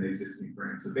acceptable within the existing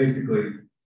frame. So basically,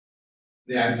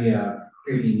 the idea of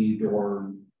creating new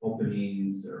door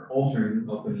openings or altering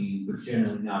openings would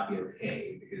generally not be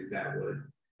okay because that would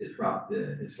disrupt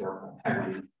the historical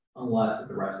integrity unless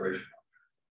it's a restoration.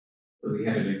 So we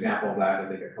had an example of that, I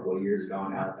think, a couple of years ago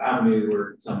on Alice Avenue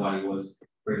where somebody was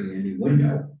bringing a new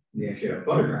window, and they actually have a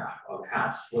photograph of the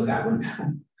house with that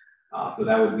window. So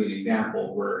that would be an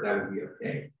example where that would be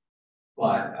okay.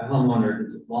 But a homeowner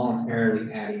is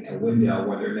voluntarily adding a window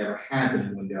where there never had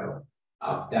been a window,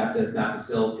 that does not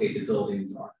facilitate the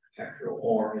building's architectural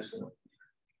or historical.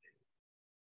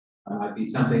 Might be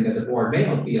something that the board may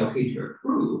be okay to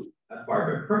approve as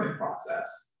part of a permit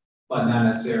process, but not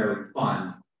necessarily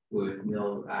fund with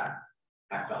Mills Act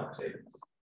tax dollar savings.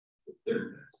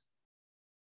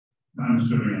 I'm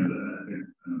assuming, and I think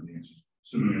I know the answer.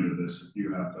 Assuming into this, if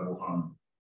you have double hung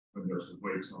windows with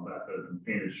weights and all that have been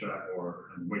painted shut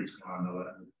and weights on all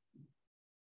that,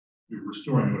 you're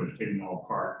restoring what is taking it all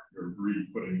apart. You're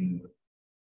re-putting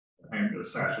in the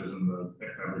sashes and the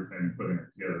everything, putting it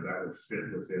together. That would fit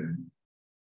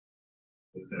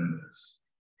within this.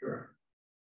 Sure.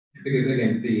 Because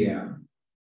again,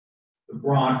 the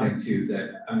broad thing too is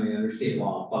that, I mean, under state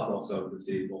law, plus also the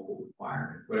city's local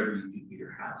requirement, whatever you do to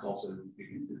your house also needs to be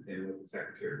consistent with the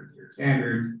Secretary of Interior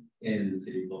standards and the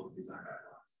city's local design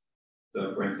guidelines.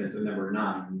 So for instance, at number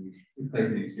 9,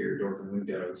 replacing exterior doors and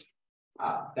windows,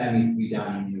 that needs to be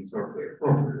done in an historically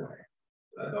appropriate way.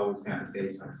 So that's always kind of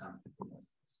based on something.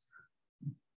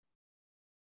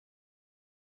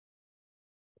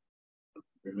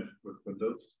 Agreement with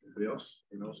windows. Anybody else?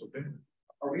 Anyone else okay?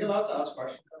 Are we allowed to ask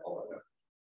questions?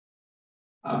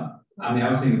 I mean,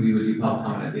 I was thinking we would do public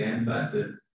comment at the end, but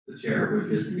the chair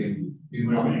wishes we can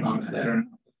do public comment there.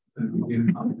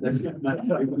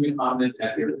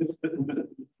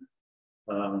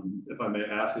 If I may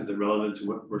ask, is it relevant to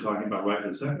what we're talking about right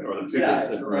this second, or the previous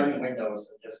separation? Windows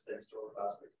and just things to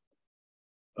last week.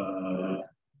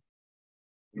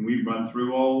 Can we run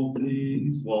through all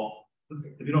these? Well,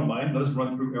 if you don't mind, let us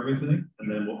run through everything, and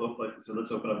then we'll look like so.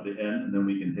 Let's open up the end, and then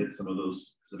we can hit some of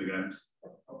those specific items.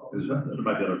 There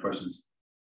might be other questions.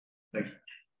 Thank you.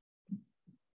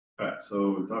 All right,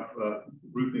 so we talked about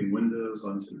roofing windows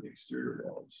onto the exterior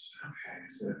walls. Okay,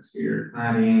 so exterior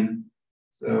cladding.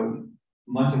 So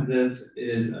much of this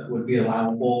would be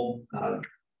allowable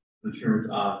in terms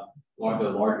of the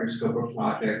larger scope of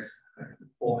projects. Like the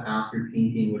full house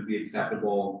repainting would be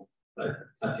acceptable, but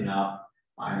touching up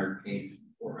minor paints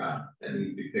or that need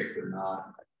to be fixed or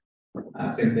not.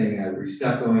 Same thing as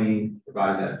restuccoing,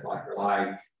 provided that it's like for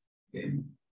like, and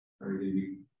or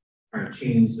be trying to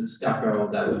change the stucco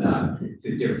that would not to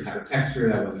a different type of texture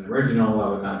that wasn't original, that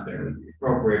would not be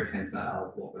appropriate, hence not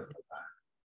eligible for that.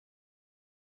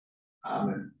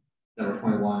 Number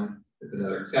 21 is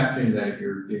another exception that if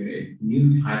you're doing a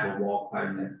new type of wall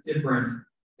cladding that's different,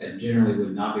 that generally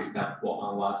would not be acceptable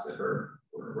unless it were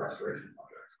for a restoration project.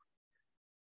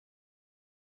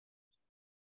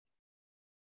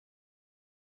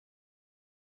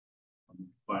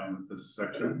 Fine with this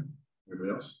section.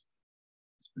 Everybody else?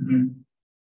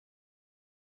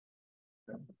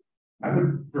 I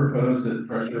would propose that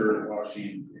pressure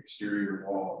washing exterior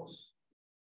walls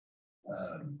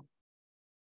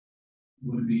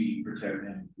would be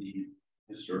protecting the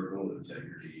historical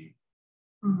integrity,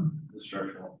 the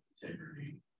structural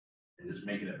integrity, and just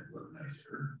making it look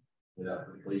nicer without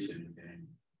replacing anything,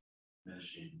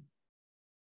 finishing.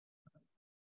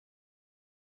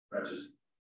 That's just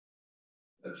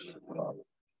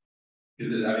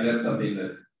because I mean that's something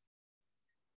that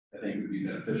I think would be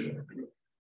beneficial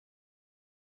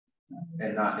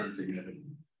and not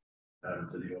insignificant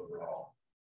to the overall.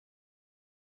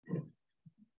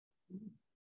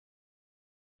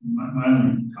 My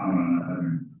only comment on that,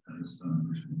 having just done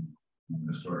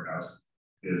a historic house,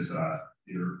 is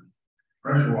your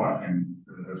pressure washing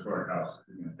for the historic house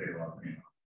is going to take a lot of paint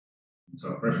off. And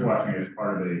so pressure washing is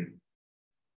part of a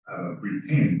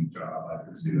repainting job. I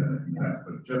could see that in that,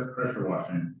 but just pressure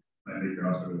washing might make your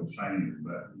house a little shiny,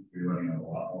 but you're letting out a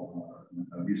lot more water.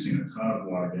 We've seen a ton of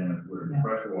water damage where the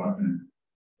pressure washing,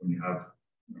 when you have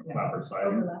copper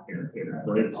siding, it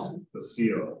breaks the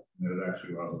seal, and it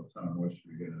actually allows a ton of moisture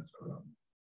to get in.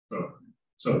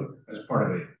 So as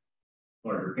part of a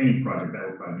larger painting project, that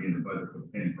would probably be in the budget for the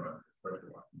painting project,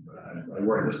 pressure washing. But I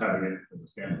worry just having it as a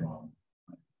standalone.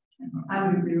 I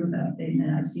would agree with that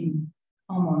statement. I've seen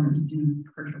homeowners do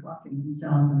pressure washing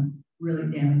themselves and really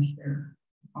damage their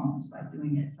homes by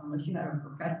doing it. So unless you have a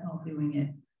professional doing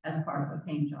it as part of a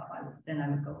paint job, I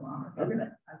would go along with it, but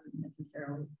I wouldn't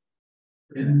necessarily.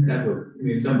 And that would, I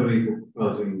mean, somebody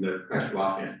proposing the pressure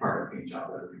washing as part of a paint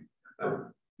job, that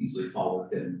would easily fall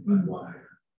within one item.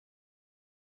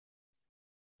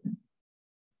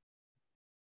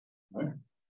 All right.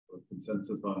 So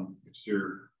consensus on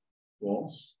exterior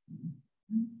walls.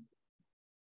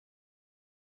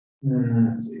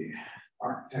 Let's see,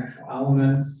 architectural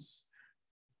elements.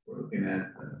 We're looking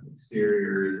at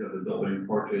exteriors of the building,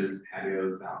 porches,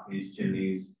 patios, balconies,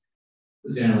 chimneys.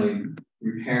 So generally,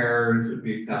 repairs would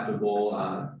be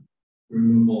acceptable.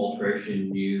 Removal, alteration,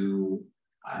 new,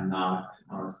 not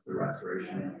the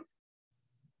restoration.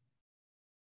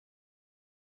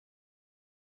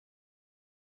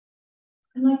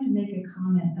 I'd like to make a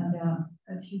comment about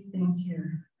a few things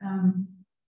here.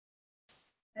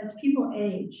 As people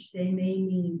age, they may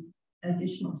need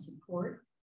additional support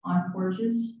on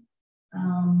porches.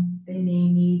 They may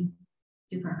need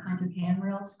different kinds of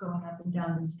handrails going up and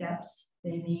down the steps.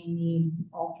 They may need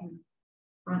altered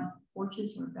front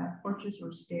porches or back porches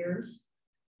or stairs.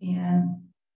 And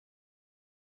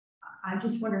I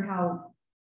just wonder how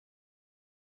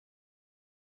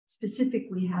specific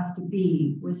we have to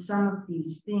be with some of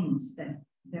these things that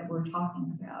we're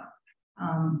talking about.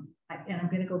 And I'm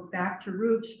going to go back to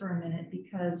roofs for a minute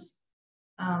because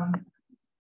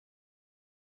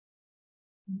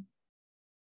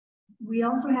we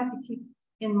also have to keep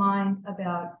in mind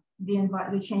about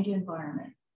the changing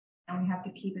environment, and we have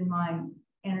to keep in mind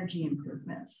energy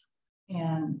improvements.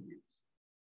 And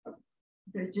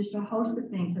there's just a host of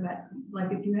things about,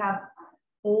 like if you have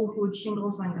old wood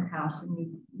shingles on your house and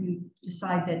you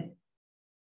decide that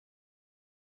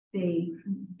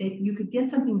you could get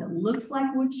something that looks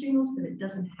like wood shingles, but it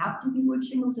doesn't have to be wood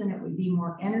shingles, and it would be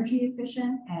more energy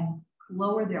efficient and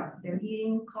lower their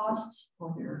heating costs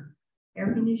or their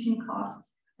air conditioning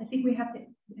costs. I think we have to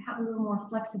have a little more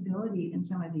flexibility in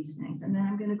some of these things. And then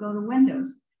I'm going to go to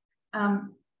windows. I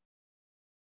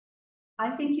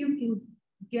think you can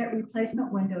get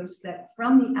replacement windows that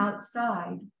from the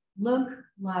outside look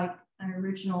like an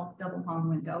original double hung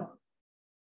window,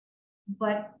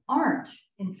 but aren't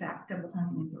in fact double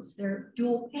hung windows. They're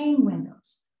dual pane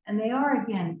windows, and they are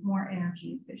again more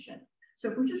energy efficient. So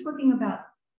if we're just looking about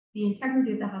the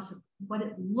integrity of the house, of what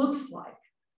it looks like,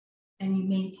 and you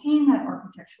maintain that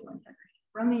architectural integrity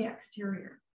from the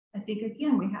exterior, I think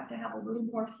again we have to have a little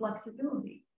more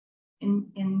flexibility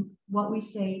in what we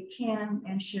say can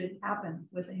and should happen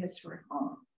with a historic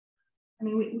home. I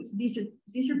mean, these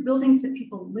are buildings that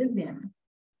people live in,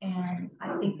 and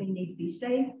I think they need to be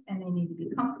safe and they need to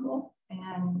be comfortable.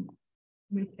 And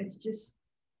it's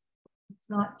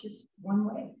not just one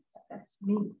way. That's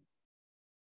me.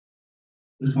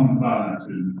 Just one thought on that,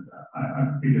 Susan.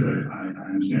 Because I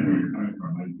understand where you're coming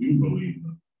from. I do believe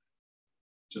that,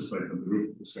 just like the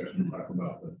roof discussion, we talk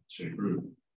about the shake roof,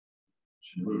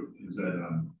 is that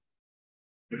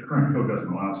if current code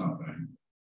doesn't allow something,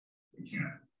 we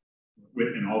can't.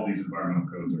 And all these environmental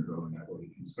codes are going that way,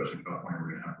 especially California,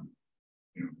 we're going to have,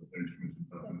 you know, the energy commission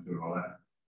stuff and do all that.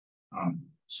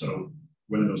 So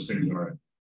when those things are,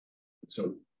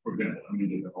 so for example, I'm going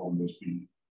to get all of those be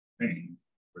pain.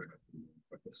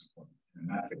 In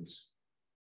that case,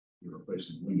 you're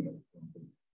replacing the window.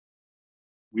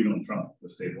 We don't trump the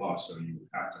state law, so you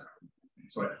have to.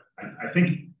 So I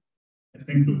think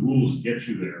the rules get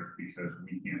you there because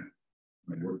we can't.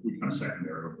 I mean, we kind of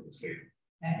secondary over the state.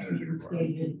 Actually, the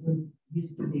state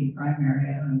used to be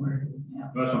primary. I don't know where it is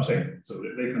now. That's what I'm saying. So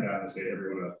they come down and say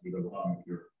everyone has to be double hung if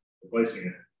you're replacing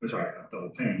it. Sorry, not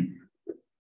double pane.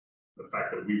 The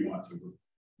fact that we want to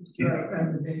keep that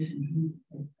preservation.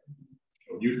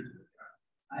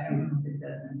 I don't know if it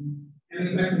does. And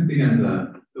if I can speak on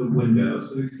the windows,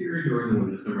 so the exterior door in the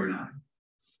windows, number 9.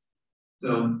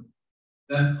 So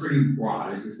that's pretty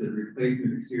broad. It just says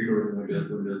replacement of exterior door in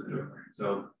the windows and opening.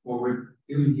 So what we're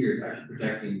doing here is actually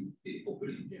protecting the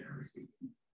opening, generally speaking.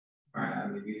 Right? I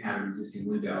mean, if you have an existing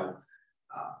window,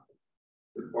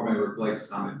 the board member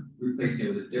replacing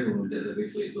it with a different window that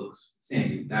visually looks the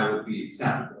same, that would be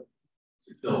acceptable.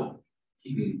 So still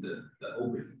keeping the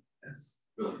opening. That's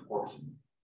really important.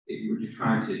 If you were just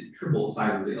trying to triple the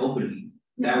size of the opening,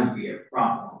 that would be a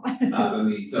problem. I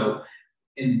mean, so,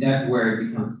 and that's where it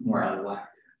becomes more elective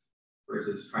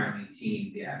versus trying to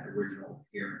maintain the original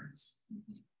appearance.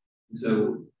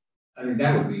 So, I mean,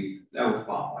 that would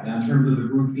qualify. Now, in terms of the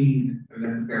roofing, I mean,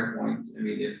 that's a fair point. I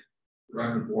mean, if the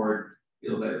rest of the board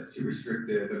feels that it's too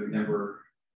restrictive, I mean, number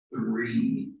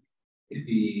 3 could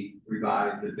be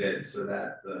revised a bit so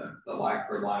that the like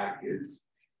for like is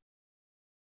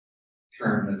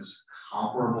termed as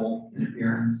comparable in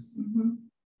appearance.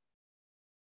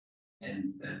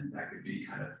 And then that could be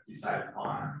kind of decided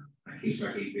upon a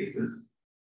case-by-case basis.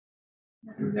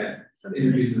 I mean, that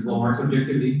introduces a little more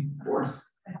subjectivity, of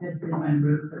course. I just did my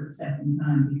roof for the second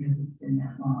time because it's been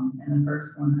that long. And the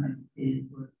first one I did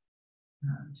with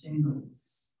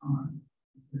shingles on,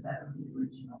 because that was the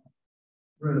original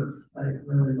roof, but it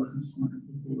really wasn't smart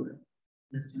to do it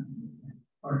this time.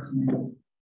 Or to make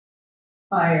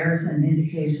fires and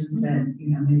indications that, you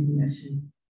know, maybe I should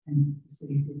and the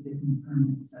city did give me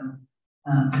permits, so,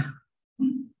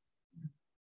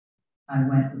 I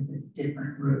went with a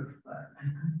different roof, but.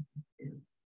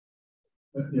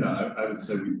 Yeah, I would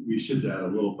say we should add a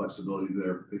little flexibility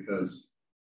there, because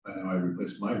I know I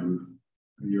replaced my roof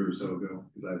a year or so ago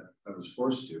because I was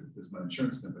forced to, because my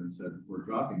insurance company said, we're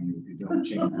dropping you if you don't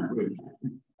change your roof.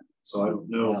 So I don't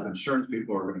know if insurance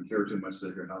people are going to care too much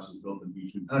that your house is built in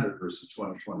 1800 versus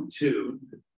 2022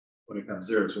 when it comes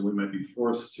there. So we might be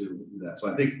forced to do that.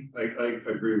 So I think I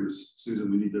agree with Susan.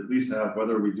 We need to at least have,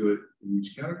 whether we do it in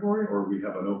each category or we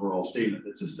have an overall statement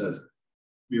that just says,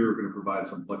 we're going to provide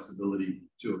some flexibility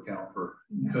to account for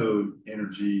code,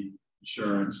 energy,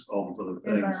 insurance, all those other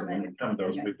things. And when it comes to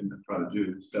those, we can try to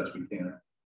do as best we can.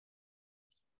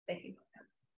 Thank you.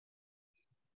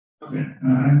 Okay,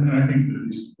 and I think that at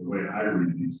least the way I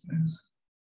read these things,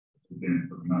 again,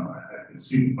 now I can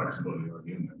see the flexibility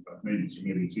already in there, but maybe it's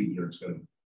easier instead of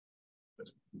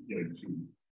just getting too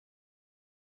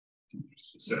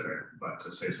specific, but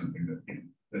to say something that, you know,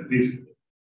 that these,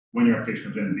 when your application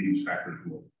comes in, these factors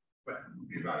will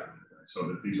be evaluated, right? So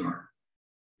that these aren't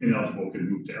ineligible, can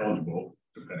move to eligible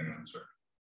depending on certain.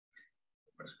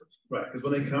 Right, because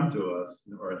when they come to us,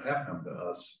 or have come to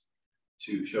us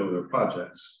to show their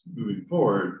projects moving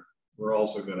forward, we're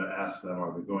also going to ask them,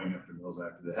 are they going after Mills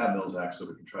Act? Do they have Mills Act, so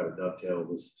we can try to dovetail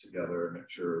this together and make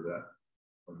sure that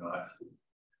we're not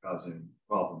causing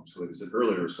problems. So like I said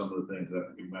earlier, some of the things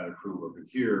that we might approve over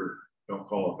here don't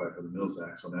qualify for the Mills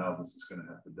Act. So now this is going to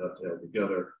have to dovetail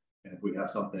together. And if we have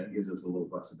something that gives us a little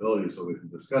flexibility so we can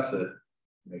discuss it,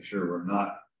 make sure we're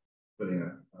not putting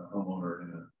a homeowner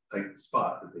in a tight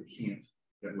spot that they can't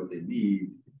get what they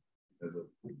need because of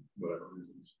whatever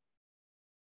reasons.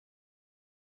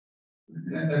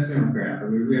 That's fair enough. I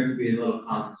mean, we have to be a little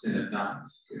cognizant of not.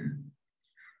 I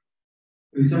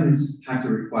mean, some of these types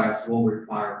of requests will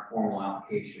require a formal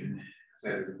application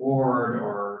to the board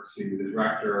or to the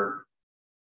director.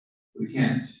 We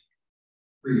can't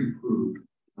pre-approve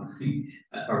something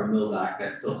as part of the Mills Act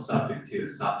that's still subject to a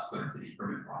subsequent city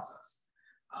permit process.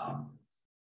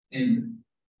 And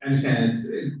I understand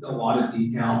it's a lot of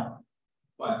detail,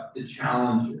 but the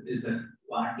challenge is that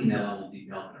lacking that level of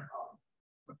detail in our problem.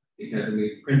 Because I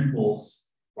mean, principles,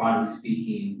 broadly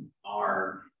speaking,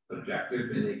 are subjective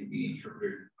and they can be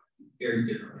interpreted very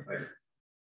differently. Right?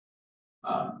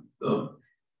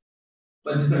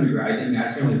 But to some degree, I think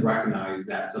I certainly recognize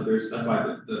that. So that's why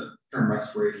the term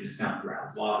restoration is found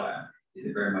throughout. A lot of that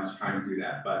is very much trying to do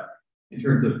that. But in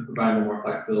terms of providing more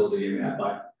flexibility, I mean, I'd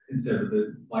like, instead of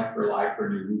the like for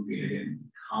new roofing, again,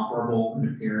 comparable in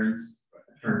appearance,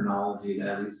 terminology that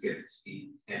at least gets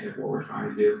the end of what we're trying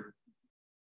to do.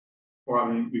 Or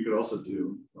I mean, we could also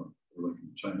do, or we can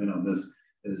chime in on this,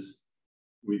 is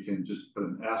we can just put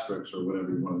an asterisk or whatever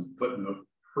you want to footnote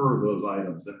per those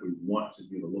items that we want to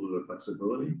give a little bit of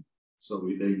flexibility. So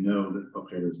they know that,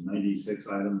 okay, there's 96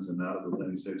 items and out of the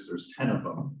 96, there's 10 of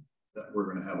them that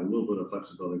we're going to have a little bit of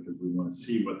flexibility because we want to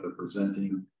see what they're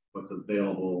presenting, what's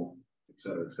available, et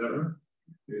cetera, et cetera.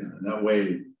 Yeah. And that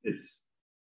way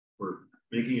we're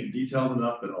making it detailed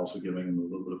enough, but also giving them a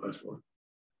little bit of flexibility.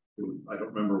 I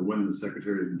don't remember when the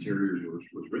Secretary of Interior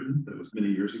was written. That was many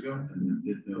years ago, and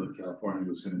didn't know that California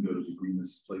was going to go to the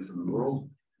greenest place in the world.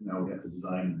 Now we have to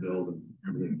design and build and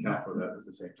everything account for that at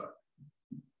the same time.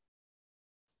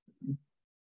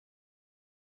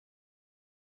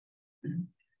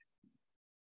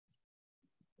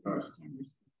 All right.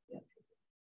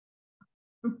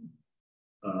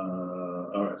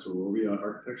 All right, so were we on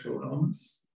architectural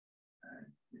elements?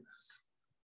 Yes.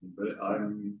 But I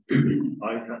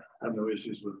have no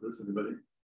issues with this. Anybody?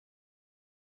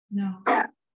 No.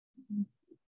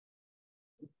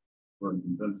 We're in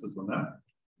consensus on that.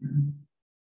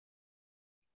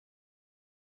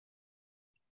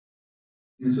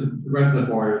 And so the rest of the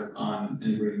board is on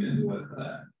an agreement with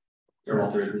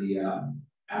Walter, the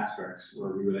aspects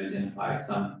where we would identify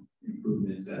some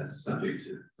improvements as subject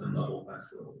to some level of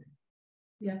flexibility.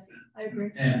 Yes, I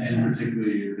agree. And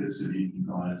particularly if it's to be in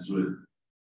compliance with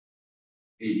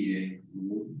ADA.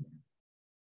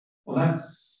 Well, I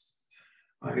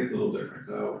guess a little different.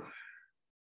 So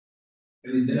I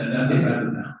mean, that's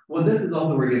well, this is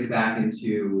also where it gets back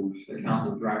into the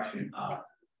council direction of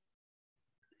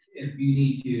if you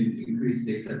need to increase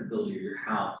the accessibility of your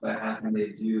house, that has nothing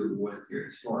to do with your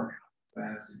historic house.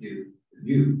 That has to do with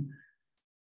you.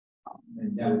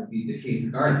 And that would be the case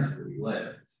regardless of where you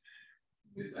live.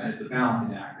 And it's a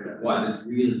balancing act of what is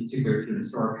really particular to an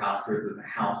historic house versus the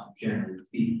house generally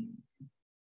speaking.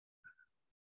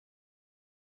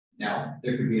 Now,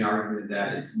 there could be an argument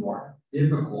that it's more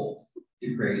difficult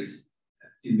to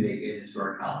make a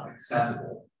historic house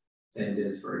accessible than it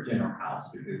is for a general house,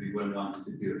 because we wouldn't want us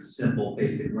to do a simple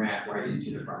basic ramp right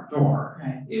into the front door.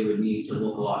 Right. It would need to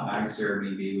look a lot nicer.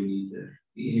 Maybe it would need to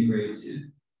be integrated to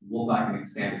look like an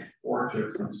expanded porch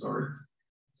of some sort.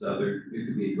 So there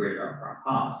could be a greater upfront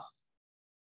cost.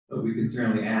 But we could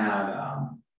certainly add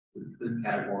this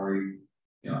category,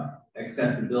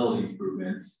 accessibility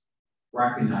improvements,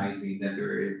 recognizing that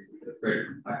there is greater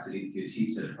complexity to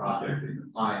achieve such a project in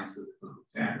compliance with local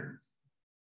standards.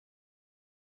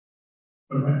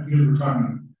 But because we're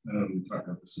talking, we talked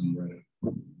about this in the way.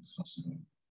 But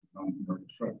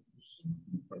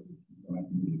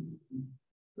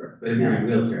if you're in a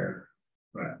wheelchair,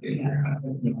 right? Yeah. I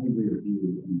agree with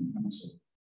you in the council.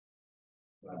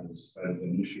 That is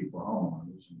an issue for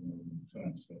homeowners, and it makes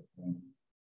sense, but I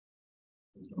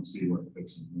just don't see what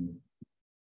fixes it.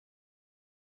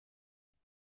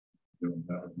 Doing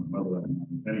that with my mother, and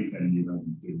if anything, you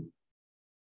don't do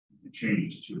it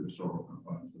changes to historical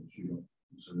components, which you don't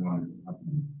want to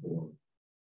happen for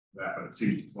that, but it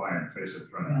seems to fly in the face of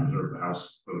trying to preserve the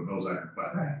house for the Mills-Act,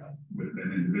 but with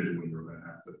an individual, you're going to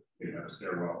have a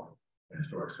stairwell, a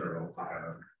historic stairwell to have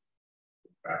a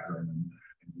bathroom and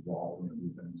wall and do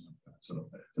things like that. So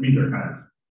to me, they're kind of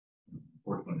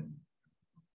unfortunately.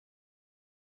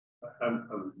 I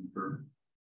would confirm.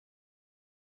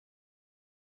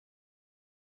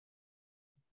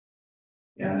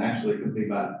 yeah, and actually, thinking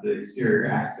about the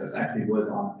exterior access, actually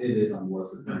it is on the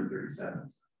list of number 37.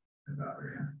 About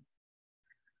there,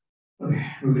 yeah. Okay,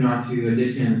 moving on to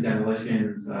additions,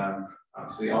 demolitions.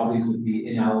 Obviously, all these would be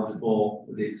ineligible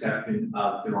with the exception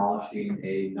of demolishing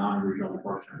a non-original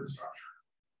portion of the structure.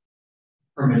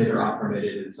 Permitted or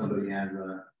unpermitted, if somebody has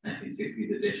a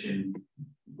 1960s addition,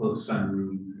 closed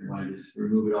sunroom, they want to just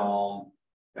remove it all,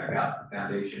 check out the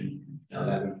foundation,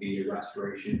 that would be a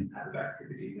restoration type of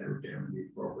activity that would generally be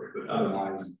appropriate. But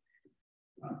otherwise,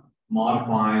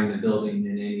 modifying the building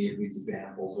in any of these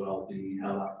examples would all be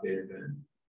elective and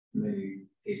in many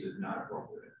cases not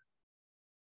appropriate.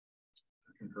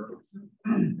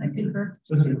 I concur.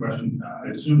 Just a question. I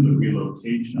assume the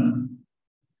relocation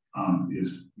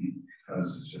is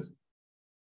because it's just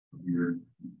a weird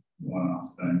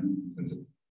one-off thing.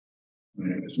 Because I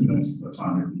assume that's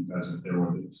on there because if there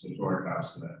were this historic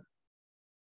house that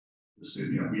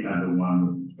we had the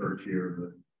one with Church here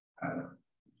that had a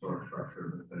historic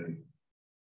structure that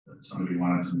somebody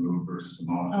wanted to move versus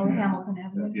demolish. Oh, Hamilton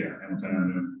Avenue. Yeah, Hamilton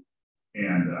Avenue,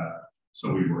 and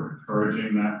so we were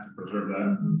encouraging that to preserve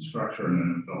that structure, and then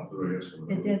it fell through. I guess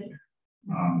it did.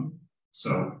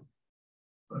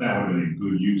 But that would have been a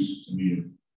good use to me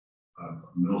of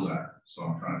Mills-Act. So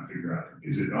I'm trying to figure out,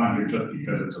 is it on here just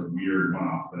because it's a weird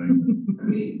one-off thing? I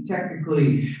mean,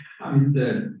 technically,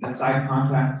 the side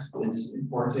contact is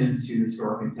important to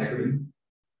historic integrity.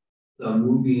 So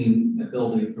moving a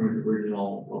building from its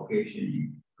original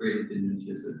location greatly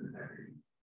diminishes its integrity.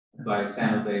 By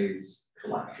San Jose's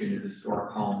collection of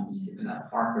historic homes in that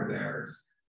park of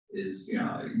theirs is,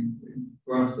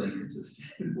 grossly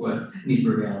inconsistent with any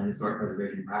prevailing historic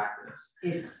preservation practice.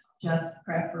 It's just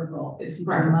preferable. It's to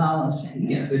preferable. demolishing.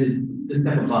 Yes, it is the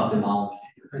step above demolishing.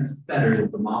 It's better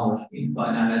than demolishing,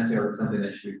 but not necessarily something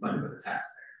that should be funded by the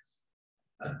taxpayers.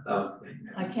 That was the thing.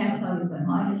 I can't tell you that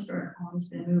my historic home's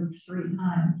been moved 3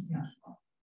 times. Yes.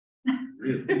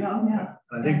 Really? Oh, yeah.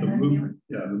 I think the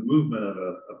movement of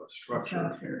a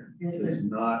structure is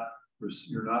not,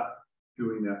 you're not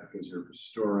doing that because you're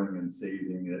restoring and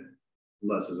saving it,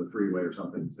 unless there's a freeway or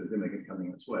something, so they make it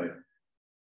coming its way.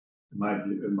 In my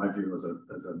view as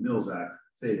a Mills-Act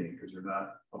saving, because you're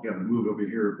not, okay, I'm gonna move over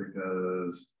here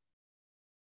because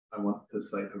I want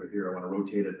this site over here, I want to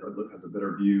rotate it, or look has a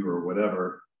better view or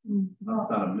whatever. That's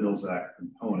not a Mills-Act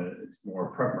component, it's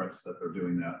more preference that they're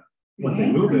doing that. Once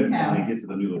they move it and they get to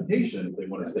the new location, if they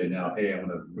want to say now, hey,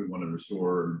 we want to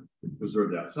restore and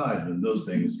preserve the outside, then those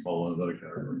things fall into other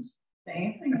categories. The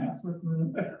Ainsley House was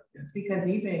moved because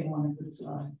eBay wanted this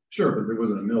lot. Sure, but there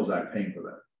wasn't a Mills-Act paying for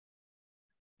that.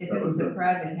 If it was a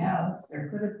private house, there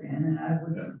could have been, and I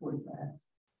would support that.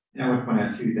 And I would point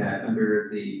out too that under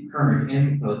the current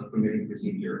anti-code permitting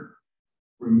procedure,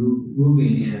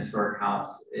 moving in a historic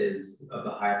house is of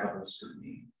the highest level of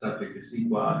scrutiny, subject to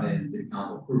CEQA and city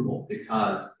council approval,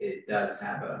 because it does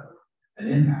have an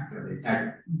impact on the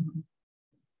integrity.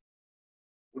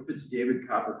 What if it's David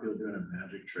Copperfield doing a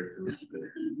magic trick?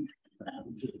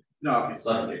 No, okay.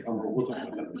 Subject. We'll talk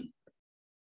about that.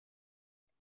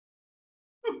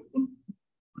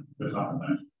 That's not the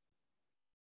thing.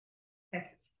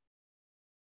 Excellent.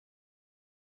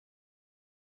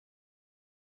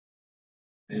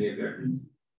 Any objections?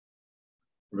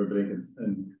 Everybody is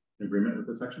in agreement with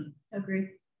this section? Agree.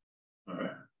 All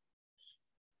right.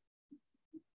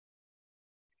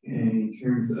 In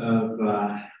terms of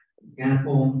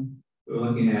mechanical, we're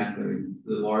looking at the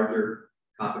larger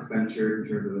cost expenditures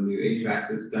in terms of a new HVAC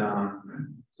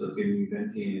system, so it's going to be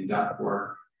venting and duct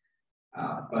work,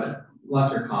 but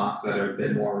lesser costs that are a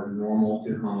bit more normal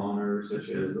to homeowners, such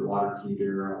as the water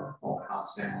heater or whole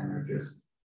house down, or just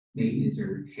maintenance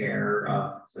and repair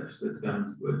of such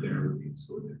systems would generally be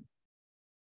excluded.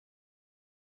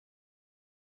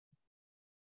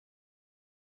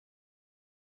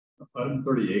 Item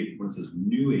 38, when it says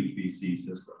new HVAC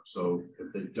system, so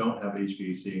if they don't have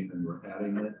HVAC and we're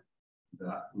adding it,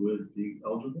 that would be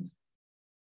eligible?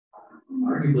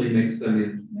 Arguably makes, I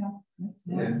mean,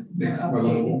 makes more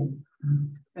local.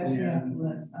 Especially after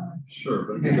last summer. Sure,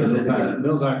 but because the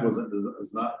Mills Act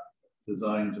is not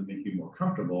designed to make you more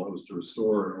comfortable, it was to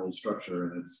restore an old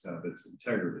structure and its kind of its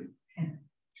integrity.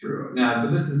 True. Now,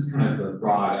 but this is kind of the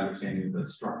broad understanding of the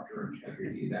structure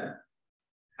integrity, that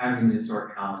having the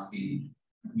historic house be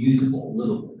usable,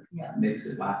 livable, makes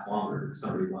it last longer if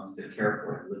somebody wants to care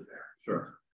for it and live there.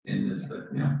 Sure. And this,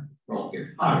 world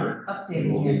gets hotter.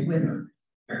 Updating it with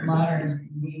modern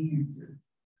conveniences.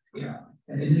 Yeah.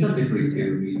 And to some degree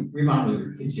too, I mean, remodeling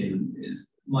your kitchen is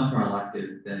much more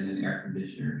elective than an air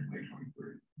conditioner in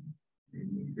 2023. I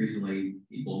mean, increasingly,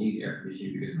 people need air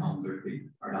conditioning because homes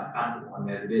are not compatible. And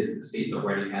as it is, the state's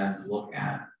already having to look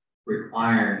at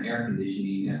requiring air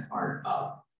conditioning as part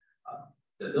of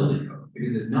the building code,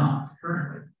 because it's not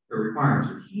currently. The requirements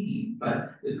for heating,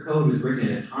 but the code was written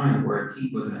at a time where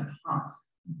heat wasn't as hot.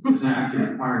 So it's not actually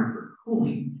requiring for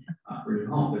cooling for new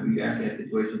homes. So we actually had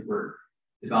situations where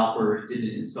developers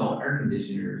didn't install air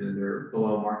conditioners in their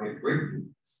below market rate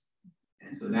units.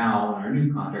 And so now in our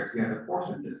new contracts, we have to force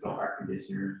them to install air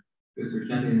conditioners because there's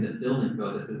nothing in the building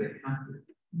code that says they have to.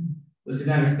 So to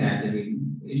that extent, I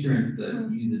mean, ensuring the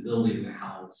usability of the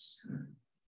house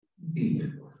seems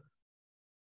important.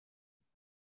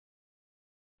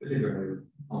 Particularly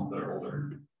homes that are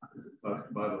older.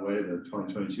 By the way, the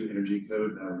 2022 Energy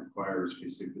Code now requires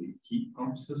basically heat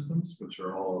pump systems, which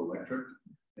are all electric,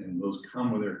 and those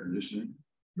come with air conditioning.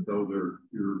 Though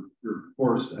you're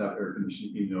forced to have air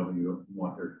conditioning, even though you don't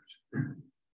want air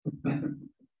conditioning.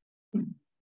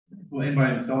 Well, and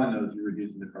by installing those, you're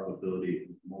reducing the probability of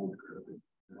mold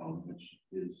growth, which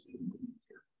is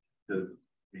to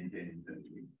maintain the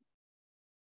energy.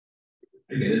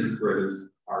 Again, this is where there's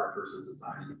art versus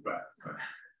design.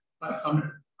 Right.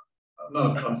 I'm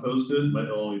not opposed to it. My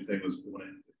only thing was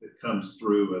when it comes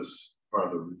through as part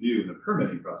of the review and the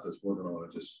permitting process, we're going to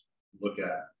want to just look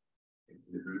at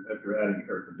if you're adding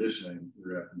air conditioning,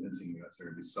 you're convincing that's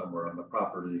going to be somewhere on the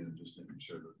property and just making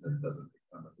sure that that doesn't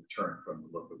become a deterrent from the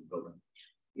look of the building.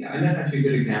 Yeah, and that's actually a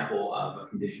good example of a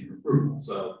condition of approval.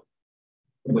 So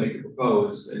somebody could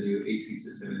propose a new AC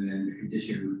system, and then the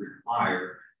condition would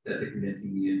require that the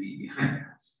condensing unit be behind the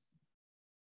house.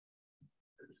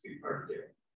 That's a big part of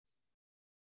it.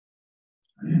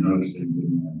 I didn't notice they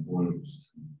didn't have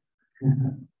boilers.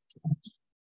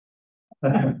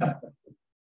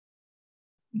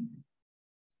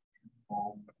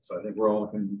 So I think we're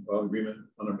all in agreement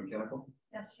on our mechanical.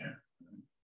 Yes. Yeah.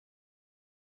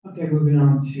 Okay, moving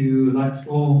on to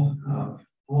electrical,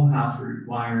 whole house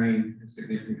rewiring,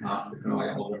 significant cost to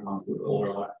like older homes with older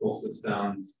electrical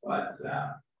systems, but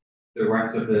the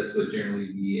rest of this would generally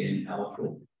be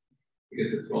ineligible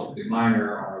because it's relatively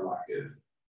minor or elective,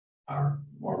 are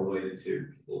more related to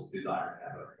people's desire to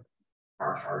have a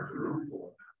car charger or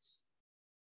full house.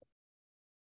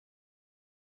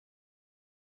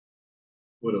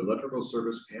 Would electrical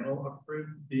service panel upgrade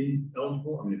be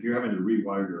eligible? I mean, if you're having to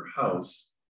rewire your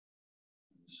house,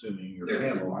 assuming your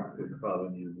panel would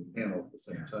probably need a new panel at the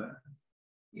same time.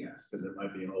 Yes, because it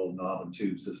might be an old knob and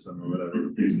tube system or whatever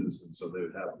it is, and so they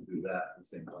would have to do that at the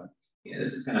same time. Yeah,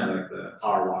 this is kind of like the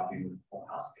power washing with whole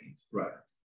house paint. Right.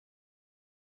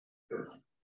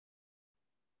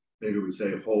 Maybe we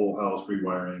say whole house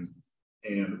rewiring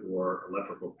and or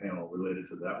electrical panel related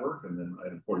to that work, and then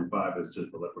item 45 is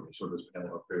just electrical service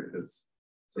panel upgrade because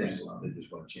they just want to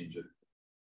change it.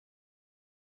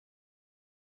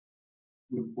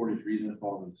 Would 43 then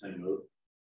fall in the same boat?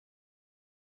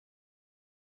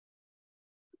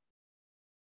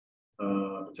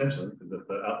 Potentially, because if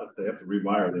they have to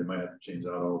rewire, they might have to change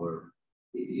out all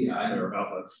their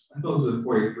outlets. I suppose with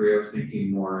 43, I was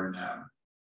thinking more in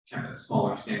kind of a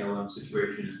smaller standalone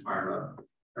situation as part of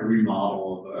a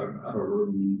remodel of a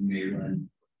room. You may run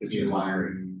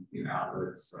wiring,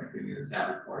 outlets, like in the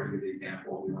established part. You give the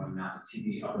example, we want to mount a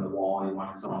TV up in the wall, you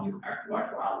want to install a new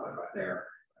electrical outlet right there.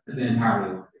 It's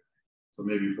entirely. So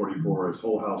maybe 44 is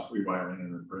whole house rewiring,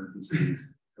 and in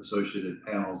parentheses associated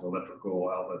panels, electrical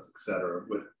outlets, etc.,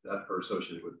 with that or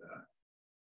associated with that.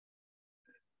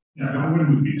 Yeah, I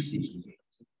wouldn't be exclusive.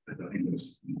 I think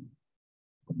there's I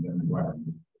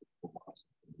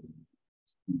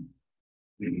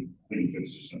think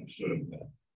it's just understood that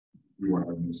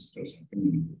rewiring this doesn't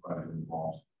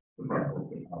involve the proper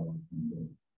power.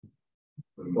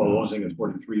 Well, the one thing is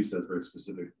 43 says very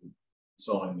specifically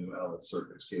installing new outlet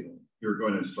circuits cabling. You're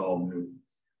going to install new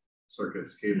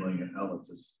circuits, cabling, and outlets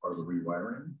as part of the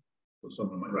rewiring. So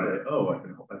someone might say, "Oh, I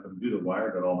can do the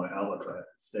wire, but all my outlets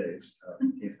stays. I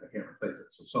can't replace it."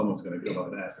 So someone's going to come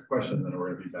up and ask the question, then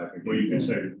we're going to be back again. Well, you can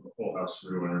say the whole house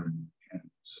through and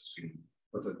succeed.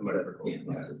 What's it? Electrical. Yeah,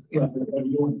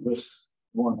 you don't list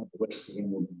one of the lists because then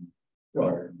we'll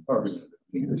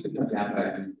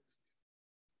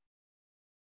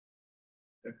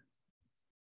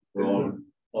We're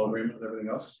all agreement with everything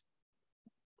else?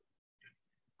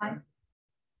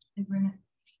 Agreement.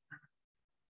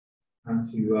 On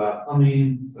to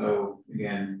plumbing. So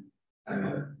again, having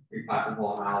a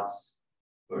replatable house,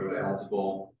 clearly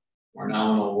eligible, more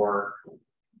nominal work,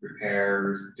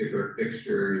 repairs, particular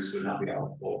fixtures would not be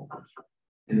eligible.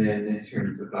 And then in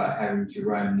terms of having to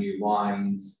run new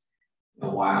lines,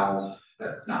 while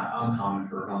that's not uncommon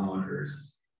for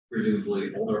homeowners,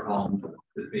 presumably older homes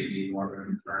that may be more of a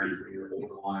concern for your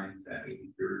older lines that need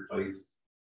to be replaced.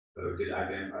 So did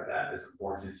identify that as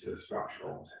important to the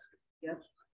structural. Yep.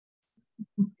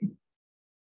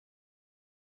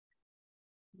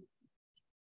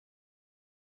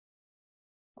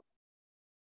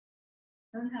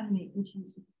 I don't have any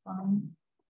issues with the plumbing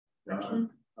section.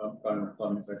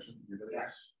 Plumbing section.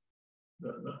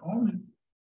 The only,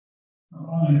 I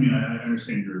mean, I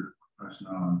understand your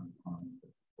rationale on the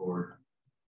board,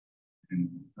 and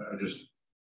I guess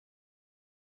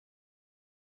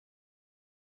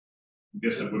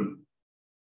I wouldn't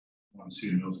want to see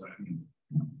a mills. I mean,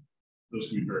 those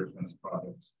can be very expensive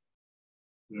projects.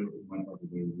 They might probably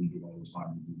redo all the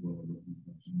time.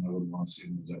 And I wouldn't want to see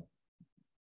them that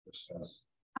just as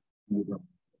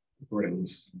great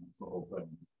list the whole thing.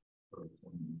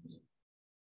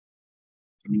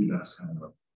 To me, that's kind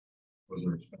of those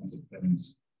are expensive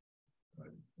things. I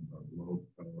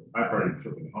probably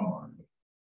should be homeowner,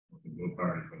 but the low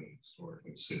priority for the storage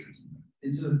for the cities.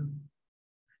 And so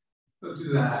to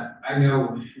that, I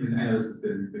know this has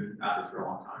been out this for a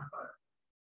long time, but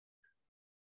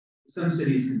some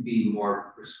cities can be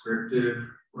more prescriptive,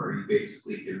 where you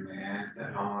basically demand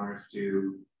that homeowners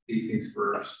do these things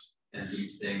first, and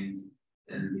these things,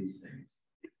 and these things.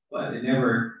 But it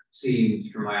never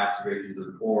seemed, from my observations of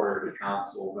the board or the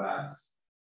council, that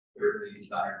there was any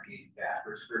desire to be that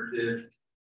prescriptive.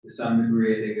 To some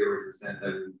degree, I think there was a sense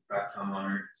that we pressed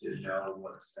homeowners to know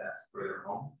what's best for their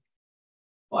home.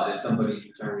 But if somebody,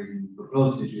 for some reason,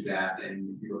 proposed to do that,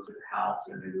 and you go to the house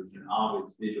and there was an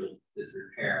obvious visual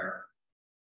disrepair,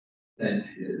 then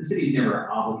the city's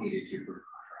never obligated to for contract.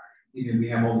 Even we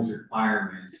have all these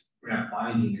requirements, we're not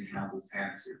binding the council's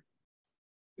hands to.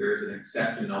 There is an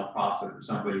exceptional process for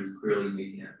somebody who's clearly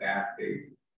making a bad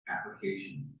faith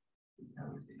application.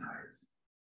 That was denied.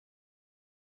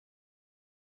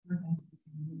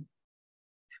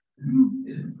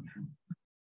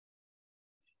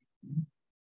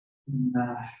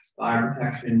 Fire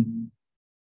protection.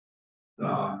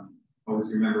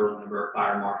 Always remember one of our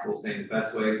fire marshals saying the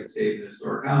best way to save an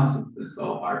historic house is to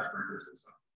install fire sprinklers and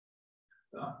stuff.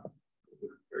 So,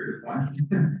 very good point.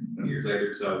 Years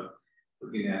later, so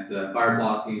looking at fire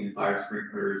blocking and fire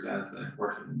sprinklers as an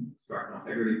important structural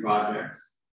integrity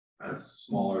projects, as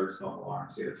smaller smoke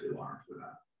alarms, CO2 alarms for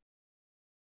that.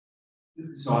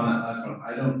 So on that last one,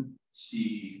 I don't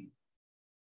see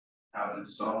how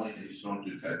installing a smoke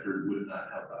detector would not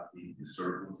help out the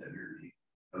historical integrity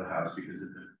of the house, because if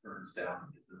it burns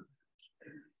down,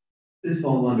 this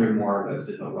falls under more of those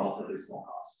just a relatively small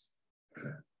cost.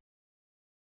 Okay.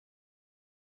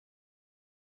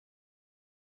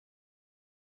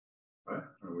 All right.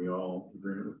 Are we all in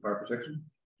agreement with fire protection?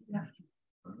 Yeah.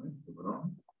 All right, moving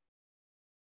on.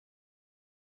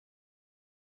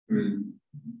 I mean,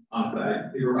 honestly,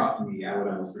 if it were up to me, I would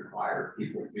almost require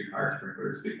people to do fire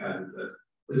sprinklers because of this.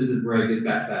 But this is where I get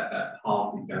back that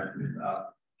policy judgment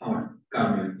of how much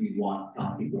government you want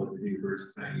telling people what to do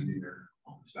versus not using their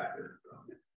own perspective. So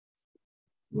that's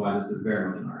why this is very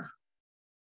much an art.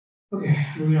 Okay,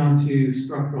 moving on to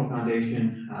structural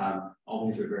foundation. All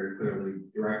these are very clearly,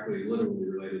 directly, literally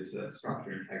related to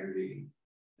structure integrity,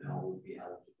 and all would be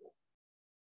eligible.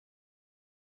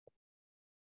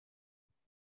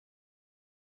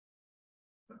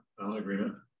 I'm in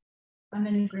agreement. I'm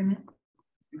in agreement.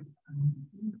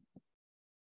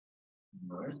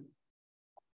 All right.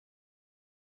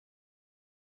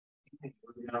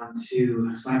 Moving on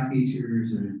to site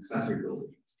features and accessory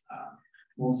buildings.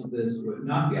 Most of this would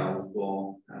not be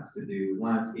eligible, has to do with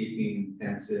landscaping,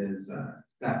 fences,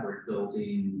 separate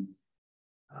buildings.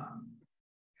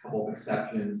 Couple of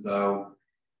exceptions though.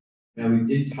 Now we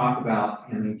did talk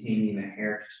about maintaining a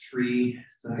heritage tree.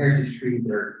 So heritage trees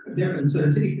are different. So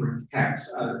the city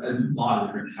protects a lot of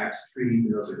different types of trees,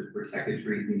 and those are just protected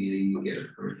trees, meaning you get a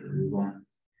permit to remove them.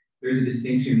 There's a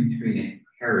distinction between a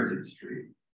heritage tree.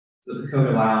 So the code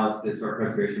allows the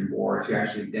Historic Preservation Board to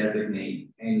actually designate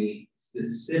any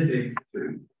specific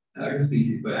tree, not like a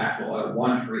species, but actual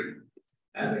one tree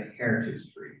as a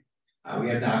heritage tree. We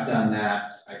have not done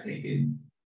that, I think, in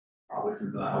probably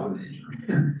since I was an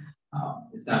intern.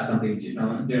 It's not something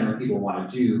generally people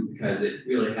want to do because it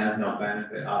really has no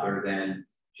benefit other than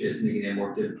just making it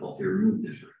more difficult to remove the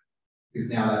tree. Because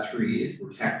now that tree is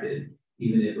protected,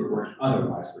 even if it weren't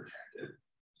otherwise protected.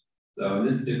 So in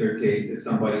this particular case, if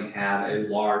somebody had a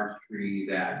large tree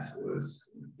that was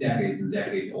decades and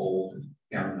decades old,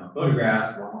 counting on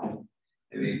photographs or home,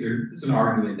 I mean, there's an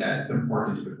argument that it's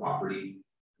important to the property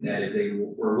that if they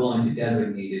were willing to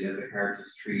designate it as a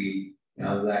heritage tree,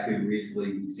 that could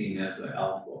reasonably be seen as an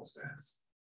eligible expense.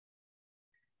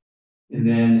 And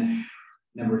then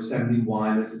number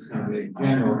 71, this is kind of a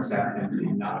general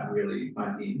exception, not really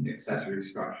finding accessory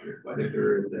structure, but if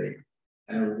there is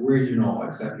an original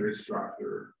accessory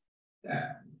structure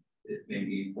that is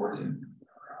maybe important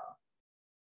or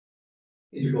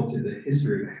integral to the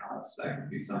history of the house, that could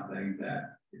be something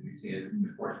that could be seen as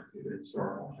important to the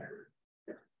historical integrity.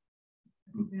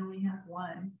 We only have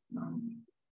one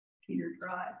Peter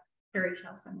Drive, Carriage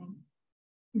House, I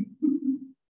mean.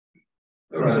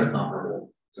 A rather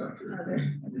comparable structure.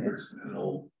 Okay. There's an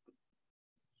old.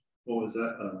 What was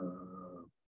that?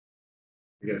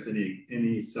 I guess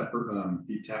any separate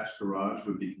detached garage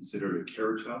would be considered a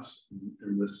carriage house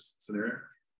in this scenario.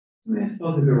 I mean, I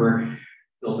suppose if it were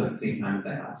built at the same time as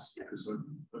the house. Because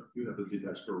you have a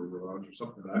detached garage or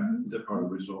something like that. Is that part of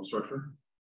the original structure?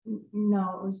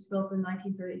 No, it was built in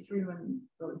 1933 when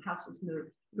the house was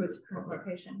moved to its current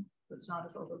location. So it's not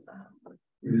as old as that.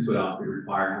 This would also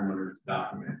require homeowners to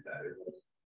document that it was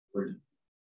original.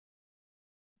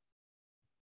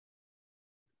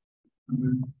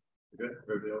 Good.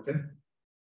 Everybody okay?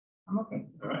 I'm okay.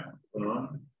 All right. Hold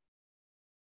on.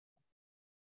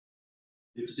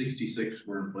 If 66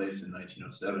 were in place in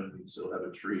 1907, we'd still have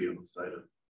a tree on the site of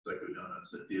Psycho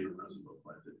Donuts that David Roosevelt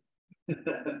planted.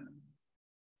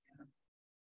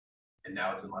 And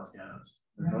now it's in Los Gatos.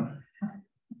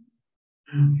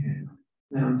 Okay.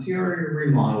 Now, interior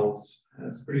remodels,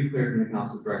 it's pretty clear from the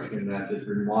council's direction that just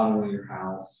remodeling your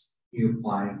house, new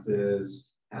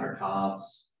appliances,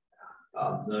 countertops,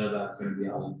 none of that's going to be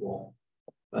eligible.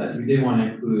 But we did want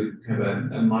to include kind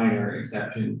of a minor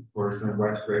exception for some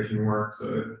restoration work. So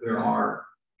if there are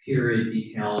period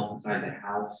details inside the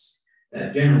house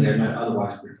that generally are not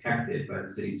otherwise protected by the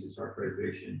city's historic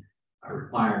preservation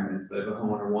requirements, but if a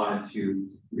homeowner wanted to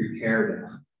repair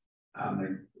them,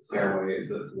 like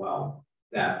stairways as well,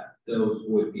 that those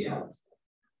would be eligible.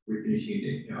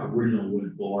 Refinishing the original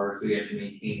wood floor, so you have to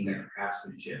maintain the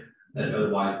craftsmanship that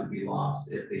otherwise would be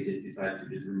lost if they just decided to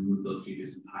just remove those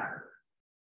features entirely.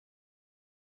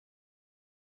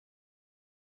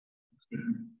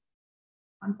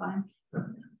 I'm fine.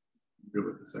 Good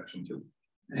with the section 2.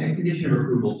 And condition of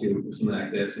approval too, for something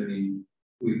like this. I mean,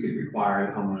 we could require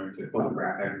the homeowner to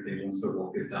photograph everything once the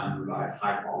work is done, provide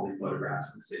high quality photographs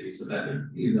in the city so that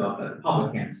even though the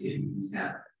public can't see it, you can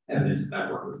have evidence that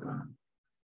work was done.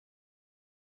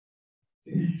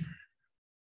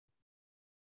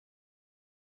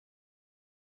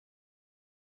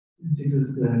 This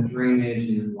is the drainage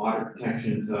and water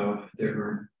protection, so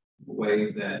different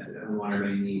ways that a homeowner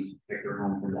may need to protect their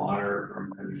home from water,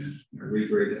 from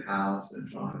regrade the house, and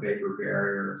so on, a vapor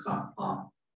barrier, sump pump,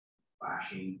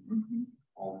 flashing,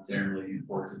 all generally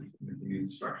important to maintaining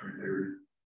structure integrity.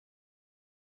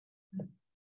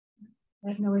 I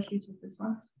have no issues with this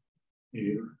one. Me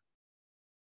either.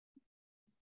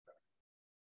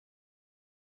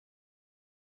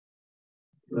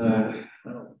 The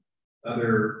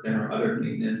other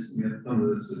maintenance, some of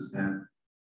this is kind of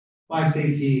life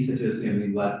safety, such as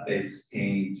lead-based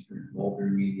paint, mold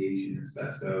remediation,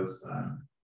 asbestos.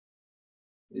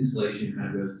 Insulation kind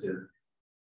of goes to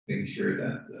making sure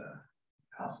that the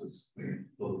house is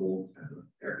livable, as an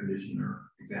air conditioner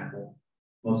example.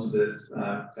 Most of this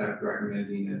staff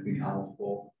recommending as being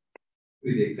eligible,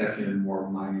 with the exception of more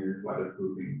minor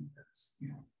weatherproofing. That's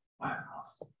minor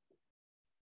cost.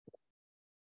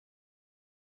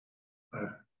 I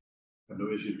have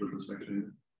no issues with this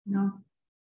section. No.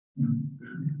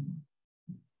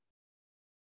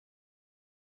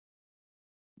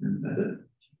 And that's it.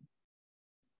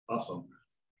 Awesome.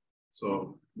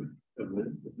 So if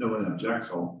no one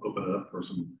objects, I'll open it up for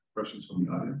some questions from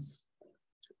the audience.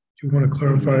 Do you want to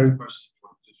clarify?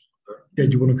 Yeah,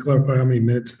 do you want to clarify how many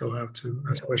minutes they'll have to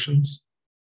ask questions?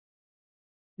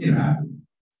 Yeah.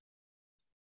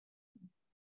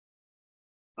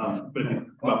 But if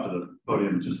you come up to the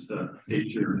podium, just state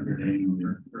your name and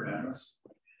your address.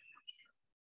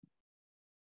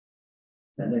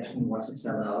 And next one,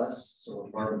 167 Alice, so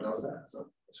Barbara does that, so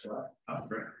that's right. Oh,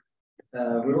 great.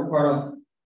 We were part of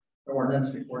the ordinance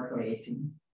before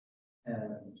 2018,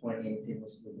 and 2018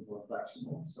 was a little bit more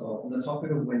flexible. So on the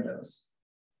topic of windows,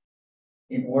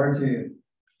 in order to,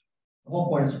 the whole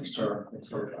point is to preserve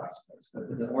historical aspects, but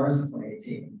with the ordinance of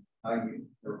 2018,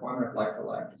 the requirement of like for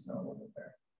like is no longer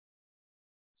there.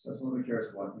 So I was a little bit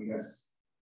curious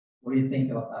what do you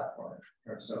think about that part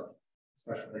in terms of,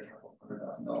 especially the couple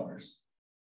 $100,000.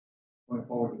 Going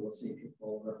forward, you will see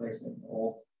people replacing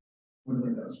old wood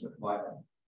windows with vinyl.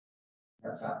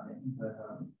 That's happening. But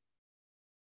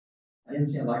I didn't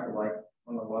see a like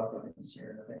on a lot of things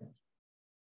here. I think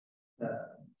the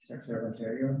Secretary of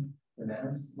Ontario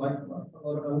demands like a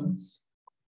lot of elements.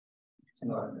 It's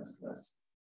not in this list.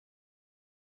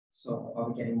 So are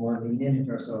we getting more lenient in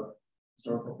terms of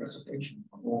historical preservation,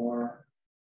 or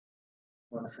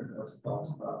what is those thoughts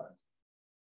about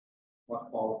what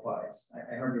qualifies?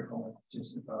 I heard your comment,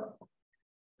 Susan, about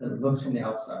that it looks from the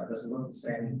outside. Does it look the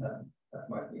same? That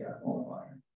might be a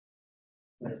qualifier.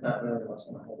 But it's not really what's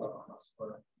going to hold up on us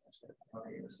for how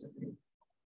many years that we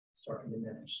start to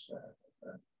diminish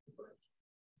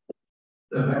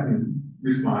So if I can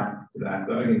respond to that,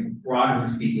 but I think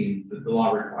broadly speaking, the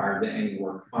law requires that any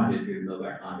work funded through the Mills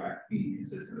Act contract be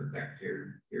consistent with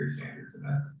Secretary standards, and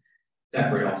that's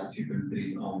separate also to the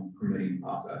city's own permitting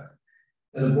process.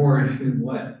 As a board,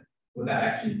 what that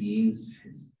actually means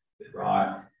is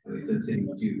broad. I mean, some cities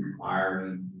do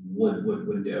require wood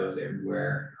windows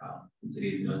everywhere. The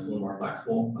city is a little more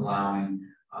flexible, allowing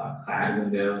clad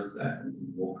windows that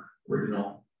look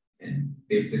original. And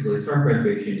basically, historic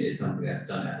preservation is something that's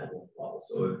done at the local level.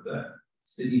 So if the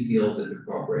city feels it's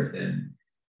appropriate, then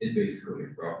it's basically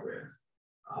appropriate.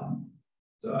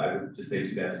 So I would just say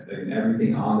to that, again,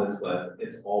 everything on this list,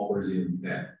 it's all presumed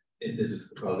that if this is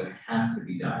proposed, it has to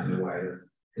be done in a way that's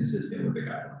consistent with the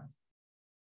guidelines.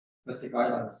 But the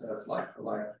guidelines says like for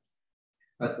like,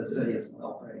 but the city is not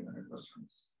operating under those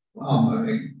terms. I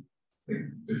think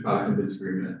there's probably some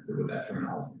disagreement with that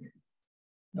terminology.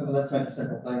 No, but that's not the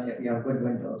simple thing. If you have wood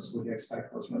windows, would you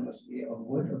expect those windows to be of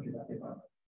wood, or could that be vinyl?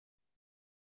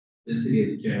 The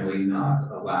city has generally not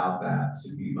allowed that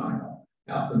to be vinyl.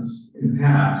 Now, since in the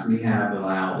past we have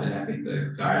allowed, and I think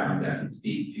the guidelines actually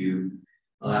speak to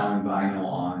allowing vinyl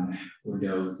on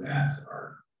windows that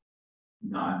are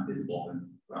not visible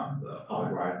from the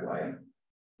public right of way.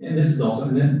 And this is also,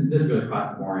 and then this really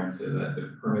crosses more into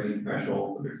the permitting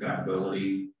thresholds of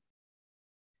acceptability.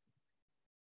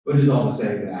 But it's all to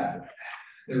say that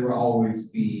there will always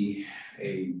be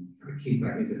a case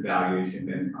by case evaluation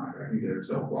in contract. These are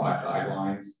so broad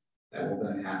guidelines that will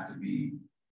then have to be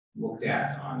looked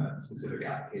at on a specific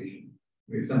application.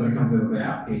 If somebody comes in with an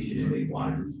application and they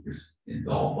want to just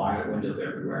install vinyl windows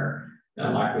everywhere,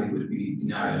 that likely would be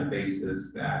denied on the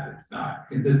basis that it's not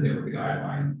consistent with the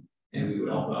guidelines, and we would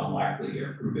also unlikely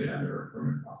approve it under a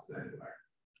permit process anyway.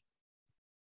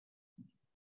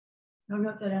 I don't know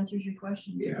if that answers your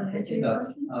question. Yeah, it does.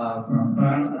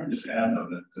 I just add though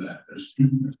that there's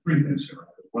three things here.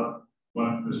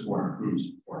 What this board approves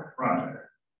for a project.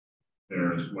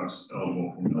 There's what's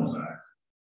eligible for Mills Act,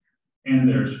 and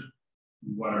there's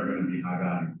what are going to be high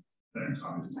value things.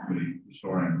 Obviously, somebody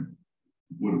restoring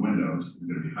wood windows is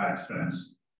going to be high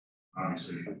expense.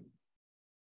 Obviously,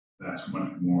 that's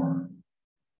much more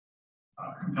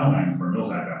compelling for a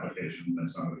Mills Act application than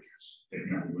somebody who's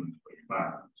taking out wood and putting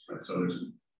back. Right? So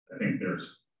I think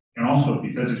and also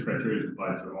because these criteria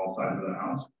apply to all sides of the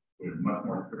house, we have much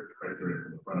more strict criteria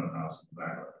for the front of the house and the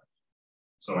back of the house.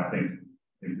 So I think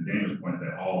to Daniel's point,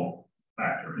 they all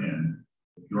factor in.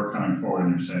 If you're coming forward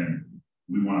and you're saying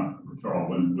we want to restore all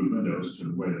wood windows to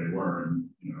the way they were in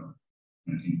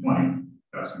 1920,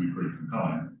 that's going to be pretty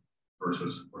compelling.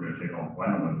 Versus we're going to take all the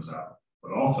vinyl windows out.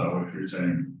 But also, if you're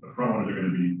saying the front windows are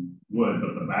going to be wood,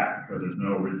 but the back, because there's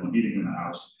no original heating in the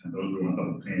house, and those we want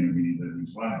double pane and we need to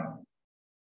use vinyl,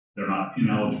 they're not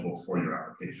ineligible for your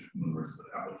application. In other words, the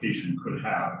application could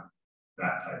have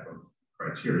that type of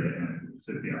criteria and it would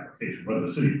fit the application. Whether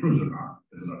the city approves it or not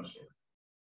is another story.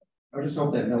 I just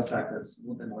hope that Mills Act is a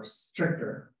little bit more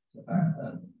stricter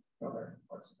than other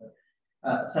parts of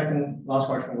it. Second, last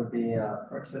question would be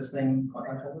for existing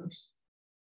contract holders.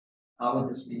 How would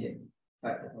this be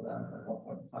effective for them at one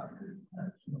point in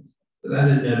time? So that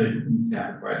is noted in the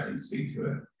staff report. I can speak to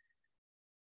it.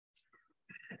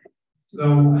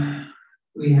 So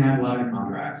we have 11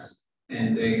 contracts,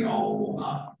 and they all will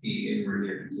not be anywhere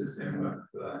near consistent with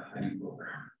the HUD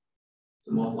program.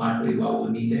 So most likely what will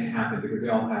need to happen, because they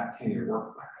all have 10-year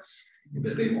work plans,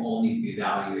 but they will all need to be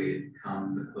evaluated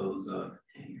come the close of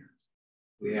 10 years.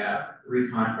 We have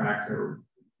 3 contracts that were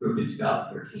approved in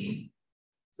 2013.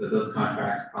 So those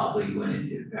contracts probably went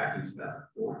into effect in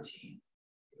 2014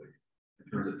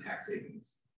 in terms of tax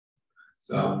savings.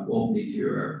 So we'll need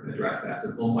to address that. So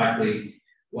most likely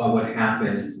what would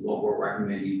happen is what we're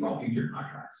recommending for all future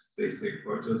contracts. Basically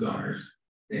approach those owners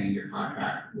saying your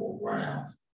contract will run out.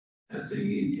 And the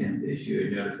city intends to issue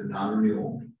a notice of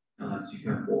non-renewal unless you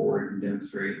come forward and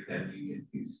demonstrate that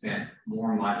you spent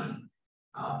more money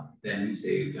than you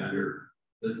saved under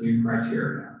this new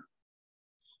criteria,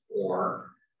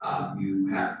 or you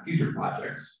have future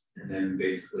projects, and then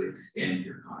basically extend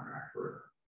your contract further.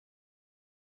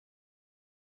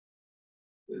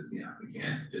 Because we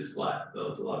can't just let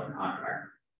those 11 contracts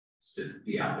just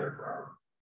be out there forever.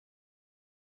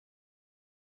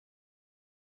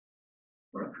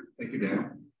 Right. Thank you, Daniel.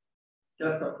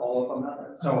 Just a follow up on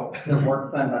that. So the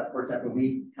work plan that, for example,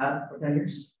 we had for 10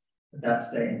 years, that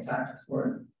stay intact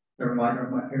for the remainder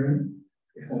of my period,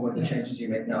 or what the changes you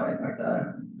make now impact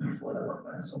that before the work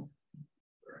plan. So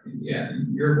yeah,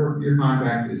 your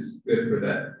contract is good for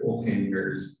that full 10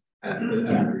 years as agreed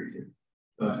to.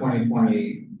 So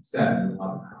 2027 we'll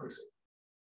have a conversation.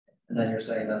 And then you're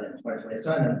saying that in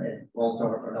 2027 it rolls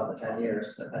over for another 10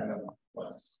 years, depending on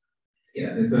what's.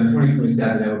 Yes, and so in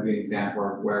 2027, that would be an example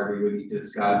of where we would need to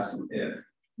discuss if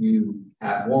you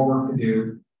have more work to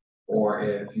do, or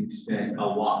if you spend a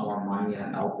lot more money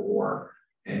on outdoor work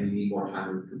and you need more time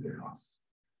to recoup the costs.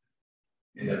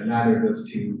 And if neither of those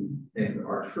two things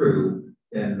are true,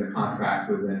 then the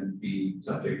contract would then be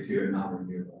subject to a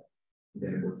non-renewal.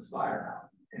 Then it will expire out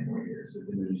 10 more years with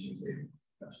diminishing savings.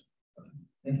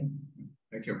 Thank you.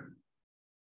 Thank you.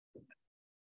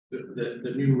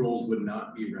 The new rules would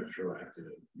not be retroactive.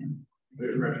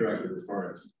 Retroactive as far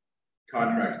as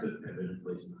contracts that have been in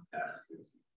place in the past.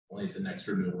 It's only the next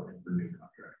renewal and for new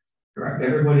contracts. Correct.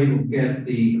 Everybody will get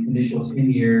the initial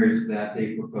 10 years that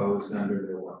they proposed under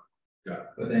their work. Got it.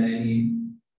 But then any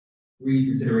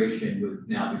reconsideration would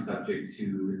now be subject to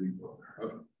the new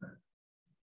program.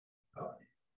 Okay.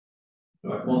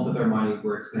 So if most of their money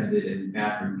were expended in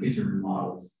bathroom, kitchen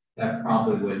remodels, that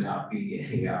probably would not be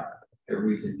a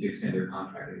reason to extend their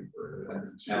contract any further.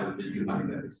 That would just be money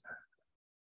that they spent.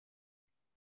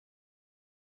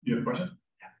 You have a question?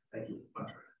 Yeah, thank you.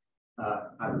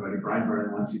 Hi everybody, Brian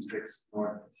Burton, 126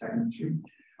 North 2nd Street.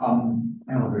 I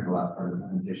don't agree with the last part of the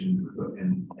presentation,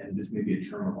 and this may be a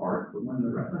term of art, but when the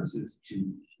references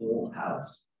to whole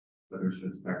house, whether it's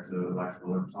with respect to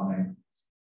electrical or plumbing,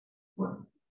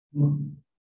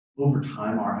 over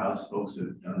time, our house folks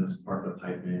have done this part of the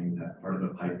piping, that part of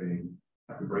the piping,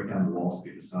 have to break down the walls to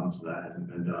get the sum, so that hasn't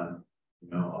been done.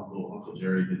 Uncle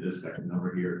Jerry did this section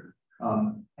over here.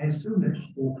 I assume that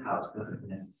whole house doesn't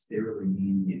necessarily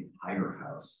mean the entire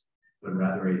house, but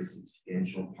rather a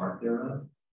substantial part thereof.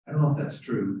 I don't know if that's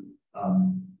true.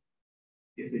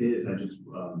 If it is, I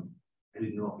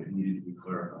didn't know if it needed to be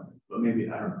clarified, but maybe,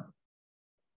 I don't know.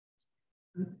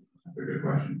 That's a good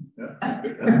question. Yeah.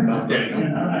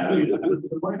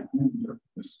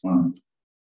 This one.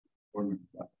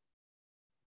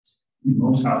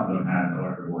 Most houses don't have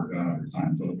electrical work done over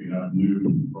time. So if you have new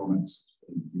components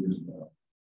years ago,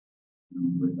 I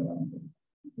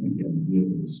think the idea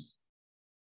is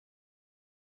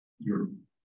you're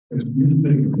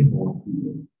taking people to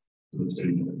the stage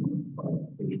if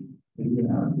you're going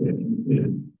to have a kid,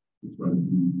 it's going to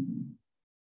be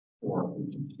or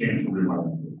substantial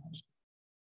remodeling of the house.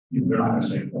 They're not going to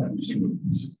say that you see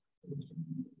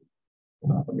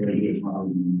what the idea is how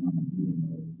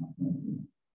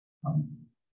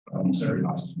almost every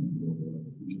house is going to be able to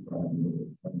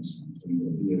fence. So the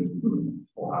idea is doing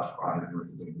a whole house project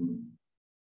versus a room.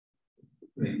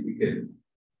 I mean, we could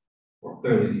more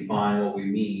clearly define what we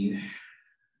mean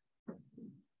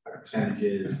by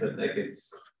percentages, but like to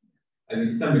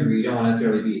some degree, you don't want to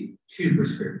necessarily be too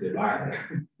prescriptive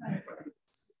either.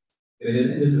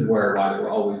 And this is where there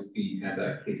will always be kind of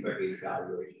that case by case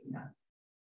evaluation. Yeah.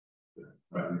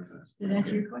 Right, makes sense. Did that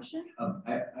answer your question?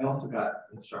 I also got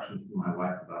instructions from my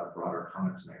wife about a broader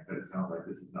comment tonight, but it sounds like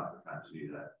this is not the time to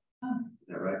do that. Oh. Is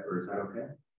that right, or is that okay?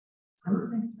 I don't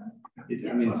think so.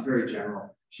 I mean, it's very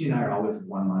general. She and I are always of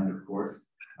one mind, of course.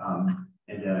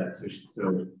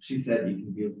 So she said you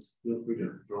can feel free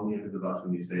to throw me under the bus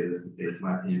when you say this and say it's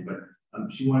my opinion, but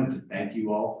she wanted to thank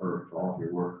you all for all of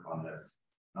your work on this.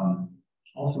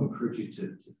 also encourage you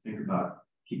to think about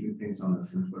keeping things on the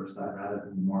simpler side rather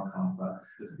than the more complex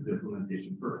physical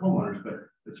implementation for homeowners,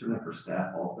 but certainly for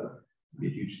staff also. It'd be a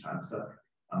huge time suck.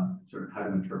 Sort of how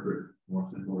to interpret more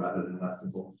simple rather than less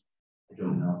simple. I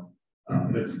don't know.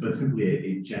 But simply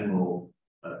a general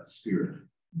spirit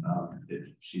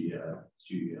that she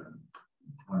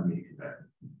wanted me to convey.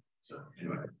 So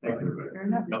anyway, thank you everybody. Fair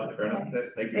enough. No, fair enough.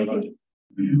 Thank you Thank very much.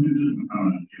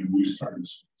 And we started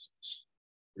this,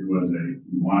 it was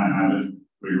we want to have it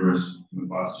rigorous with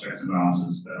lots of checks and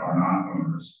balances that are not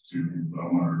onerous to the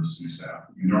homeowners, to staff.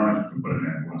 You don't have to put it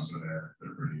in once they're there,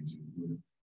 they're pretty easy to do.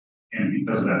 And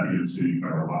because of that, the city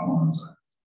cover a lot more on site,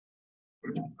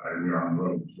 which we are on the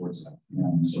road towards that.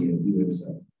 And so the idea is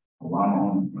that a lot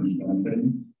more homeowners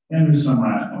benefiting, and there's some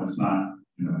rational. It's not,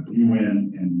 you know, you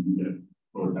win and you get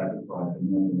voted back to product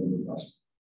and then the cost.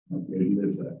 The idea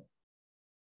is that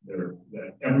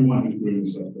that everyone who's doing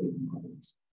this stuff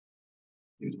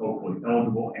is hopefully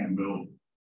eligible and will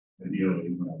ideally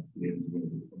be able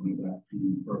to bring that to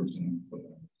person.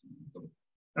 So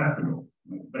that's the goal.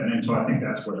 And so I think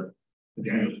that's where, to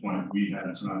Daniel's point, we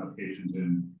had some applications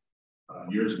in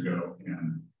years ago,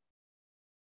 and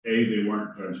A, they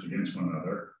weren't judged against one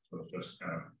another, so it's just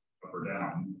kind of up or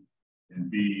down, and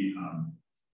B,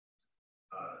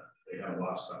 they had a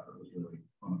lot of stuff that was really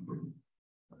unapproved.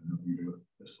 Nothing to do with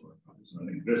this sort of thing. So I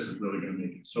think this is really going to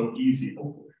make it so easy,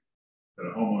 hopefully, that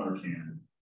a homeowner can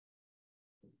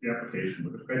the application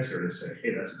with the criteria to say,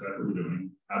 hey, that's exactly what we're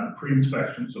doing. Have a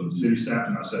pre-inspection, so the city staff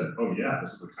now said, oh yeah,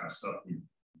 this is the kind of stuff we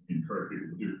encourage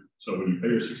people to do. So when you pay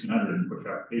your $1,600 and put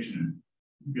your application in,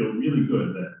 you feel really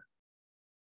good that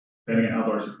depending on how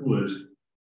large the pool is,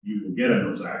 you will get a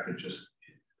Mills Act. It's just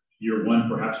year one,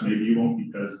 perhaps maybe you won't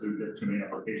because there are too many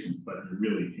applications, but you're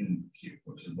really in queue,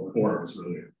 which is before it was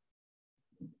really.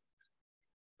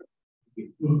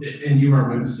 And you are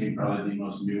witnessing probably the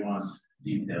most nuanced,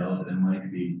 detailed, and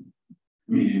lengthy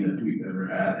meeting that we've ever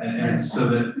had, and so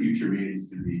that future meetings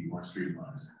can be more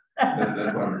streamlined. That's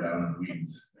why we're down in the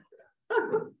weeds.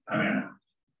 I mean,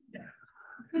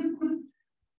 yeah.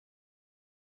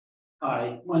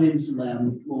 Hi, my name is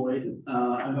Lem Lloyd.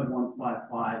 I'm at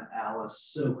 155 Alice.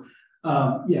 So,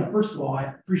 yeah, first of all, I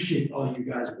appreciate all you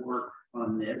guys' work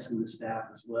on this and the staff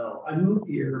as well. I moved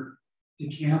here to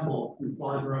Campbell from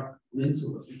Barbara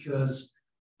Peninsula because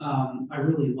I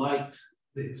really liked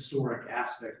the historic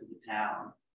aspect of the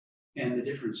town and the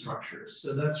different structures.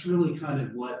 So that's really kind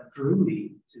of what drew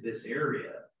me to this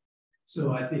area.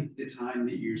 So I think the time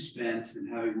that you spent and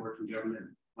having worked in government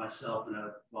myself in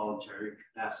a voluntary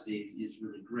capacity is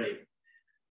really great.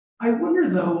 I wonder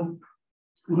though,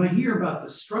 when I hear about the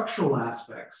structural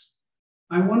aspects,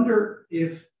 I wonder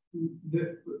if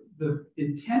the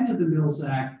intent of the Mills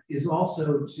Act is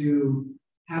also to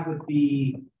have it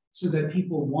be so that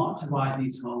people want to buy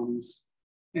these homes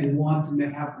and want to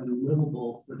have them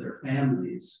livable for their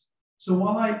families. So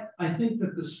while I think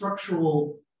that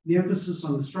the emphasis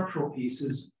on the structural piece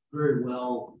is very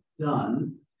well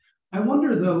done, I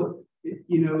wonder though,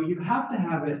 you know, you have to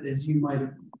have it, as you might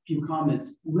have a few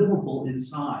comments, livable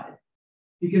inside,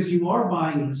 because you are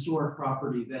buying a historic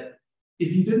property that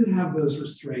if you didn't have those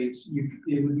restraints,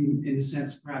 it would be in a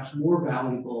sense perhaps more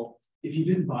valuable if you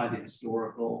didn't buy the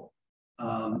historical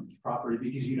property,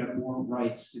 because you'd have more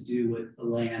rights to do with the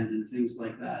land and things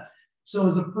like that. So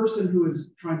as a person who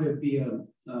is trying to be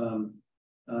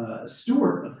a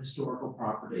steward of historical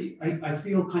property, I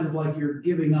feel kind of like you're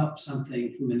giving up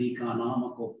something from an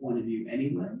economical point of view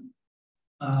anyway,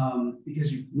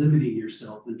 because you're limiting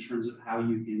yourself in terms of how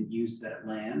you can use that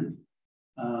land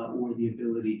or the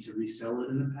ability to resell it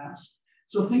in the past.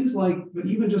 So things like, but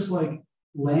even just like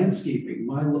landscaping,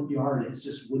 my yard is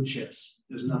just wood chips.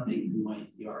 There's nothing in my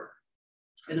yard.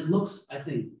 And it looks, I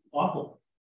think, awful.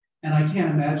 And I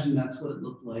can't imagine that's what it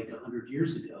looked like 100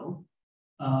 years ago.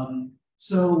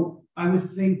 So I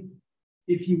would think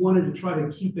if you wanted to try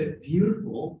to keep it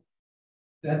beautiful,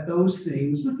 that those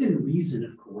things, within reason,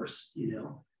 of course, you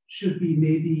know, should be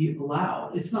maybe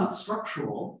allowed. It's not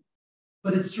structural,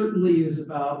 but it certainly is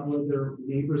about whether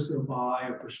neighbors go by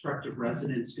or prospective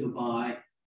residents go by.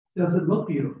 Does it look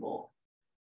beautiful?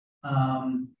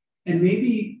 And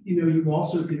maybe, you know, you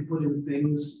also could put in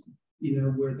things, you know,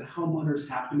 where the homeowners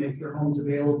have to make their homes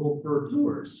available for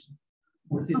tours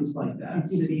or things like that,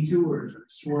 city tours or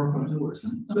historical tours.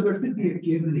 So there could be a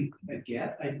give and a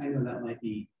get. I know that might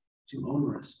be too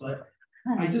onerous, but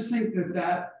I just think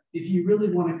that if you really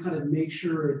want to kind of make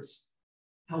sure it's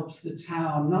helps the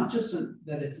town, not just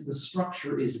that it's the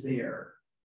structure is there,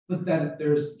 but that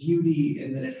there's beauty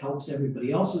and that it helps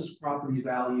everybody else's property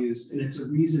values. And it's a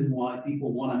reason why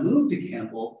people want to move to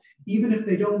Campbell, even if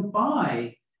they don't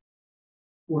buy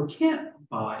or can't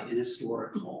buy an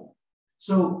historic home.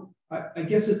 So I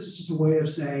guess it's just a way of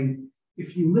saying,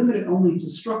 if you limit it only to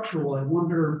structural, I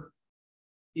wonder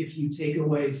if you take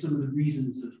away some of the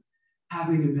reasons of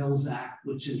having a Mills Act,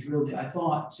 which is really, I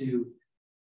thought, to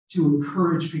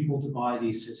encourage people to buy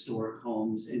these historic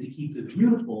homes and to keep them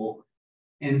beautiful.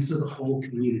 And so the whole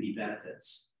community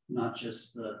benefits, not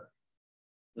just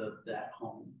that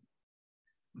home.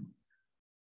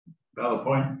 Valid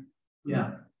point.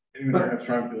 Yeah. Anybody have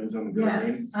strong feelings on the building?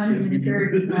 Yes, I'm an interior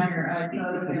designer. I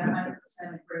totally 100%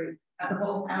 agree. The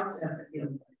whole house has to feel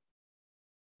good.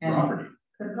 And Property.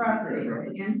 the property,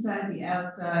 the inside, the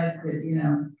outside, that, you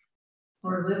know,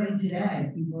 for living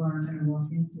today, people aren't going to walk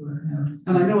into a house.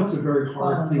 And I know it's a very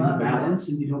hard Fall in thing to love with it. balance,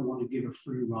 and you don't want to give a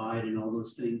free ride and all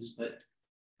those things, but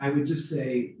I would just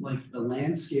say, like, the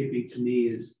landscaping to me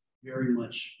is very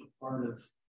much a part of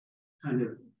kind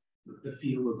of the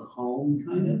feel of the home,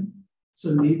 kind of.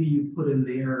 So maybe you put in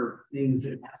there things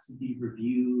that has to be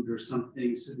reviewed or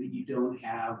something so that you don't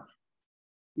have,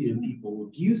 you know, people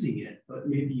abusing it, but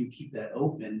maybe you keep that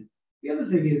open. The other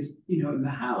thing is, you know, in the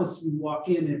house, you walk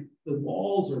in, if the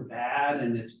walls are bad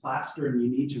and it's plaster and you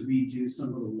need to redo some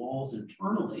of the walls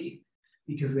internally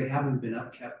because they haven't been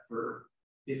upkept for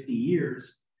 50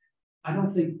 years, I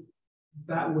don't think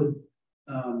that would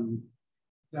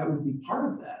be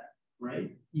part of that,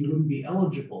 right? You wouldn't be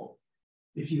eligible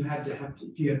if you had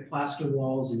plaster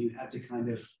walls and you had to kind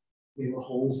of, there were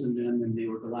holes in them and they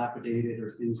were dilapidated or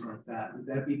things like that. Would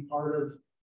that be part of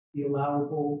the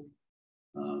allowable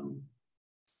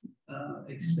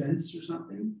expense or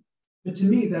something? But to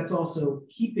me, that's also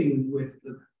keeping with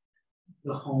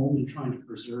the home and trying to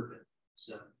preserve it.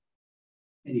 So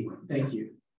anyway, thank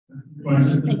you. Well,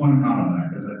 just one comment on that,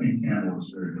 because I think Campbell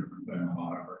is very different than a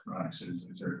lot of our surrounding cities,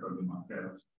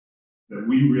 that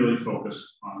we really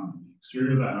focus on the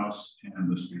exterior of the house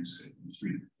and the street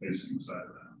facing the side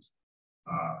of the house.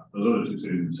 Those other two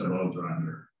cities and several others around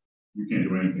here, you can't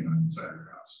do anything on the inside of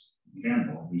your house. In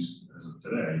Campbell, at least as of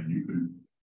today, you can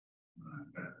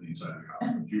at the inside of your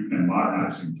house, but you can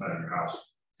modernize the inside of your house,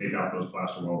 take out those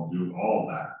plaster walls, do all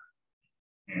of that.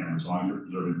 And as long as you're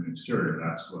preserving the exterior,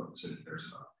 that's what the city cares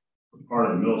about. But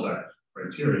part of the Mills Act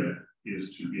criteria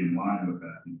is to be in line with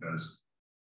that, because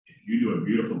if you do a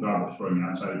beautiful job of restoring the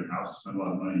outside of your house, spend a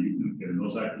lot of money, you can get a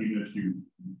Mills Act even if you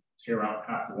tear out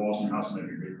half the walls in your house and make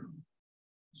it bigger.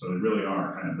 So they really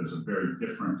are kind of, there's a very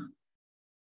different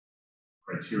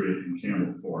criteria in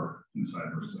Campbell for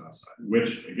inside versus outside,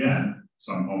 which again,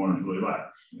 some homeowners really like,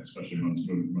 especially when it's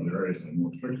moving from other areas that have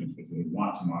more restrictions, because they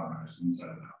want to modernize the inside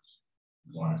of the house,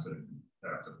 as long as they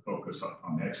have to focus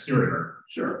on the exterior.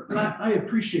 Sure, and I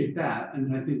appreciate that,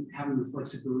 and I think having the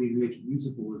flexibility to make it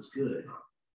usable is good.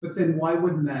 But then why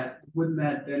wouldn't that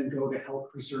then go to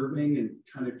help preserving and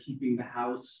kind of keeping the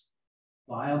house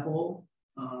viable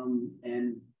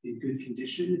and in good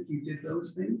condition if you did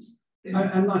those things?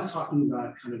 I'm not talking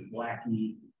about kind of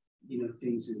wacky, you know,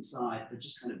 things inside, but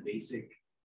just kind of basic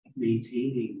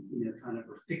maintaining, you know, kind of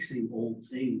or fixing old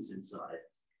things inside.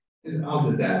 I'll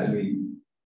just add, I mean,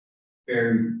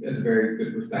 it's a very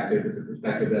good perspective. It's a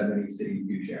perspective that many cities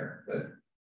do share, but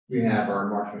we have our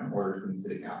marching orders from the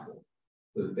city council.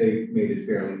 So they've made it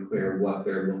fairly clear what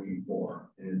they're looking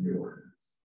for in a new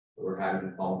ordinance. So we're having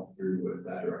to follow through with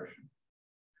that direction.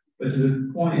 But to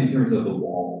the point in terms of the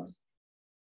walls,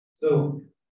 so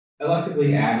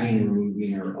electively adding,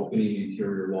 removing, or opening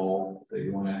interior walls, so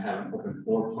you want to have an open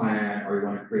floor plan, or you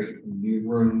want to create new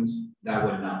rooms, that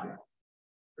would not be helpful.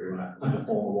 Or you want to punch a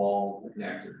hole in the wall,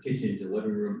 connect your kitchen to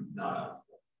living room, not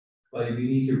helpful. But if you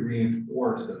need to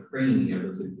reinforce the framing of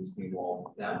those existing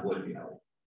walls, that would be helpful.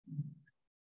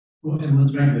 Well, and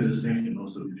let's make the distinction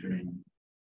also between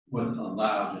what's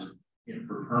allowed just, you know,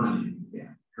 for permitting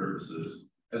purposes,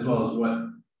 as well as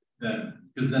what then,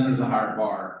 because then there's a higher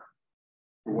bar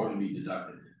for what can be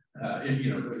deducted, you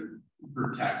know,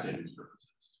 for tax savings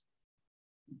purposes.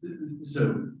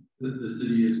 So the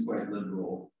city is quite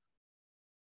liberal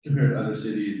compared to other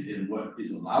cities in what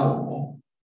is allowable,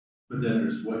 but then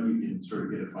there's what you can sort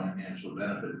of get a financial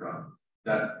benefit from.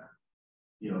 That's,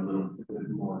 you know, a little bit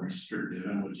more restrictive.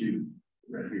 And what you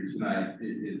read here tonight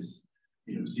is,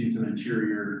 you know, see some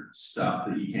interior stuff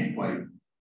that you can't quite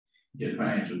get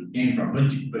financial gain from,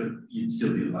 but you'd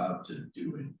still be allowed to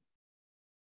do it,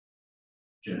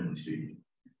 generally speaking.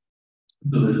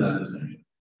 So there's that distinction.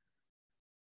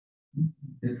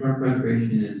 Historic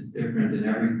preservation is different in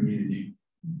every community.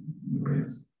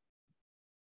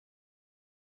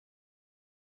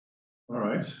 All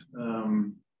right.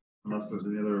 Unless there's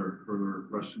any other further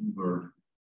questions or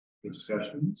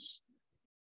discussions,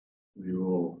 we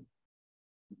will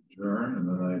adjourn, and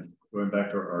then going back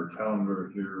to our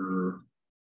calendar here.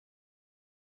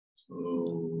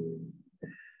 So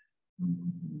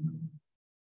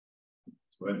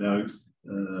right now it's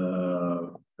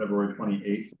February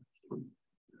 28th.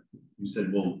 You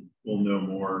said we'll know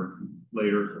more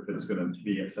later if it's going to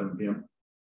be at 7 p.m.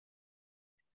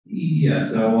 Yeah,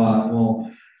 so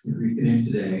we'll if we finish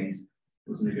today,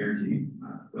 wasn't a guarantee.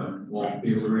 So we'll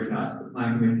be able to reach out to the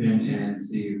planning commission and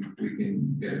see if we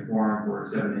can get a quorum for a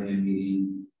 7 a.m.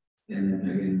 meeting. And then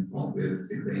again, also we have a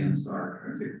 6 a.m. start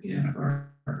or 6 p.m.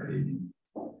 start that evening.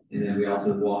 And then we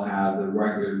also will have the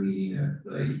regular meeting of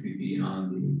the HPP on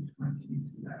the 20th.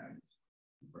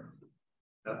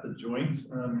 At the joint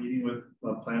meeting with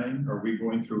planning, are we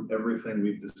going through everything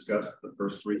we've discussed the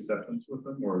first 3 sessions with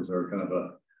them, or is there kind of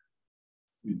a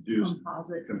reduced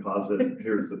composite?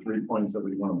 Here's the 3 points that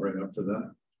we want to bring up to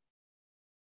them.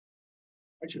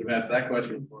 I should have asked that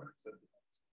question before.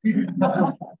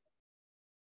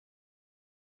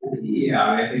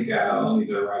 Yeah, I think I'll need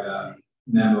to write a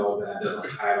memo that doesn't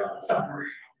highlight a summary.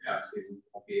 Obviously, we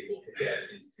won't be able to get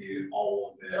into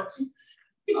all of it.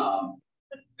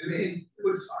 I mean, it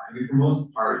was fine. I mean, for the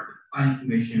most part, the planning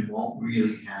commission won't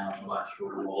really have much of a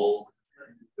role.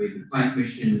 The planning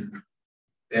commission,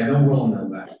 they have no role in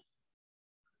those acts.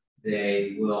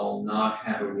 They will not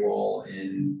have a role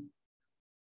in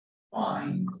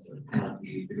fines or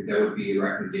penalties, because that would be a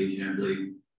recommendation, I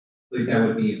believe that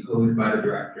would be imposed by the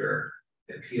director,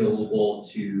 appealable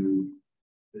to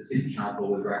the city council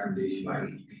with recommendation by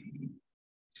HPP.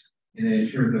 And then in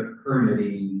terms of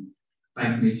permitting,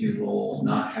 planning commission will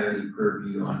not have any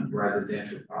purview on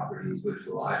residential properties, which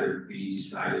will either be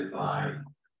decided by,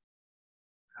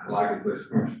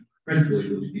 principally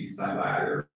would be decided by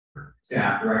either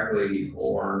staff directly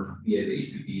or via the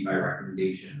HPP by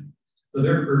recommendation. So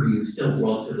their purview is still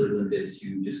relatively limited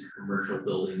to just commercial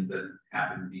buildings that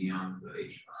happen to be on the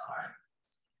HSI.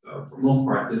 So for the most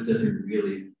part, this doesn't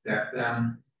really affect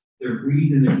them. The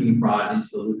reason they're being brought into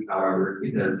the loop, however, is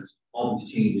because all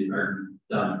these changes are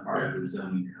done part of the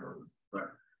zoning code. Right.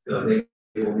 So they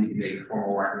will need to make a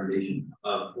formal recommendation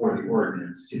for the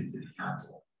ordinance to the city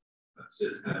council. That's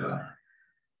just kind of a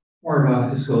more of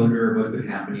a disclosure of what's been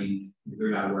happening.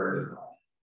 They're not aware of this at all.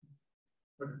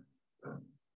 Okay. So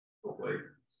hopefully,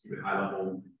 just give it high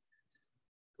level,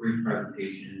 brief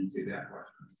presentation, see that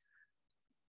questions.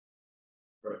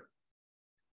 Right.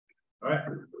 All right,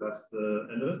 that's the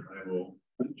end of it. I will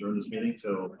adjourn this meeting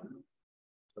till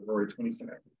February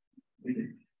 22nd.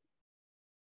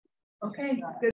 Okay, good.